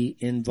to be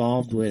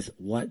involved with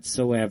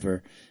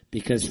whatsoever,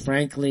 because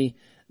frankly,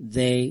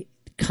 they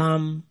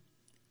come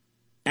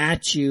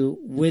at you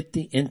with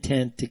the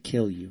intent to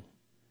kill you.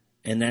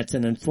 And that's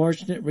an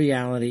unfortunate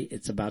reality.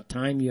 It's about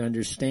time you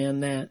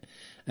understand that.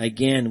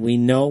 Again, we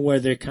know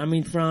where they're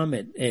coming from.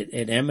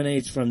 It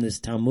emanates from this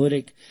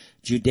Talmudic,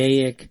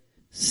 Judaic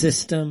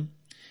system.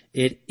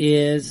 It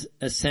is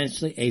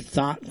essentially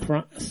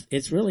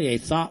it's really a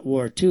thought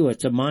war too.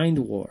 It's a mind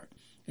war.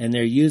 And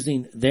they're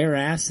using their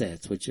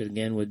assets, which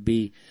again would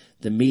be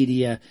the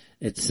media,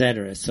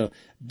 etc. So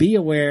be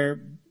aware,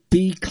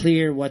 be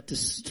clear what the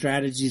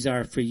strategies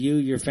are for you,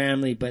 your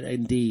family, but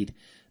indeed,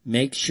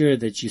 make sure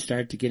that you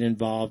start to get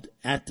involved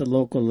at the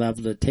local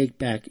level to take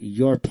back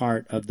your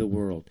part of the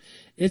world.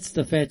 It's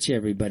The Fetch,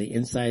 everybody,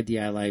 Inside the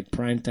Eye Live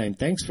Primetime.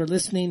 Thanks for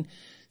listening.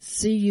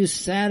 See you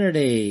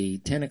Saturday,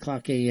 10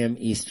 o'clock a.m.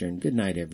 Eastern. Good night, everybody.